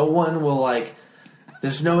no one will like.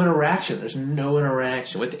 There's no interaction. There's no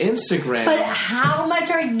interaction with Instagram. But how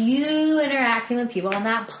much are you interacting with people on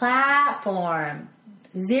that platform?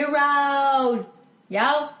 0.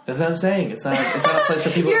 Yo, that's what I'm saying. It's not a place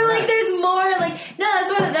for people. You're like, there's more. Like, no,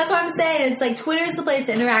 that's what I'm saying. It's like Twitter's the place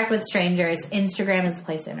to interact with strangers. Instagram is the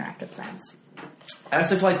place to interact with friends. I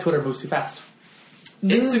also feel like Twitter moves too fast.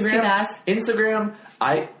 Moves too fast. Instagram,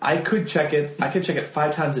 I could check it. I could check it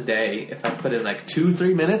 5 times a day. If I put in like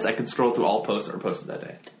 2-3 minutes, I could scroll through all posts that were posted that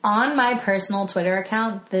day. On my personal Twitter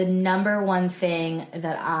account, the number one thing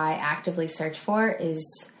that I actively search for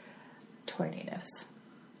is tornadoes.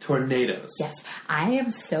 Tornadoes. Yes. I am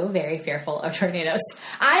so very fearful of tornadoes.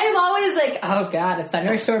 I am always like, oh God, a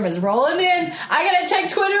thunderstorm is rolling in. I gotta check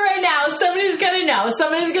Twitter right now. Somebody's gonna know.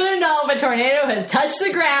 Somebody's gonna know if a tornado has touched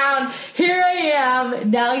the ground. Here I am.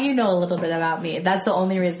 Now you know a little bit about me. That's the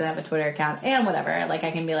only reason I have a Twitter account. And whatever. Like I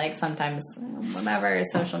can be like sometimes, whatever,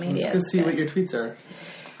 social media. Let's go see what your tweets are.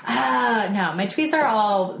 No, my tweets are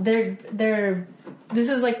all, they're, this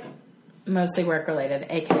is like, mostly work related,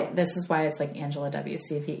 aka this is why it's like Angela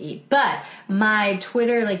WCPE. But my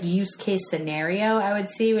Twitter like use case scenario I would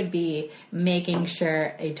see would be making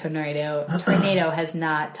sure a tornado has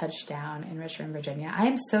not touched down in Richmond, Virginia. I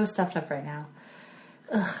am so stuffed up right now.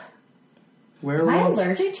 Ugh. Am I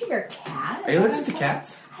allergic to your cat? Are you allergic to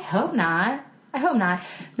cats? I hope not.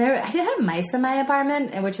 I did have mice in my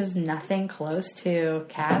apartment, which is nothing close to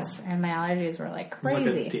cats, and my allergies were like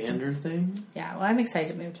crazy. It's like a dander thing? Yeah, well, I'm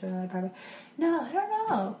excited to move to another apartment. No, I don't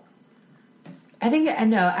know. I think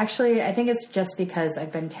it's just because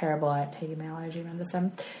I've been terrible at taking my allergy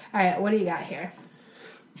medicine. All right, what do you got here?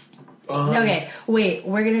 Okay, wait,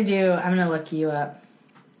 I'm going to look you up.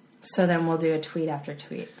 So then we'll do a tweet after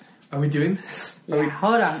tweet. Are we doing this? Yeah,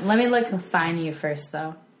 hold on. Let me find you first,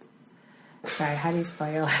 though. Sorry, how do you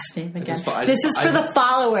spell your last name again? This is for the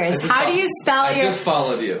followers. How do you spell your... I just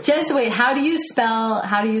followed you. Just wait, how do you spell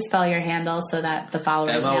your handle so that the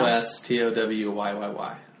followers know?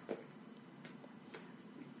 MOSTOWYYY.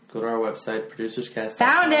 Go to our website, producerscast.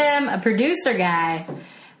 Found him, a producer guy.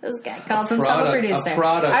 This guy calls himself a producer. A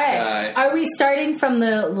product guy. Are we starting from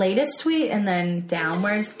the latest tweet and then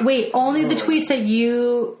downwards? Wait, only the tweets that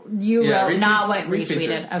you wrote, not what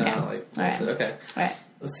retweeted. Okay. No, all right. Okay. All right.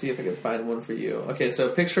 Let's see if I can find one for you. Okay, so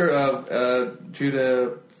a picture of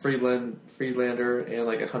Judah Friedlander and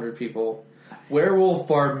like 100 people. Werewolf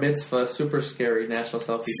bar mitzvah, super scary, National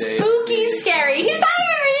Selfie Day. Spooky scary. He's not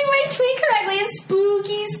even reading my tweet correctly. It's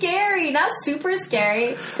spooky scary, not super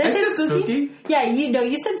scary. This is spooky. Yeah,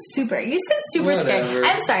 you said super. You said super Whatever. scary.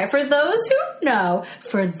 I'm sorry. For those who know,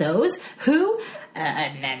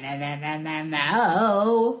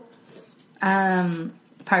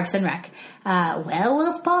 Parks and Rec.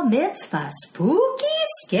 Werewolf bar mitzvah, spooky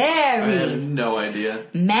scary. I have no idea.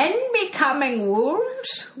 Men becoming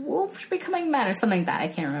wolves, wolves becoming men, or something like that. I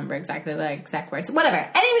can't remember exactly the exact words. Whatever.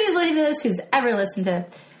 Anybody who's listening to this, who's ever listened to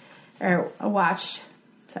or watched,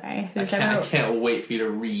 sorry, I can't wait for you to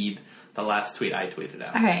read the last tweet I tweeted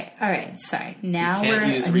out. All right. Sorry. Now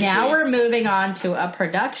use we're retweets. moving on to a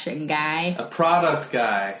production guy. A product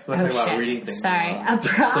guy. We're talking about reading things. Sorry, now. a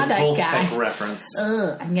product it's a guy. Wolfpack reference.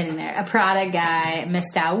 Ugh, I'm getting there. A product guy,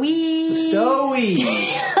 Mistowie. Angela Reed.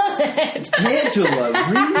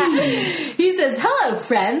 He says, "Hello,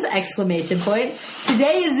 friends!" Exclamation point.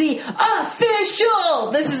 Today is the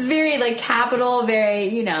official. This is very capital, very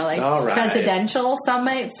All right. presidential. Some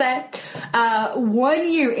might say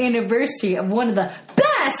 1 year anniversary of one of the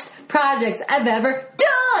best projects I've ever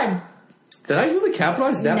done. Did I really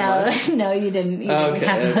capitalize that much? No, you didn't. You didn't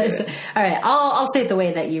capitalize it. All right, I'll say it the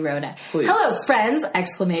way that you wrote it. Please. Hello, friends!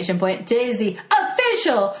 Exclamation point. Today is the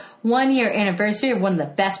official 1 year anniversary of one of the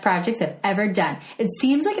best projects I've ever done. It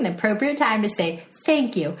seems like an appropriate time to say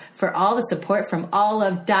thank you for all the support from all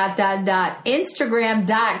of ...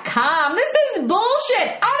 Instagram.com. This is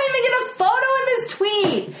bullshit. I don't even get a photo in this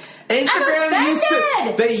tweet.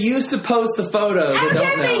 Instagram used to post the photos. I don't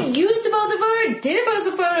care know. if they used to post the photo or didn't post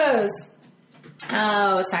the photos.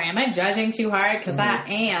 Oh, sorry. Am I judging too hard? Because I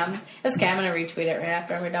am. It's okay. I'm going to retweet it right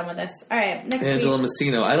after we're done with this. All right. Next Angela tweet.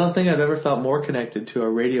 Massino. I don't think I've ever felt more connected to a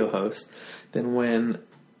radio host than when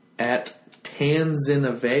at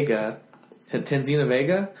Tanzina Vega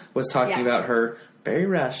was talking about her very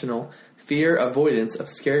rational fear avoidance of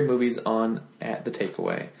scary movies on at The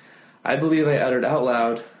Takeaway. I believe I uttered out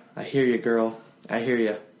loud, "I hear you, girl. I hear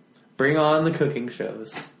you. Bring on the cooking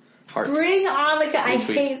shows." Heart. Bring on the I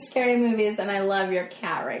Retweet. hate scary movies, and I love your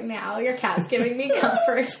cat right now. Your cat's giving me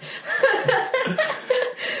comfort.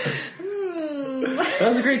 That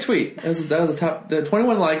was a great tweet. That was a top.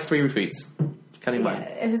 21 likes, 3 retweets. Cutting mine.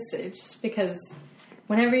 It's just because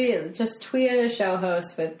whenever you just tweet at a show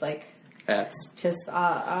host with That's just Did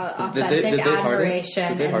authentic they heart it? admiration,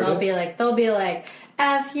 Did they and heart they'll it? be like,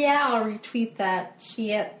 "F yeah, I'll retweet that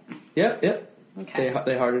shit." Yep. Okay.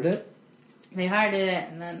 They hearted it. They hearted it,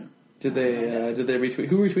 and then Did they retweet?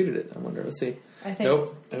 Who retweeted it? I wonder. Let's see. I think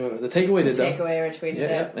Nope. The takeaway did though. Takeaway retweeted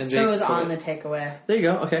Yeah, it. and So Jake it was put on it. the takeaway. There you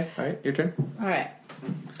go. Okay. All right. Your turn. All right.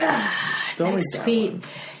 Don't Next read that tweet. one.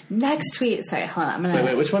 Next tweet. Sorry, hold on. I'm gonna.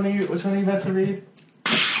 Wait. Which one are you about to read? It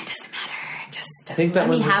doesn't matter. Just I think that let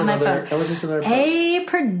was me just have my another. phone. That was just another. Post. A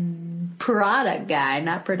product guy,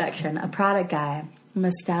 not production. A product guy.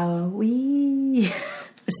 Mistowie.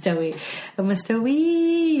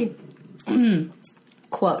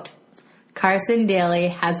 Quote. Carson Daly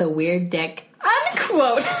has a weird dick.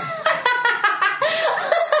 Unquote.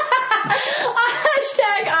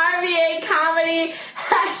 Hashtag RVA comedy.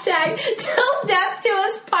 Hashtag Till Death Do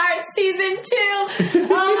Us Part Season 2.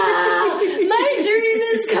 My dream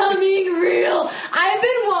is coming real. I've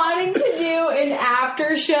been wanting to do an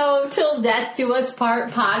after show Till Death Do Us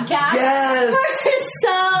Part podcast Yes. for so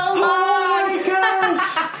long. Oh my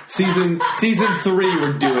gosh! season 3,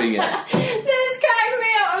 we're doing it. This cracks me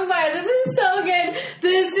up. I'm sorry. This is so good.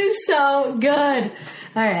 This is so good.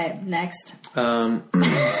 All right, next.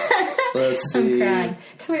 Let's see. I'm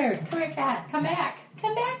crying. Come here, cat. Come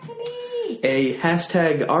back to me. A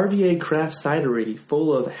hashtag RVA craft cidery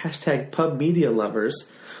full of hashtag pub media lovers.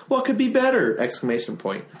 What could be better? Exclamation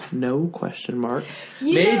point. No question mark.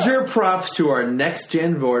 Major props to our next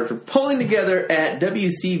gen board for pulling together at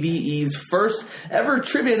WCVE's first ever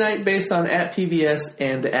trivia night based on at PBS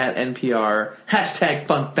and at NPR. Hashtag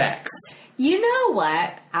fun facts. You know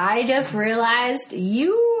what? I just realized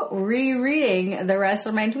you rereading the rest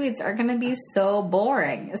of my tweets are going to be so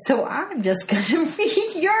boring. So I'm just going to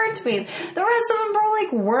read your tweets. The rest of them are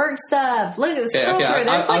like work stuff. Look, scroll through.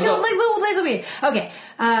 There's little tweet. Okay.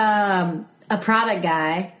 A product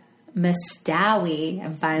guy, Mistowie.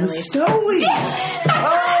 I'm finally. Mistowie!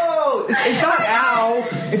 Oh! It's not ow.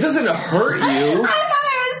 It doesn't hurt you. I thought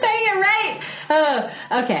I was saying it right.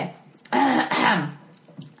 Okay.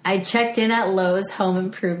 I checked in at Lowe's Home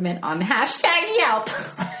Improvement on hashtag Yelp.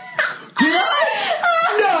 Did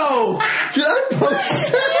I? No! Did I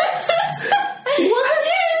post that? What?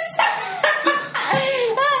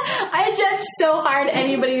 I judged so hard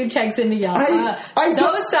anybody who checks into Yelp. I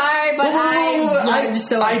Sorry, but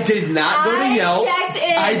I did not go to Yelp. Checked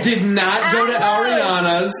in. I did not go to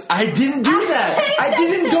Ariana's. I didn't do that. I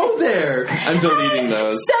didn't go there. I'm deleting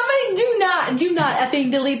those. Somebody do not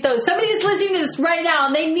effing delete those. Somebody is listening to this right now,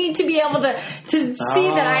 and they need to be able to see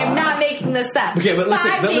that I am not making this up. Okay, but listen.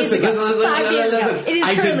 5 days ago. It is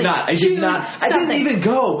I did not. I didn't even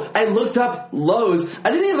go. I looked up Lowe's.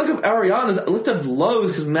 I didn't even look up Ariana's. I looked up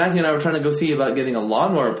Lowe's because Matthew and I were trying to go see about getting a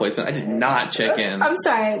lawnmower replacement. I did not check in. I'm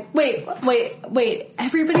sorry. Wait.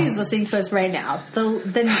 Everybody who's listening to us right now,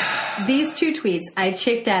 these 2 tweets, I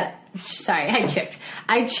checked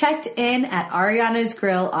in at Ariana's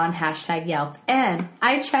Grill on #Yelp, and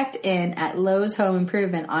I checked in at Lowe's Home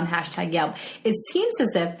Improvement on #Yelp. It seems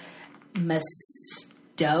as if Massino,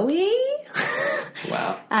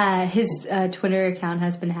 wow, his Twitter account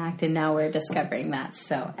has been hacked, and now we're discovering that.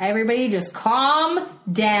 So everybody, just calm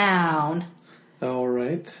down. All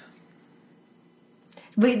right.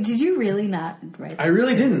 Wait, did you really not write? I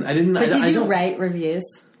really didn't. I didn't. But did you write reviews?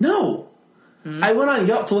 No. I went on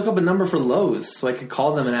Yelp to look up a number for Lowe's so I could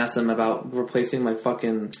call them and ask them about replacing my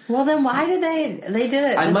fucking... Well, then why did they did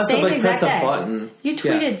it I the must same have exact pressed day. a button. You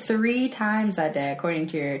tweeted 3 times that day, according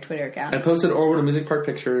to your Twitter account. I posted Orwood Music Park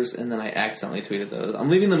pictures, and then I accidentally tweeted those. I'm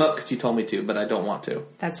leaving them up because you told me to, but I don't want to.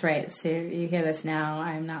 That's right. So you hear this now.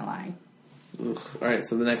 I am not lying. Ugh. All right,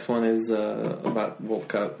 so the next one is about World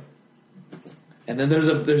Cup. And then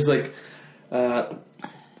there's like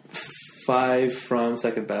 5 from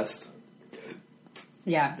second best.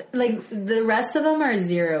 Yeah, like the rest of them are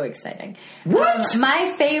 0 exciting. What?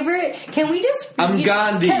 My favorite. Can we just? I'm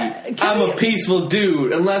Gandhi. I'm a peaceful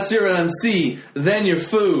dude. Unless you're an MC, then you're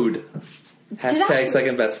food.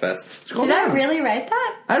 Second best fest. Did I really write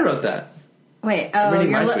that? I wrote that. Wait.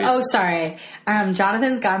 Sorry.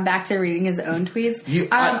 Jonathan's gone back to reading his own tweets.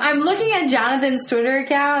 I'm looking at Jonathan's Twitter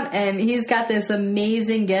account, and he's got this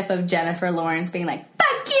amazing gif of Jennifer Lawrence being like,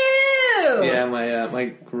 "Fuck you!" Yeah, my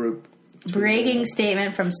group. Breaking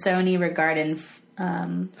statement from Sony regarding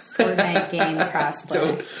Fortnite game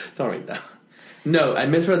crossplay. Don't read that. No, I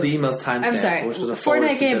misread the email's timestamp. I'm sorry. Which was a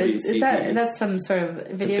Fortnite game is that's some sort of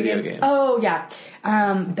video game? Oh yeah.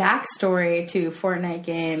 Backstory to Fortnite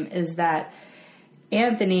game is that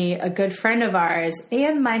Anthony, a good friend of ours,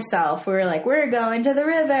 and myself, we were like, we're going to the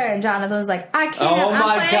river, and Jonathan was like, I can't. Oh I'm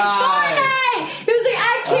my playing God. Fortnite. He was like,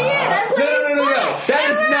 I can't. I'm playing Fortnite. No. That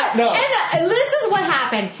is not no. And this is what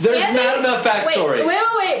happened. There's not enough backstory. Wait.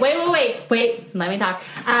 Let me talk.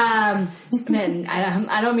 Man,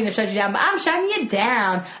 I don't mean to shut you down, but I'm shutting you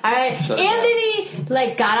down. All right,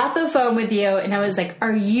 Anthony, got off the phone with you, and I was like,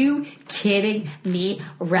 "Are you kidding me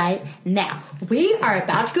right now? We are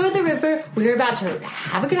about to go to the river. We're about to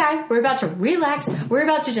have a good time. We're about to relax. We're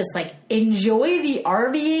about to just enjoy the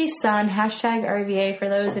RVA sun. #RVA for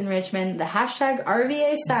those in Richmond. The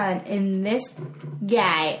 #RVA sun. And this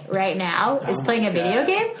guy right now is playing a video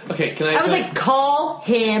game. Okay, I was like, call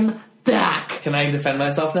him back. Can I defend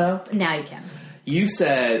myself now? Now you can.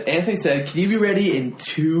 Anthony said, can you be ready in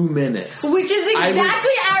 2 minutes? Which is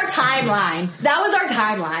exactly our timeline. That was our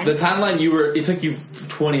timeline. The timeline it took you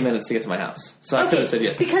 20 minutes to get to my house. So I could have said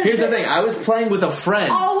yes. Because here's the thing, I was playing with a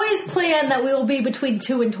friend. Always plan that we will be between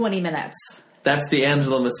 2 and 20 minutes. That's the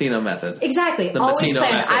Angela Massino method. Exactly. The Always Massino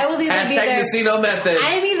plan. method. I will either be there. Massino method.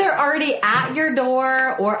 I am either already at your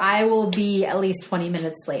door or I will be at least 20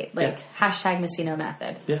 minutes late. #Massino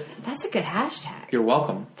method. Yeah. That's a good hashtag. You're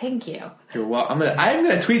welcome. Thank you. You're welcome. I'm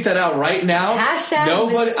gonna tweet that out right now.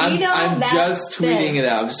 Nobody. I'm just tweeting it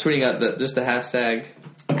out. I'm just tweeting out just the hashtag.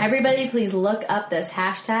 Everybody, please look up this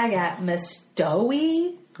hashtag at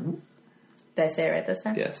Mastowi. Did I say it right this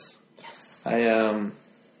time? Yes. Yes.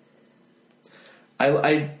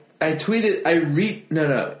 I tweeted.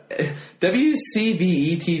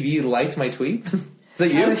 WCVE TV liked my tweet. Is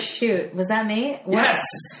that you? Oh shoot! Was that me? What? Yes.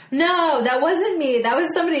 No, that wasn't me. That was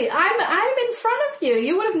somebody. I'm in front of you.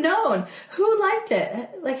 You would have known who liked it.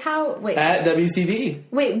 How? Wait. At WCVE.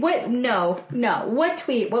 Wait. What? No. What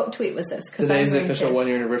tweet? What tweet was this? Today's the official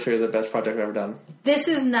 1-year anniversary of the best project I've ever done. This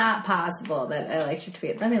is not possible that I liked your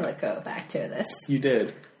tweet. Let me go back to this. You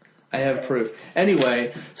did. I have proof.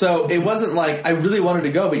 Anyway, so it wasn't I really wanted to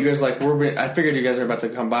go, but you guys I figured you guys are about to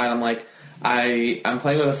come by, and I'm like, I'm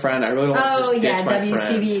playing with a friend. I really don't want to just ditch my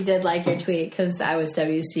friend. WCB did like your tweet because I was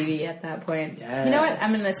WCB at that point. Yes. You know what?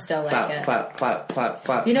 I'm gonna still like it.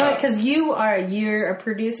 Clap. You know what? Because you're a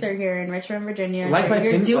producer here in Richmond, Virginia.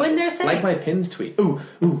 You're doing their thing. Like my pinned tweet. Ooh,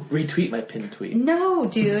 retweet my pinned tweet. No,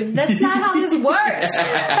 dude, that's not how this works.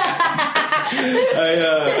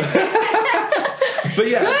 But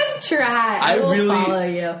yeah, good try. I will follow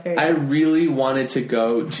you. I really wanted to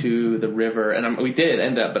go to the river, and we did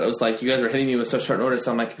end up. But it was like you guys were hitting me with such short notice.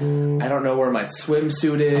 So I'm like, I don't know where my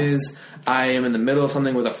swimsuit is. I am in the middle of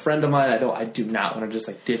something with a friend of mine. I do not want to just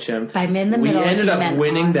like ditch him. If I'm in the middle, we ended up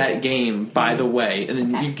winning that game, by the way. And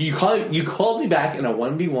then you called me back in a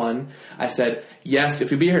 1v1. I said, yes,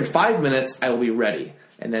 if you'll be here in 5 minutes, I will be ready.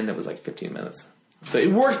 And then it was like 15 minutes. So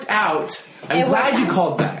it worked out. I'm glad you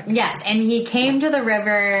called back. Yes, and he came to the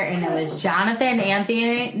river, and it was Jonathan,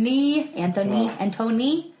 Anthony.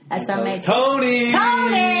 As some may say. Tony!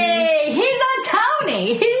 He's on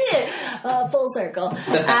Tony! Full circle.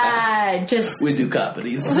 We do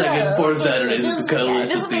comedies. Second, fourth Saturdays at the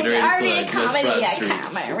Coalition Theater. RVA comedy.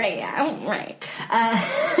 Right.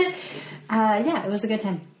 Yeah, it was a good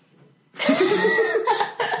time. We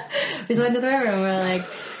just went to the river, and we were like,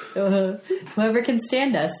 whoever can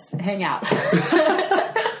stand us, hang out.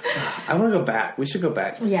 I want to go back. We should go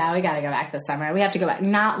back. Yeah, we got to go back this summer. We have to go back.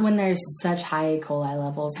 Not when there's such high E. coli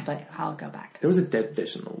levels, but I'll go back. There was a dead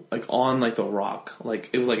fish on the rock. Like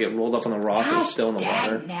it was like it rolled up on the rock and was still in the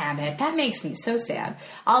water. Damn it. That makes me so sad.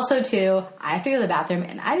 Also, too, I have to go to the bathroom,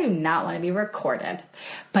 and I do not want to be recorded.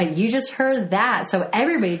 But you just heard that, so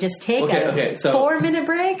everybody just take a 4-minute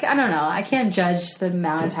break. I don't know. I can't judge the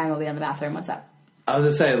amount of time I'll be in the bathroom. What's up? I was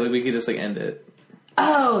just saying, we could just end it.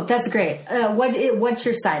 Oh, that's great. What's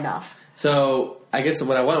your sign off? So I guess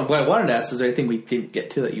what I wanted to ask is there anything we didn't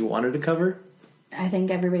get to that you wanted to cover? I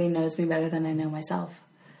think everybody knows me better than I know myself.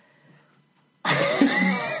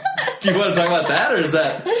 Do you want to talk about that, or is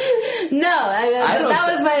that? No,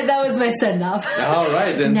 that was my send off. All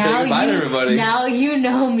right, then say goodbye to everybody. Now you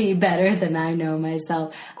know me better than I know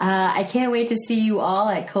myself. I can't wait to see you all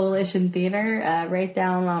at Coalition Theater, right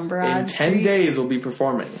down on Broad Street. In 10 days, we'll be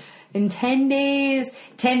performing. In 10 days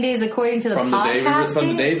according to the podcast. From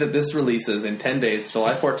the day that this releases, in 10 days,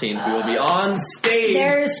 July 14th, we will be on stage.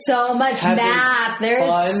 There's so much math.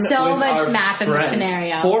 There's so much math in this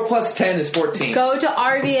scenario. 4 plus 10 is 14. Go to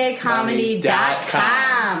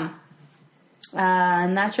rvacomedy.com.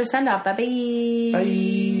 And that's your send-off. Bye-bye. Bye.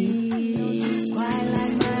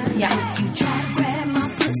 Yeah. You try to grab my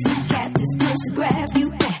pussy, got this pussy grab you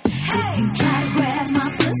back. You try to grab my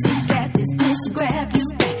pussy, got this pussy grab you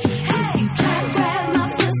back. You try to grab my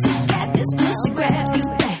pussy, got this pussy grab you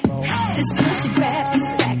back. This pussy grab you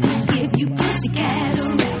back and give you pussy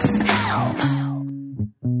cataracts.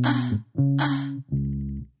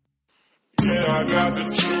 Yeah, I got the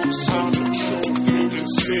juice, I'm the truth, you can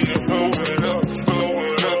see it moving.